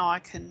matter, now I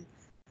can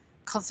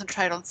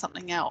concentrate on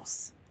something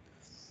else.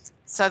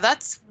 So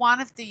that's one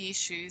of the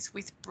issues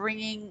with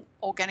bringing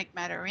organic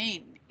matter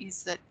in,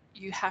 is that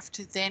you have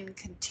to then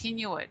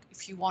continue it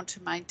if you want to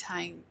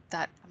maintain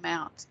that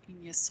amount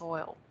in your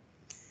soil.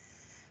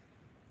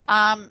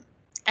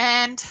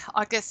 And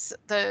I guess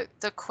the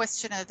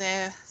questioner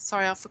there,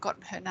 sorry, I've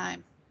forgotten her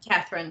name.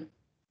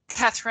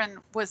 Catherine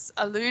was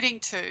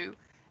alluding to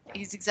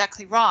is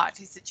exactly right,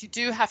 is that you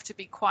do have to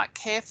be quite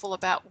careful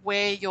about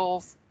where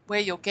you're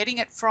getting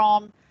it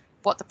from,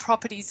 what the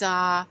properties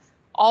are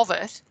of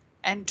it,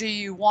 and do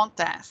you want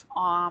that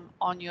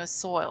on your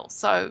soil.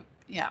 So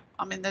yeah,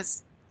 I mean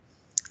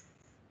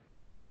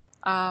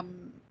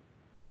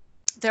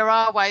there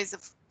are ways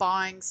of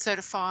buying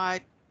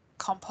certified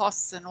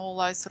composts and all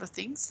those sort of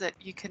things that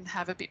you can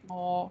have a bit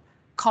more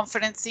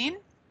confidence in.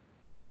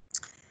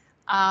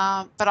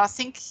 But I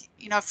think,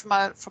 you know, from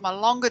a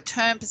longer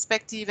term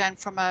perspective and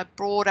from a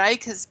broad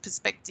acres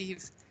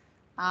perspective,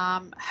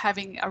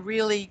 having a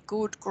really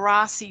good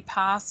grassy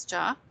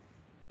pasture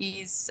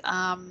is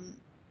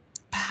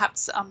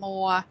perhaps a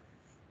more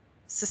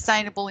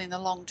sustainable in the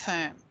long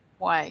term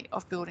way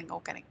of building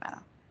organic matter.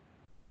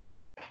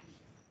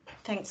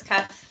 Thanks,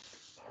 Cath.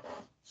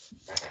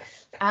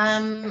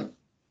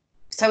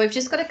 So we've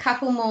just got a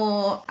couple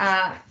more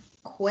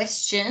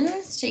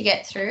questions to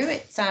get through.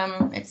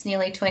 It's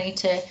nearly 20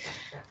 to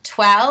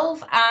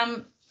 12.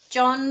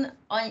 John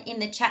in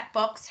the chat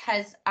box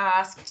has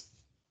asked,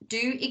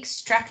 do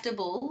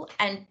extractable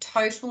and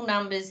total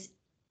numbers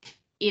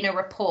in a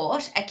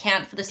report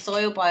account for the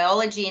soil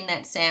biology in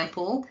that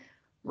sample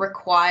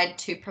required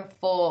to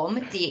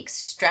perform the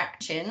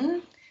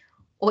extraction,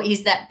 or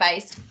is that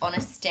based on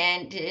a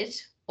standard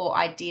or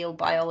ideal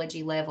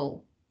biology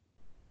level?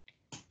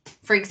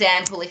 For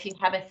example, if you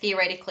have a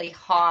theoretically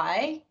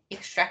high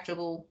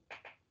extractable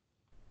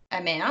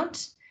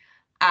amount,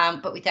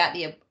 but without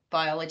the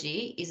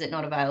biology, is it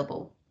not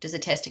available? Does a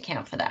test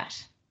account for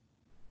that?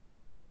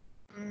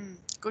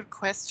 Good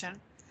question.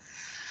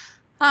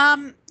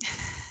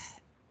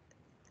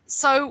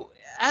 So,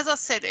 as I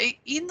said,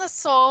 in the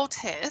soil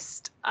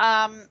test,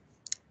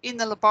 in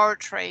the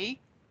laboratory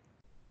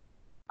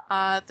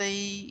are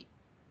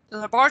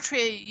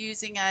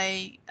using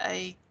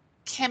a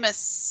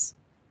chemist's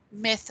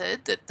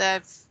method that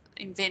they've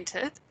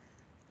invented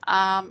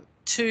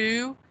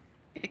to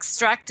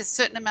extract a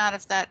certain amount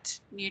of that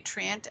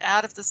nutrient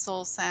out of the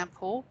soil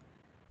sample.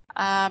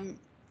 And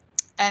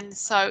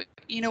so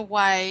in a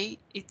way,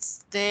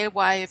 it's their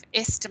way of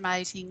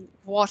estimating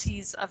what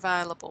is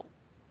available.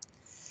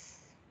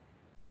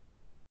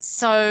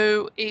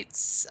 So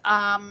it's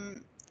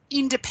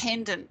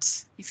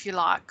independent, if you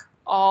like,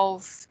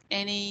 of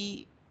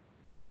any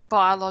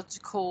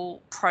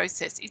biological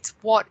process. It's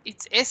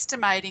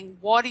estimating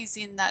what is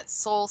in that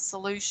soil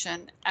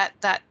solution at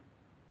that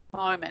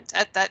moment,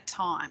 at that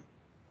time.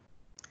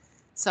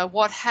 So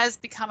what has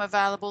become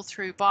available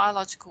through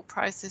biological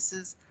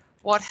processes,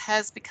 what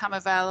has become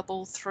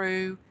available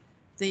through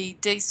the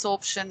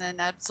desorption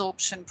and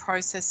absorption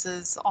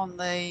processes on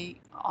the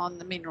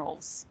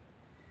minerals.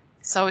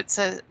 So it's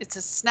a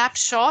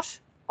snapshot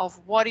of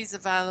what is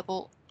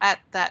available at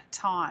that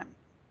time,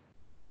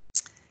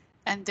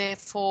 and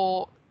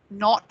therefore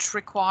not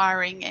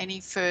requiring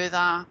any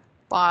further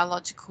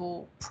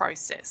biological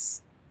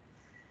process.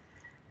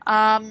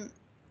 But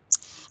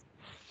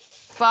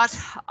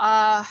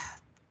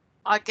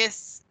I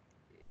guess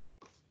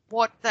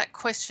what that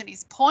question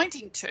is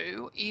pointing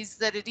to is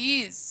that it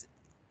is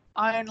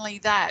only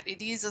that.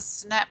 It is a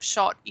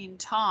snapshot in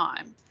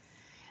time.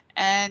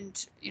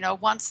 And, you know,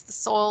 once the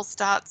soil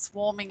starts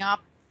warming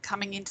up,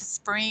 coming into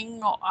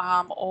spring,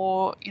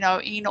 or, you know,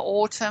 in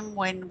autumn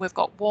when we've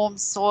got warm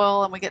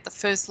soil and we get the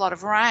first lot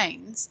of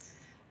rains,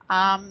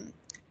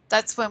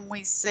 that's when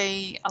we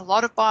see a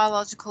lot of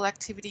biological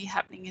activity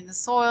happening in the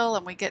soil,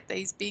 and we get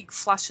these big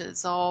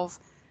flushes of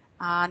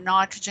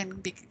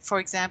nitrogen, for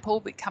example,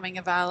 becoming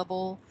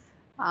available,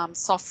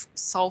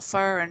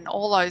 sulfur, and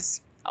all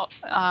those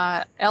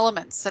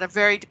elements that are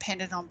very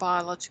dependent on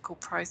biological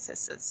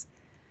processes.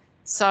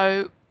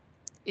 So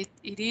it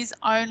is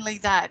only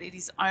that. It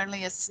is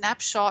only a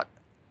snapshot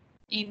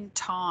in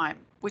time,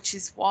 which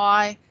is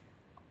why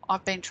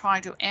I've been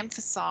trying to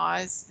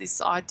emphasize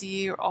this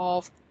idea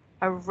of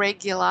a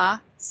regular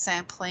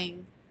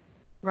sampling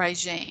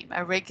regime,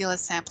 a regular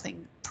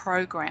sampling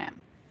program,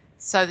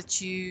 so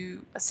that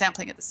you are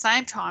sampling at the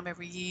same time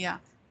every year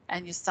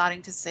and you're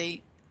starting to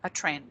see a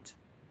trend.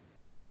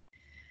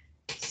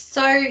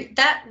 So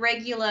that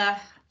regular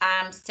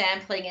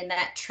sampling and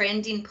that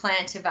trend in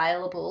plant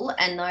available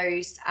and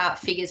those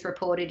figures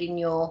reported in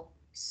your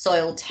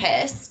soil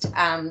test,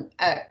 so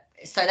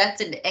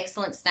that's an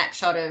excellent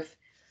snapshot of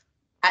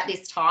at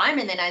this time.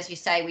 And then, as you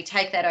say, we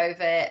take that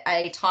over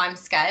a time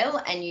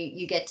scale and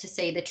you get to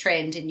see the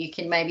trend, and you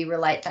can maybe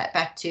relate that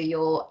back to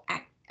your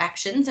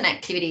actions and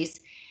activities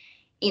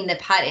in the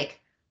paddock.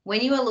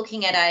 When you are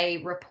looking at a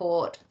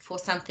report for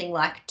something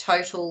like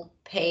total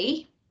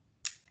P,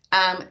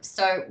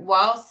 so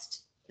whilst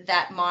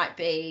that might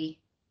be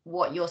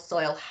what your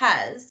soil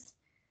has,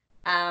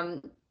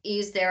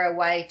 is there a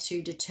way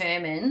to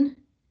determine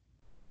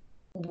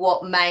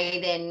what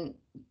may then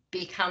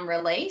become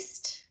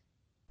released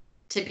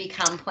to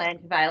become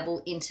plant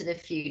available into the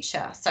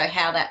future? So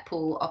how that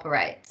pool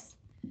operates.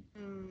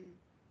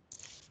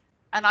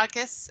 And I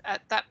guess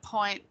at that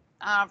point,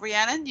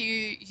 Rhiannon,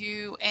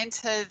 you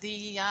enter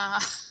the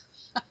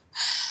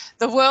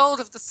the world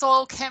of the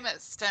soil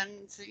chemist,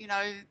 and you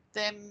know,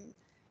 them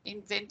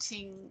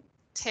inventing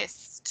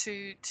tests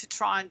to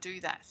try and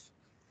do that.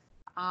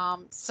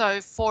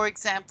 So for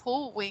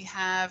example, we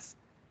have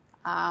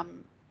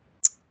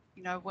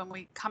you know, when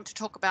we come to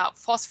talk about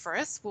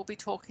phosphorus, we'll be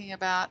talking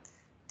about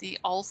the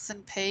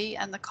Olsen P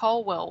and the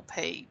Colwell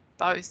P,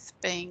 both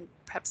being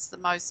perhaps the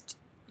most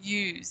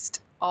used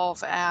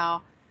of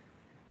our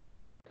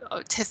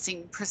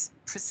testing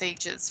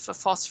procedures for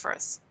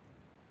phosphorus.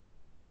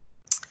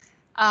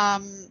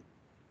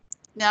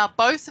 Now,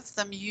 both of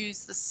them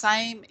use the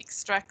same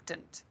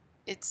extractant.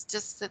 It's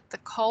just that the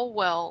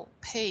Colwell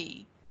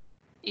P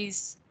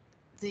is,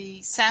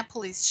 the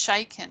sample is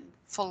shaken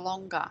for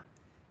longer,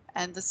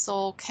 and the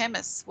soil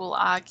chemists will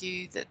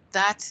argue that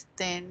that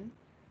then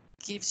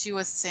gives you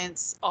a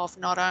sense of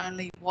not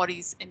only what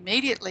is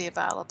immediately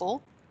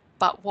available,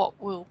 but what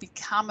will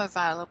become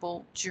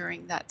available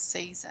during that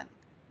season.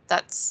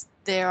 That's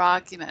their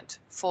argument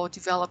for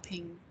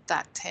developing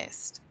that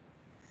test.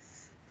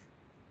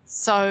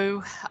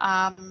 So,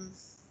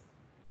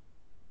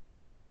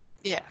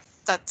 yeah,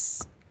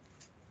 that's,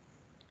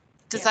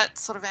 does that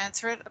sort of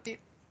answer it a bit,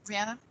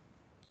 Rhiannon?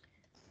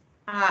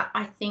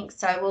 I think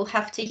so. We'll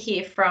have to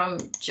hear from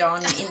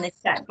John in the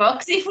chat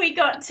box if we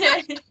got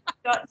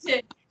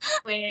to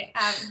where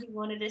he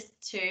wanted us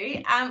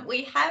to.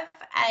 We have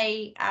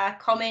a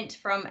comment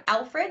from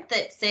Alfred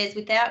that says,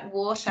 without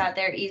water,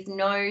 there is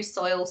no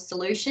soil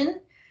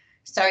solution.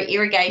 So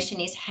irrigation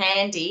is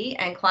handy,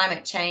 and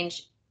climate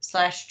change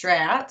 /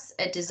 droughts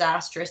are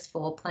disastrous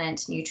for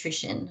plant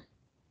nutrition.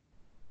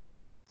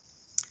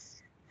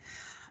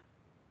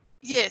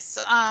 Yes,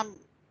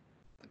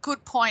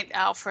 good point,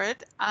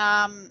 Alfred.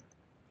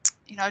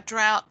 You know,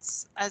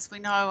 droughts, as we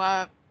know,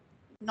 are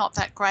not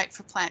that great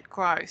for plant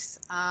growth.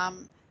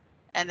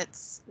 And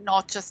it's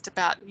not just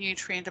about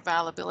nutrient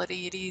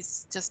availability, it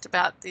is just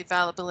about the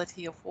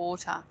availability of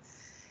water.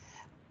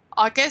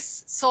 I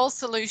guess soil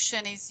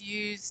solution is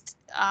used,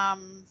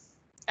 and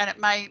it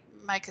may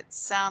make it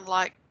sound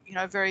like, you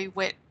know, very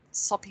wet,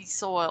 soppy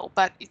soil,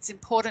 but it's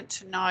important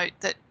to note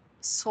that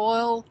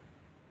soil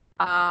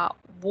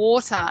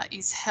water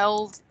is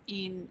held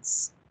in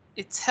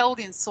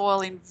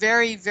soil in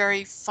very,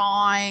 very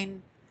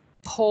fine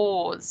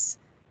pores.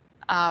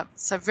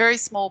 So very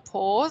small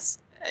pores.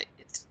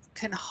 It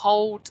can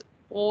hold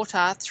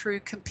water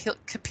through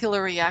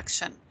capillary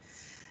action.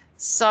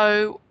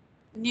 So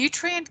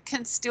nutrient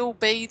can still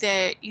be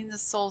there in the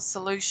soil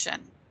solution,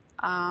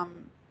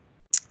 and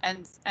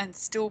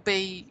still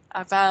be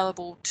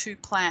available to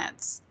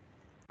plants.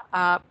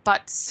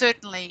 But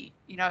certainly,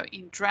 you know,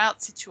 in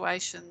drought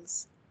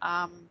situations,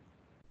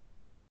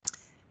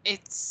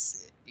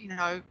 it's, you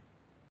know,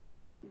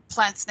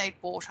 plants need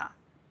water,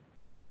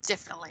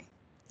 definitely,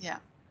 yeah.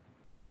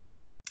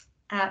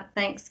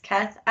 Thanks,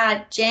 Cath.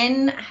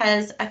 Jen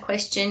has a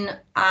question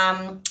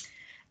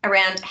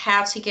around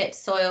how to get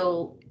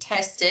soil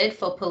tested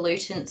for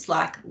pollutants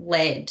like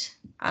lead.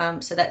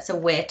 So that's a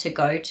where to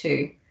go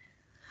to,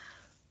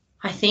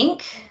 I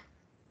think.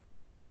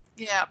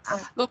 Yeah,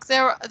 look,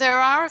 there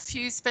are a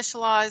few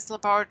specialised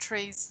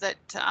laboratories that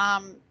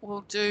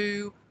will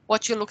do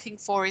what you're looking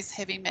for is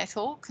heavy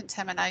metal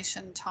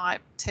contamination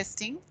type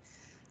testing.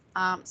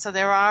 So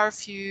there are a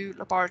few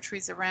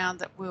laboratories around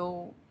that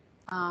will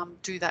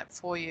do that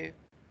for you.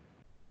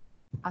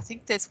 I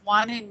think there's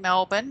one in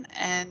Melbourne,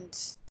 and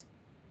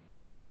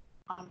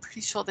I'm pretty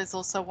sure there's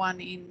also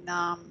one in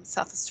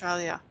South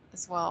Australia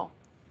as well.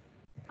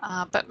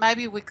 But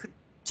maybe we could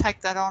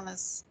take that on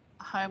as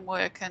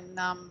homework, and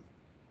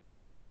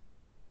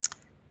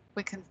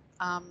we can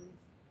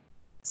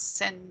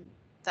send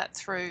that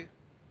through,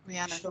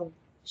 Rhiannon.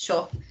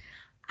 Sure.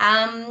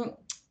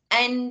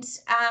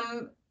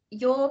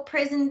 Your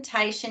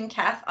presentation,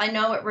 Cath, I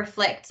know it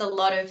reflects a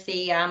lot of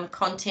the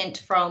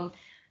content from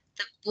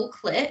the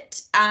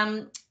booklet.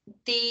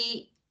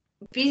 The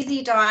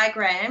busy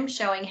diagram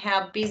showing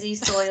how busy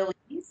soil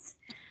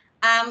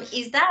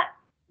is that,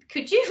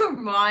 could you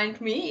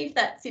remind me if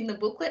that's in the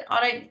booklet?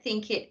 I don't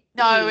think it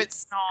No, is.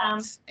 it's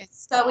not.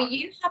 So are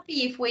you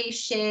happy if we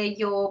share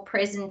your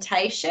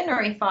presentation,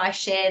 or if I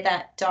share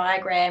that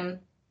diagram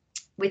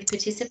with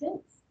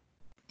participants?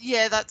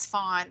 Yeah, that's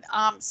fine.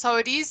 So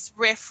it is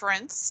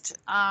referenced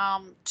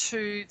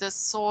to the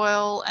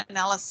Soil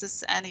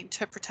Analysis and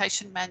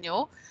Interpretation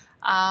Manual,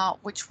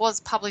 which was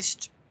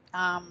published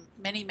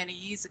many, many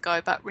years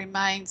ago, but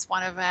remains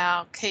one of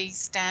our key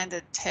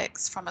standard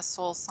texts from a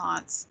soil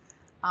science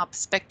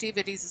perspective.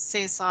 It is a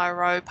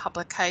CSIRO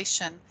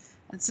publication,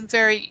 and some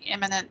very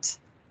eminent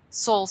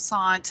soil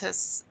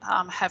scientists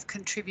have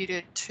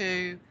contributed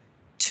to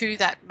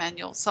that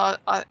manual. So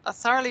I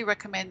thoroughly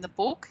recommend the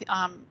book.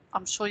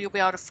 I'm sure you'll be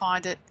able to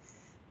find it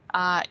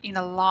in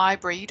a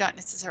library. You don't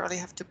necessarily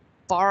have to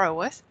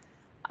borrow it,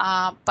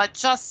 but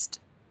just,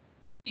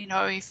 you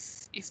know,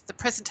 if the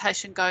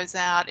presentation goes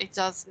out, it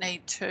does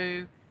need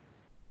to,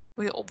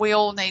 we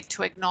all need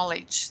to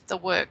acknowledge the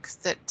work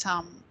that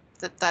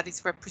that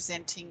is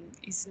representing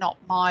is not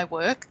my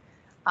work,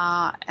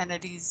 and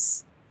it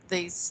is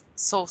these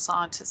soil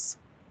scientists'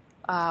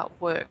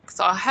 work.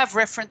 So I have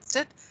referenced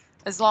it.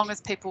 As long as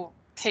people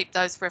keep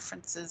those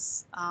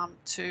references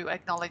to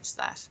acknowledge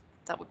that,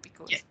 that would be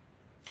good. Yeah.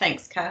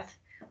 Thanks, Cath.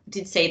 I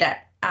did see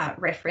that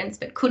reference,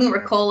 but couldn't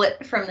recall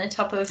it from the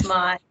top of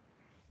my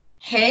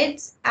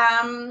head.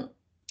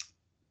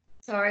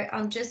 Sorry,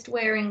 I'm just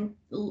wondering,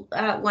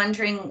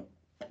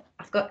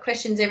 I've got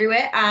questions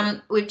everywhere.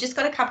 We've just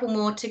got a couple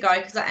more to go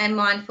because I am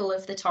mindful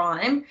of the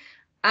time.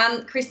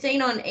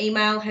 Christine on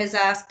email has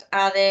asked,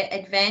 are there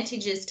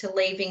advantages to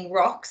leaving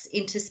rocks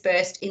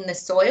interspersed in the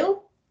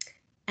soil?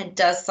 And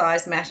does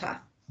size matter?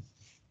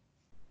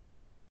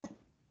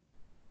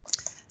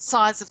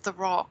 Size of the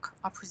rock,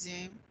 I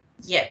presume.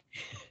 Yep.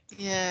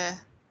 Yeah.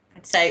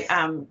 I'd say,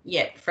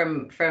 yeah,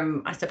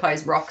 from I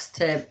suppose rocks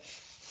to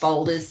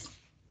boulders.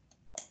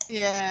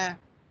 Yeah.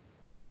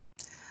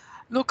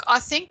 Look, I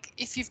think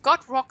if you've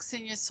got rocks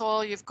in your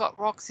soil, you've got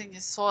rocks in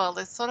your soil.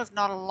 There's sort of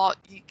not a lot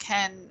you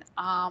can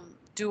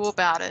do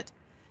about it.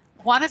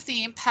 One of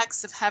the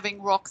impacts of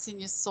having rocks in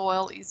your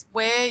soil is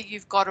where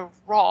you've got a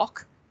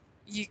rock,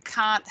 you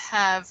can't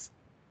have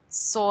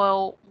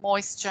soil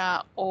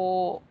moisture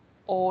or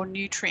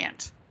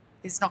nutrient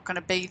is not going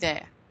to be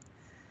there.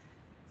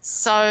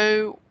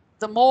 So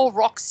the more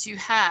rocks you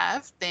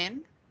have,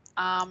 then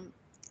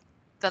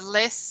the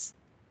less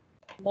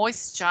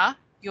moisture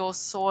your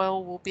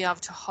soil will be able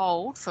to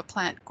hold for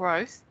plant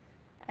growth,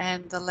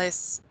 and the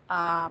less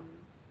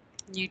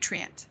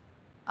nutrient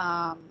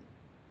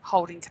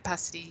holding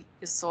capacity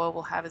your soil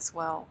will have as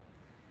well.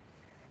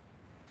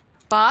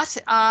 But,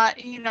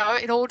 you know,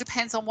 it all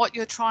depends on what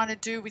you're trying to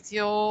do with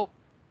your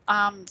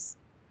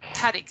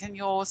paddock and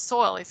your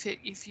soil.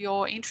 If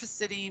you're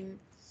interested in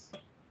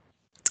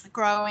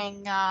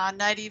growing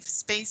native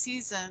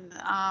species and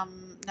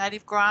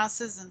native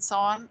grasses and so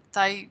on,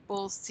 they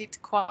will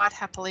sit quite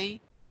happily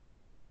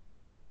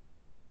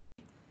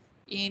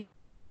in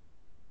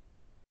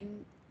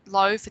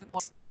low.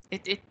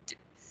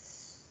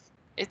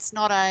 It's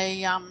not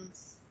a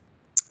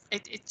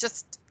it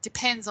just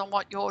depends on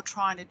what you're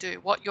trying to do,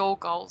 what your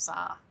goals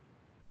are.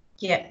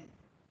 Yeah.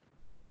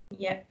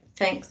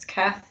 Thanks,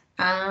 Cath.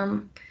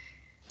 And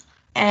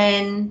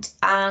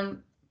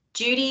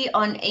Judy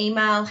on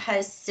email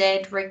has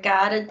said,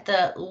 regarded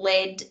the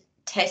lead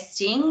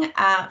testing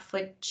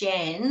for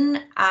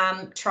Jen,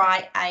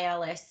 try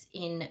ALS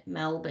in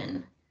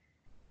Melbourne.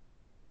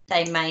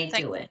 They may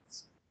do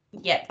it.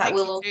 Yeah, but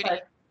we'll also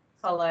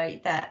follow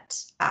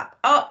that up.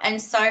 Oh,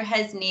 and so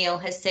has Neil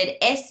has said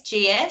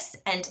SGS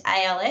and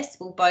ALS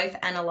will both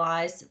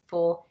analyse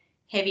for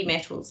heavy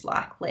metals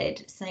like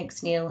lead.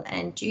 Thanks, Neil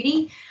and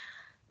Judy.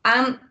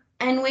 And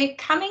we're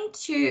coming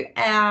to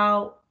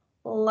our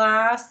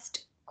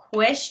last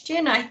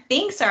question, I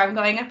think. Sorry, I'm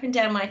going up and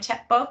down my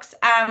chat box.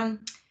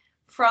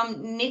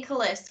 From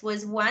Nicholas,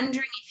 was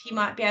wondering if he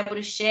might be able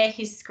to share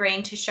his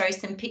screen to show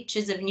some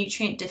pictures of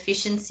nutrient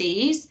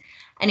deficiencies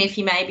and if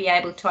you may be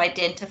able to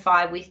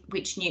identify with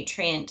which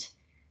nutrient.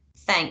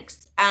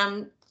 Thanks.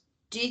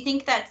 Do you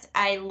think that's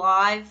a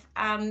live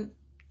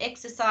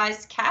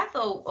exercise, Cath,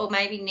 or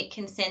maybe Nick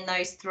can send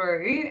those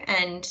through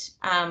and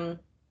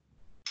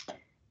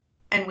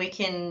we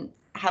can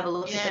have a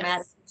look at them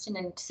out of session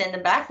and send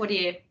them back? What do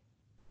you?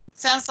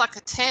 Sounds like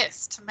a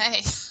test to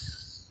me.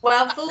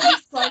 Well, full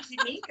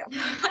disclosure, Nick,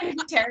 I'm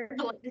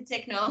terrible at the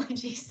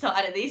technology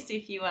side of this.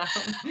 If you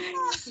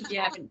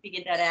haven't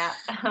figured that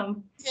out.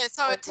 Yeah,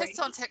 so a test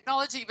on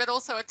technology, but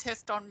also a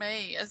test on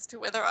me as to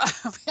whether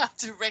I'll be able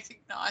to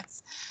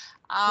recognise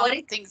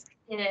things.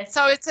 Yeah.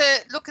 So it's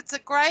a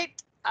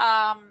great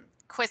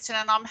question,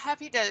 and I'm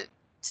happy to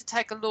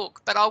take a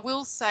look. But I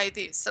will say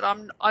this: that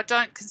I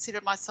don't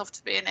consider myself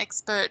to be an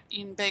expert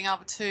in being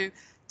able to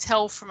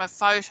tell from a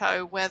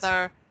photo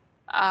whether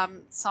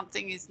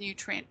something is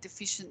nutrient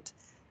deficient.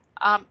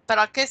 But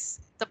I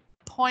guess the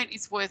point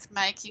is worth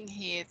making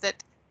here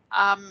that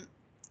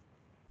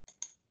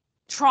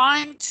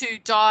trying to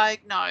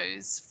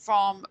diagnose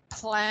from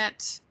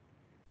plant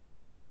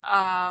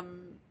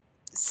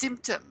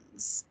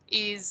symptoms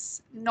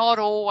is not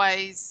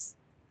always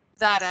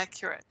that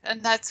accurate.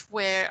 And that's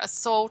where a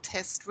soil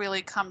test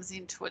really comes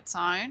into its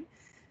own,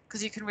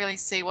 because you can really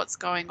see what's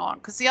going on.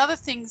 Because the other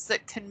things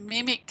that can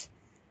mimic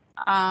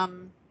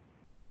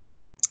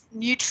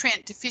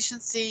nutrient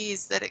deficiency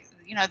is that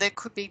there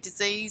could be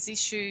disease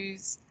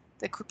issues,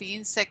 there could be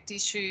insect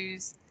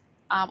issues,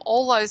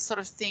 all those sort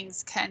of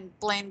things can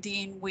blend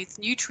in with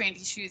nutrient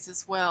issues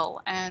as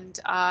well, and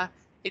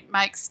it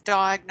makes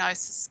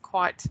diagnosis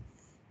quite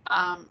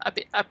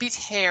a bit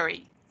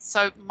hairy.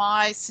 So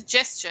my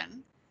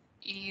suggestion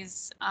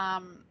is,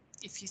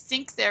 if you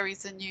think there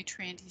is a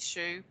nutrient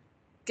issue,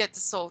 get the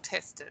soil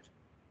tested.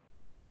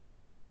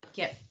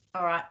 Yep.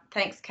 All right.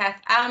 Thanks,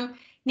 Cath.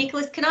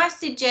 Nicholas, can I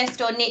suggest,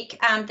 or Nick,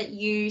 that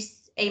you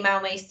email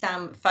me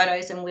some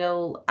photos and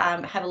we'll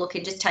have a look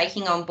at just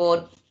taking on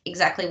board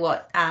exactly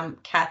what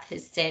Cath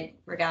has said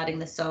regarding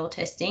the soil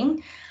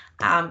testing,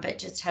 but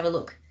just have a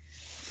look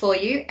for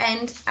you.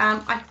 And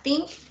I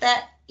think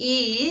that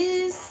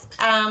is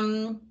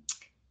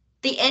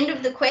the end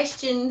of the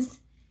questions,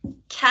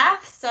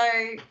 Cath.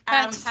 So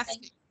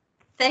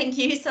thank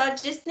you. So I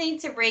just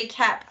need to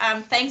recap.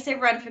 Thanks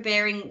everyone for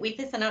bearing with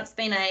us. I know it's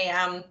been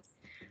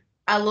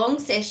a long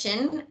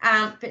session,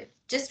 but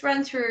just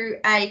run through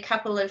a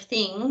couple of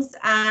things.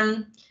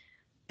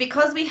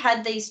 Because we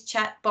had these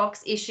chat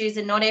box issues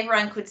and not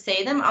everyone could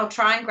see them, I'll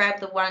try and grab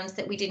the ones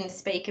that we didn't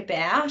speak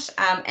about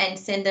and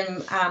send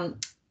them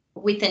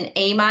with an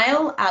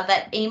email.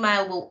 That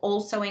email will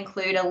also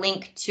include a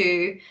link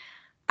to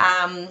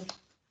an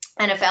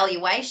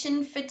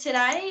evaluation for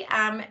today,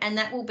 and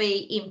that will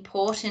be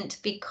important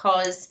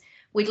because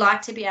we'd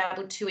like to be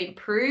able to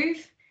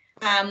improve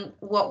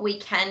what we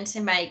can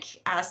to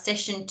make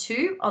session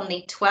 2 on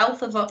the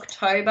 12th of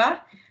October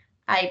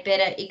a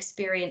better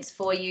experience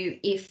for you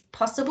if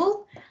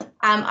possible.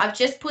 I've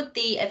just put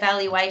the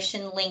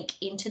evaluation link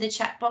into the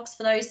chat box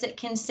for those that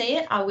can see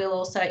it. I will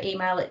also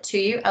email it to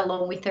you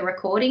along with the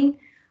recording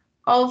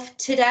of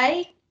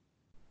today.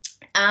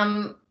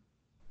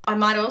 I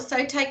might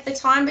also take the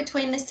time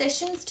between the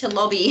sessions to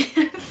lobby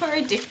for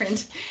a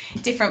different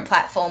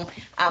platform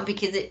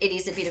because it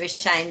is a bit of a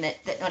shame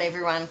that not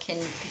everyone can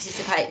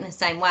participate in the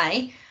same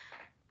way.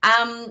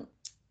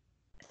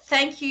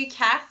 Thank you,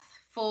 Cath,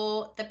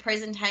 for the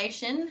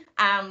presentation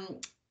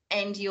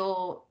and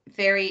your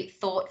very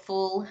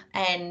thoughtful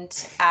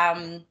and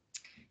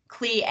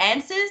clear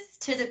answers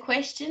to the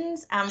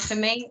questions. For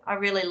me, I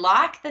really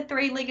like the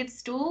three-legged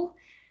stool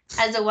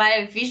as a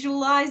way of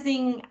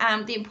visualizing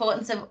the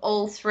importance of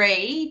all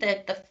three,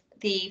 the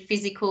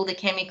physical, the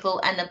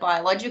chemical, and the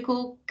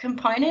biological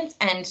components,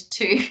 and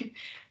to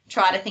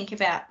try to think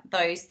about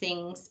those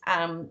things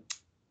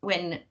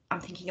when I'm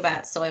thinking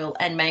about soil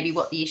and maybe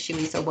what the issue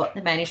is or what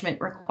the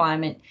management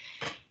requirement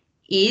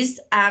is.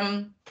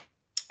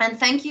 And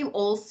thank you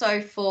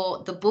also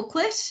for the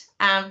booklet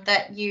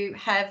that you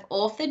have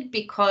authored,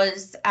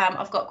 because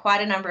I've got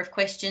quite a number of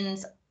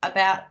questions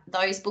about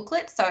those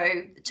booklets.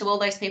 So to all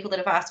those people that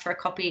have asked for a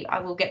copy, I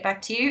will get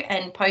back to you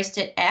and post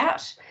it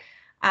out.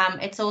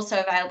 It's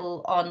also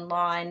available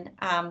online.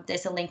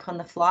 There's a link on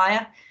the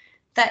flyer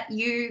that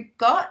you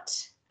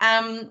got.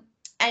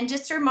 And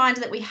just a reminder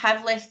that we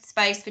have left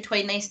space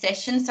between these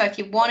sessions. So if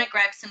you want to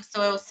grab some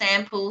soil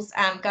samples,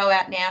 go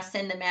out now,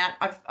 send them out.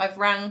 I've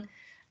rung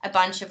a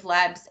bunch of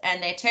labs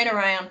and their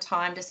turnaround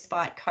time,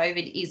 despite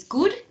COVID, is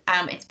good.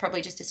 It's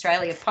probably just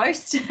Australia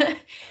Post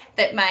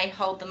that may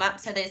hold them up.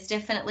 So there's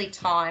definitely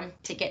time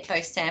to get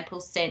those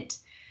samples sent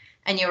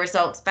and your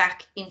results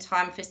back in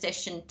time for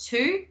session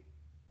 2.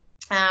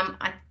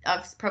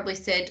 I've probably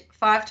said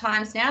 5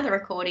 times now, the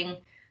recording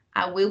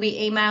will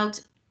be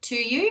emailed to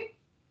you.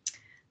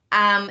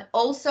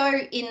 Also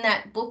in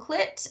that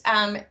booklet,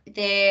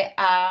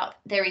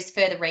 there is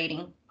further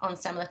reading on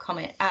some of the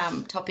comment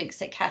topics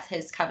that Cath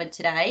has covered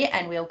today,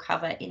 and we'll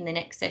cover in the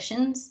next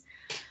sessions.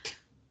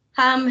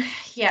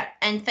 Yeah,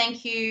 and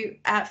thank you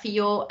for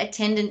your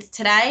attendance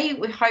today.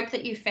 We hope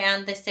that you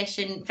found the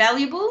session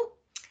valuable,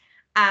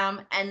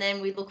 and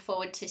then we look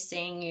forward to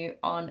seeing you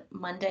on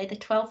Monday, the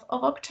 12th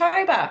of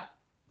October.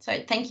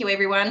 So thank you,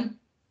 everyone.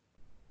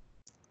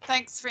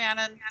 Thanks,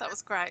 Rhiannon. That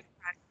was great.